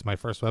websites. My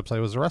first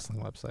website was a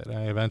wrestling website.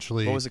 I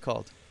eventually What was it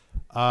called?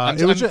 I'm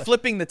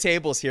flipping the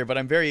tables here, but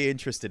I'm very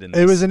interested in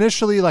this. It was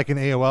initially like an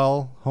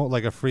AOL,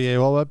 like a free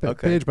AOL web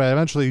Okay. page, but I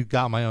eventually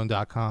got my own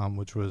 .com,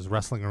 which was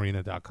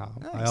wrestlingarena.com.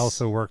 Nice. I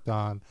also worked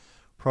on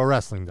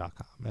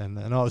prowrestling.com.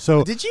 And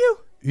also, Did you?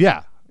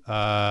 yeah.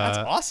 That's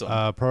awesome.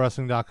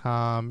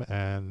 Prowrestling.com.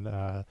 And Do you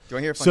want to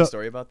hear a funny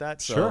story about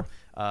that? Sure.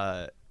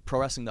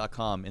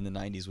 Prowrestling.com in the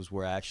 90s was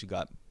where I actually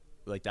got,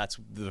 like, that's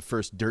the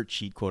first dirt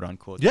sheet, quote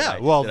unquote. Yeah,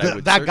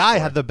 that guy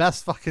had the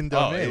best fucking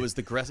domain. Oh, it was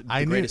the greatest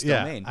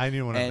yeah, domain. I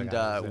knew one of the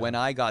guys, when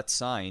I got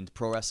signed,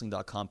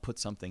 prowrestling.com put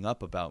something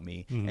up about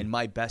me, and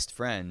my best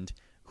friend,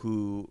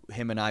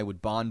 him and I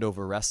would bond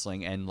over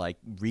wrestling and like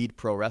read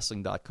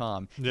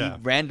prowrestling.com, Yeah.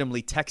 he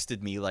randomly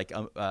texted me like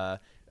a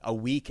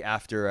week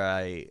after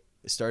I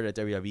started at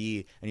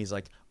WWE, and he's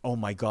like, "Oh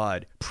my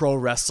God,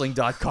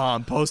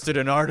 prowrestling.com posted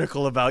an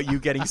article about you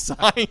getting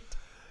signed."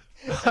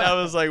 And I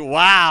was like,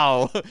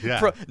 wow.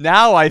 Yeah.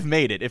 Now I've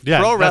made it. If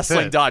Yeah,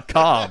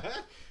 prowrestling.com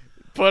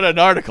put an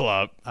article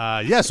up.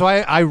 So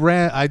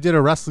I did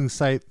a wrestling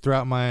site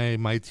throughout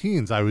my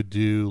teens. I would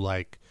do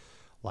like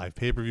live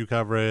pay-per-view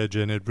coverage,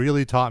 and it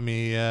really taught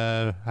me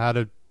how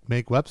to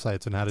make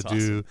websites and how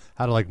to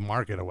like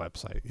market a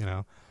website, you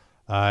know.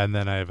 And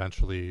then I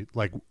eventually,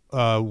 like,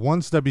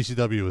 once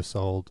WCW was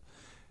sold,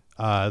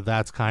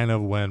 that's kind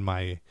of when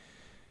my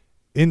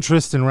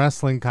interest in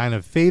wrestling kind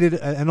of faded,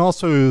 and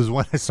also it was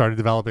when I started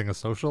developing a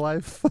social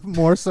life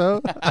more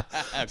so.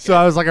 Okay. So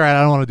I was like, all right,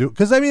 I don't want to do it,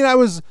 because I mean,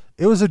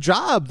 it was a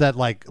job that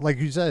like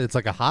you said, it's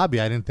like a hobby.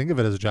 I didn't think of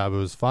it as a job. It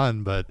was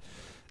fun, but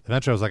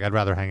eventually I was like, I'd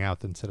rather hang out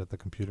than sit at the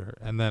computer.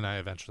 And then I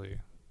eventually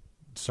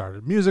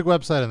started a music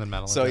website and then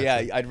metal. So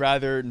yeah, I'd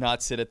rather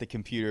not sit at the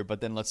computer, but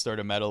then let's start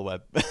a metal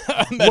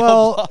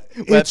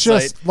it's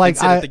just like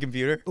sit at the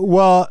computer.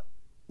 Well,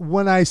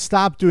 when I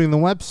stopped doing the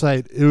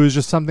website, it was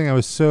just something it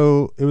was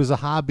a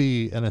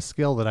hobby and a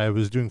skill that I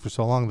was doing for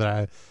so long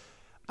that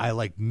I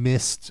like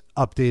missed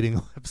updating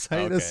a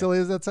website, as silly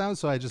as that sounds.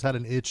 So I just had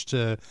an itch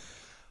to,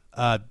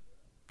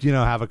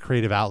 have a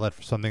creative outlet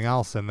for something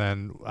else. And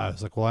then I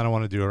was like, well, I don't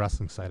want to do a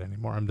wrestling site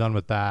anymore. I'm done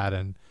with that.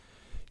 And,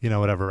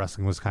 whatever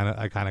wrestling was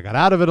I kind of got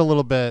out of it a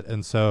little bit.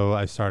 And so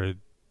I started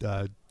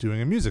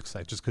doing a music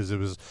site just because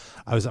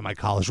I was at my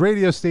college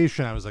radio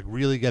station. I was like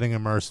really getting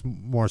immersed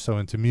more so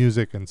into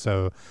music. And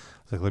so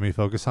I was like, let me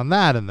focus on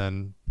that. And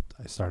then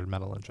I started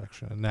Metal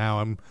Injection. And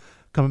now I'm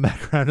coming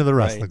back around to the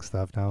wrestling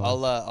stuff now.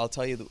 I'll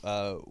tell you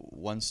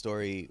one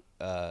story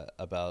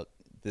about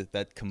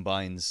that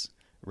combines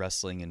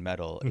wrestling and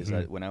metal. Is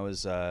that when I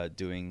was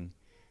doing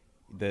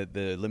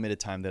the limited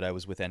time that I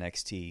was with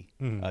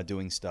NXT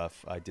doing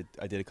stuff, I did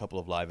a couple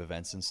of live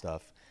events and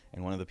stuff.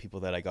 And one of the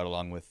people that I got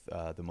along with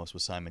the most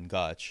was Simon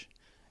Gotch.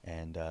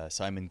 And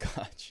Simon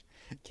Gotch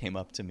came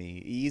up to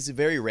me. He's a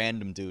very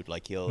random dude.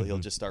 Like he'll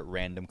just start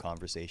random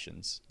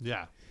conversations.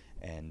 Yeah.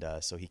 And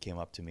so he came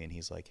up to me and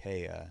he's like,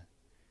 "Hey,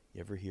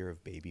 you ever hear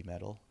of baby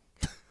metal?"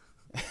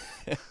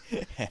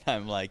 And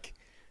I'm like,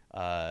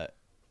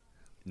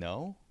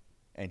 "No."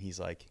 And he's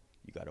like,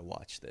 "You got to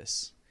watch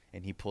this."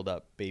 And he pulled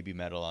up baby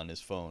metal on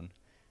his phone,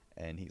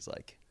 and he's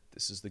like,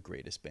 "This is the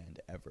greatest band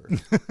ever."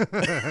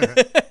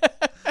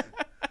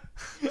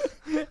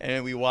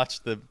 And we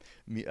watched the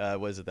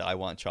I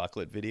Want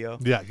Chocolate video?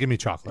 Yeah, Give Me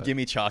Chocolate. Give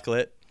Me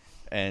Chocolate.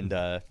 And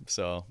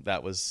so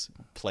that was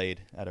played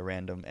at a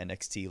random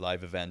NXT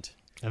live event.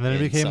 And then it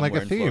became like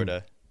a theme.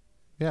 Florida.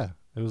 Yeah,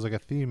 it was like a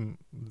theme.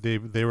 They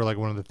were like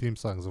one of the theme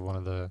songs of one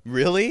of the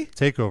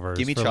takeovers.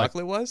 Give Me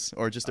Chocolate was?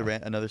 Or just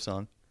another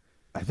song?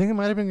 I think it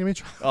might have been Give Me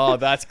Chocolate. Oh,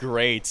 that's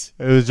great.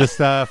 It was just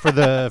for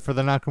the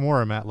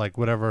Nakamura match, like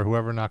whoever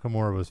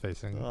Nakamura was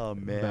facing. Oh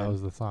man, that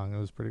was the song. It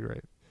was pretty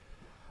great.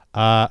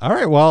 All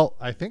right, well,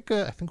 I think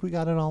we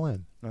got it all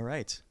in. All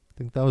right. I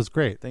think that was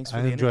great. Thanks for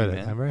I the enjoyed interview,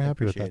 it. man. I'm very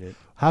happy with that. It.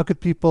 How could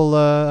people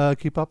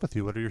keep up with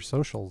you? What are your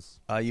socials?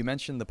 You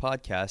mentioned the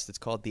podcast. It's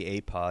called The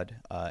A-Pod,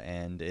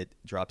 and it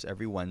drops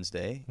every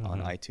Wednesday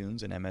on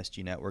iTunes and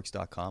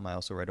MSGNetworks.com. I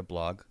also write a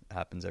blog. It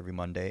happens every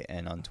Monday.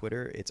 And on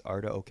Twitter, it's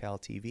Arda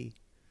Ocal TV.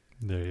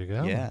 There you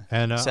go. Yeah.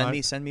 And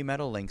send me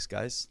metal links,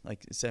 guys.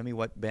 Like, send me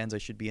what bands I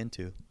should be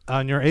into.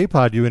 On your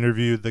A-Pod, you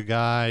interviewed the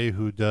guy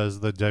who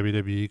does the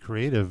WWE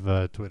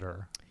Creative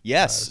Twitter.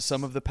 Yes,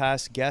 some of the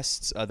past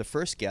guests. The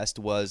first guest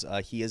was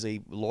he is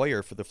a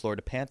lawyer for the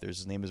Florida Panthers.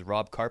 His name is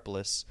Rob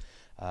Karpelis,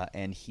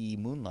 and he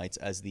moonlights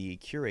as the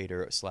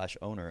curator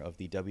 / owner of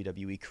the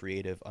WWE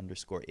Creative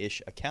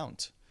 _ish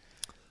account.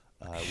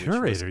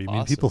 Curator? You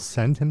mean people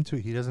send him to?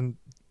 He doesn't.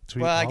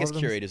 Well, I guess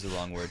curator is the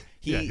wrong word.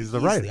 He's the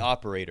writer. The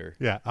operator.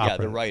 Yeah,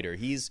 the writer.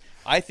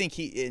 I think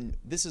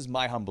this is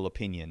my humble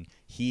opinion,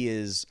 he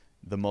is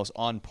the most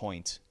on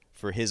point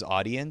for his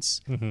audience.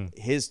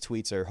 His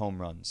tweets are home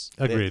runs.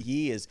 Agreed.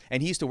 He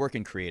used to work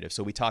in creative,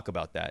 so we talk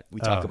about that.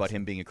 We talk about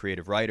him being a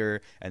creative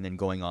writer and then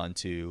going on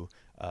to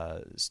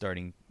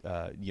starting,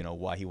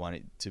 why he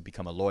wanted to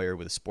become a lawyer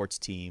with a sports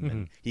team.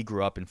 And he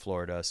grew up in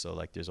Florida, so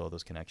like there's all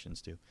those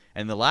connections too.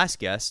 And the last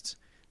guest,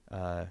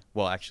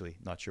 well, actually,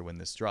 not sure when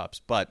this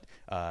drops, but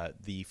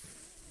the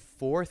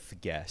fourth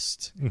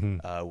guest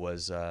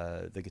was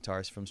the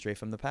guitarist from Stray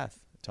from the Path,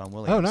 Tom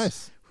Williams. Oh,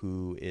 nice.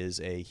 Who is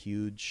a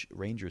huge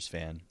Rangers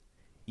fan,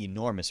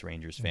 enormous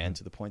Rangers fan,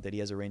 to the point that he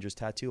has a Rangers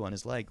tattoo on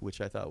his leg,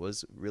 which I thought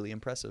was really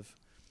impressive.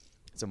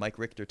 It's a Mike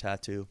Richter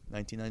tattoo,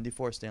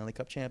 1994 Stanley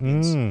Cup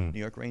champions, New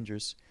York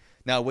Rangers.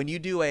 Now, when you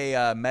do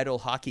a metal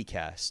hockey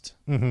cast,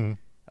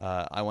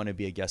 I want to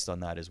be a guest on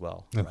that as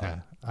well. Okay.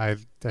 I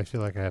feel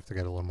like I have to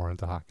get a little more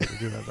into hockey to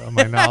do that, though.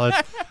 My knowledge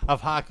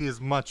of hockey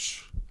is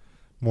much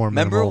more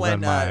minimal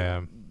than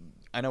my...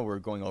 I know we're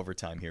going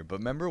overtime here, but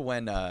remember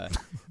when so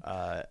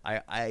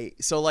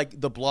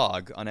like the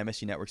blog on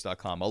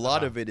msgnetworks.com, a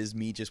lot of it is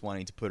me just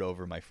wanting to put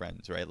over my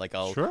friends, right? Like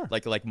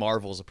like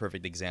Marvel's a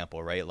perfect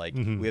example, right? Like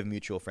we have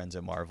mutual friends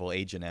at Marvel,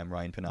 H&M,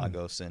 Ryan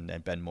Penagos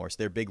and Ben Morse.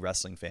 They're big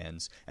wrestling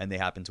fans and they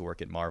happen to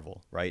work at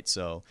Marvel, right?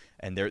 So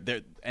and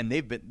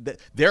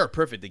they're a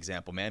perfect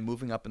example, man.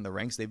 Moving up in the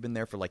ranks, they've been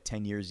there for like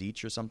 10 years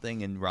each or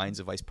something, and Ryan's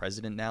a vice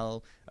president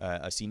now,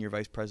 a senior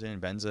vice president.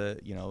 Ben's a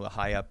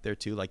high up there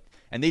too, like,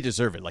 and they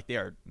deserve it. Like they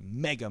are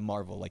mega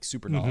Marvel, like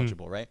super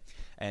knowledgeable, right?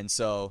 And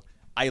so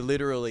I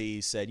literally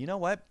said, you know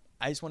what?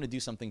 I just want to do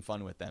something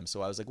fun with them.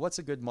 So I was like, what's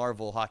a good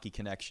Marvel hockey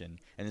connection?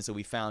 And then so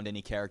we found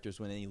any characters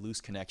with any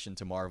loose connection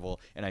to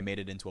Marvel, and I made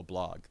it into a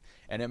blog.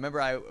 And I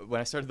remember when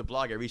I started the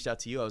blog, I reached out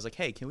to you. I was like,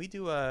 hey, can we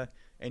do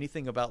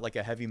anything about like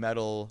a heavy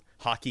metal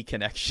hockey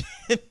connection?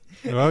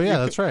 Oh, yeah,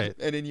 that's right.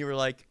 And then you were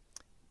like,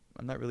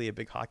 I'm not really a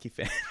big hockey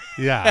fan.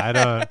 Yeah, I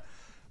don't.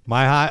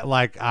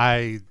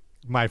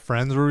 My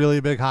friends were really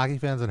big hockey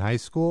fans in high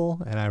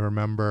school, and I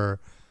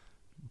remember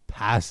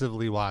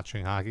passively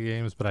watching hockey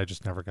games, but I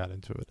just never got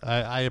into it.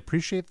 I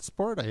appreciate the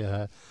sport. I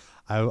would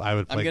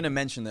play. I'm going to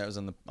mention that it was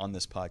on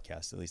this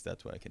podcast. At least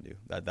that's what I can do.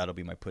 That'll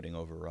be my putting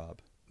over Rob.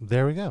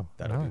 There we go.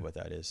 That'll be what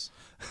that is.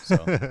 So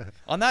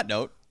on that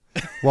note.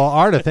 Well,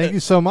 Arda, thank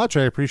you so much.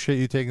 I appreciate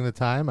you taking the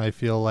time. I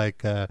feel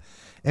like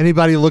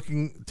anybody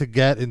looking to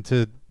get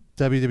into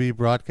WWE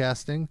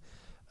broadcasting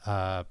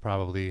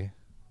probably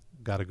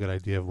got a good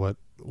idea of what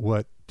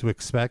to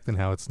expect and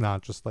how it's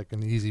not just like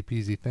an easy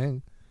peasy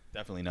thing.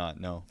 Definitely not.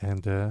 No.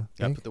 And gotta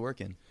put the work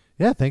in.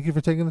 Yeah, thank you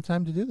for taking the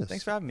time to do this.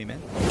 Thanks for having me,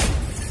 man.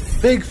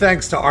 Big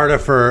thanks to Arda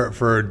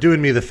for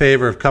doing me the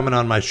favor of coming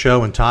on my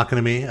show and talking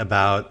to me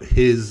about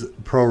his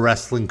pro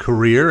wrestling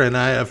career. And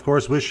I, of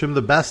course, wish him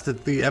the best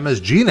at the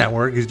MSG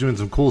Network. He's doing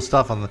some cool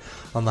stuff on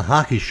the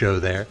hockey show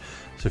there.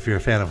 So if you're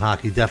a fan of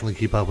hockey, definitely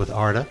keep up with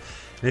Arda.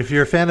 And if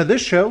you're a fan of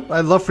this show,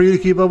 I'd love for you to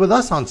keep up with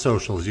us on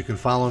socials. You can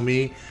follow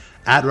me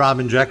at Rob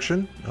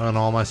Injection on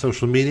all my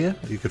social media.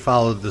 You can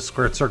follow the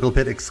Squared Circle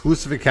Pit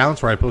exclusive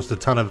accounts where I post a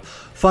ton of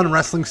fun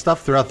wrestling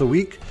stuff throughout the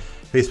week.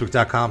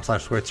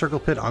 Facebook.com/Squared Circle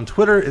Pit. On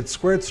Twitter, it's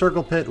Squared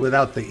Circle Pit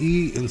without the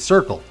E in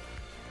circle.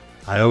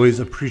 I always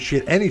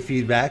appreciate any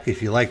feedback.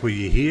 If you like what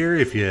you hear,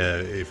 if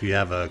you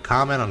have a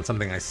comment on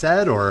something I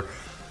said, or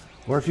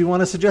if you want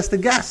to suggest a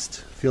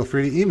guest, feel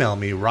free to email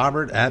me,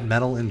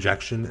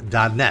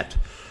 robert@metalinjection.net.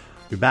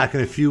 Be back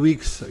in a few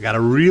weeks. I got a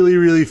really,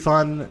 really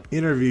fun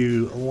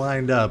interview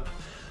lined up.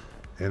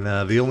 And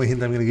the only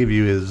hint I'm going to give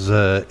you is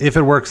if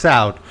it works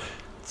out,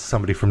 it's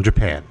somebody from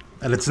Japan.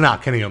 And it's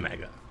not Kenny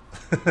Omega.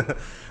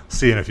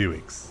 See you in a few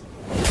weeks.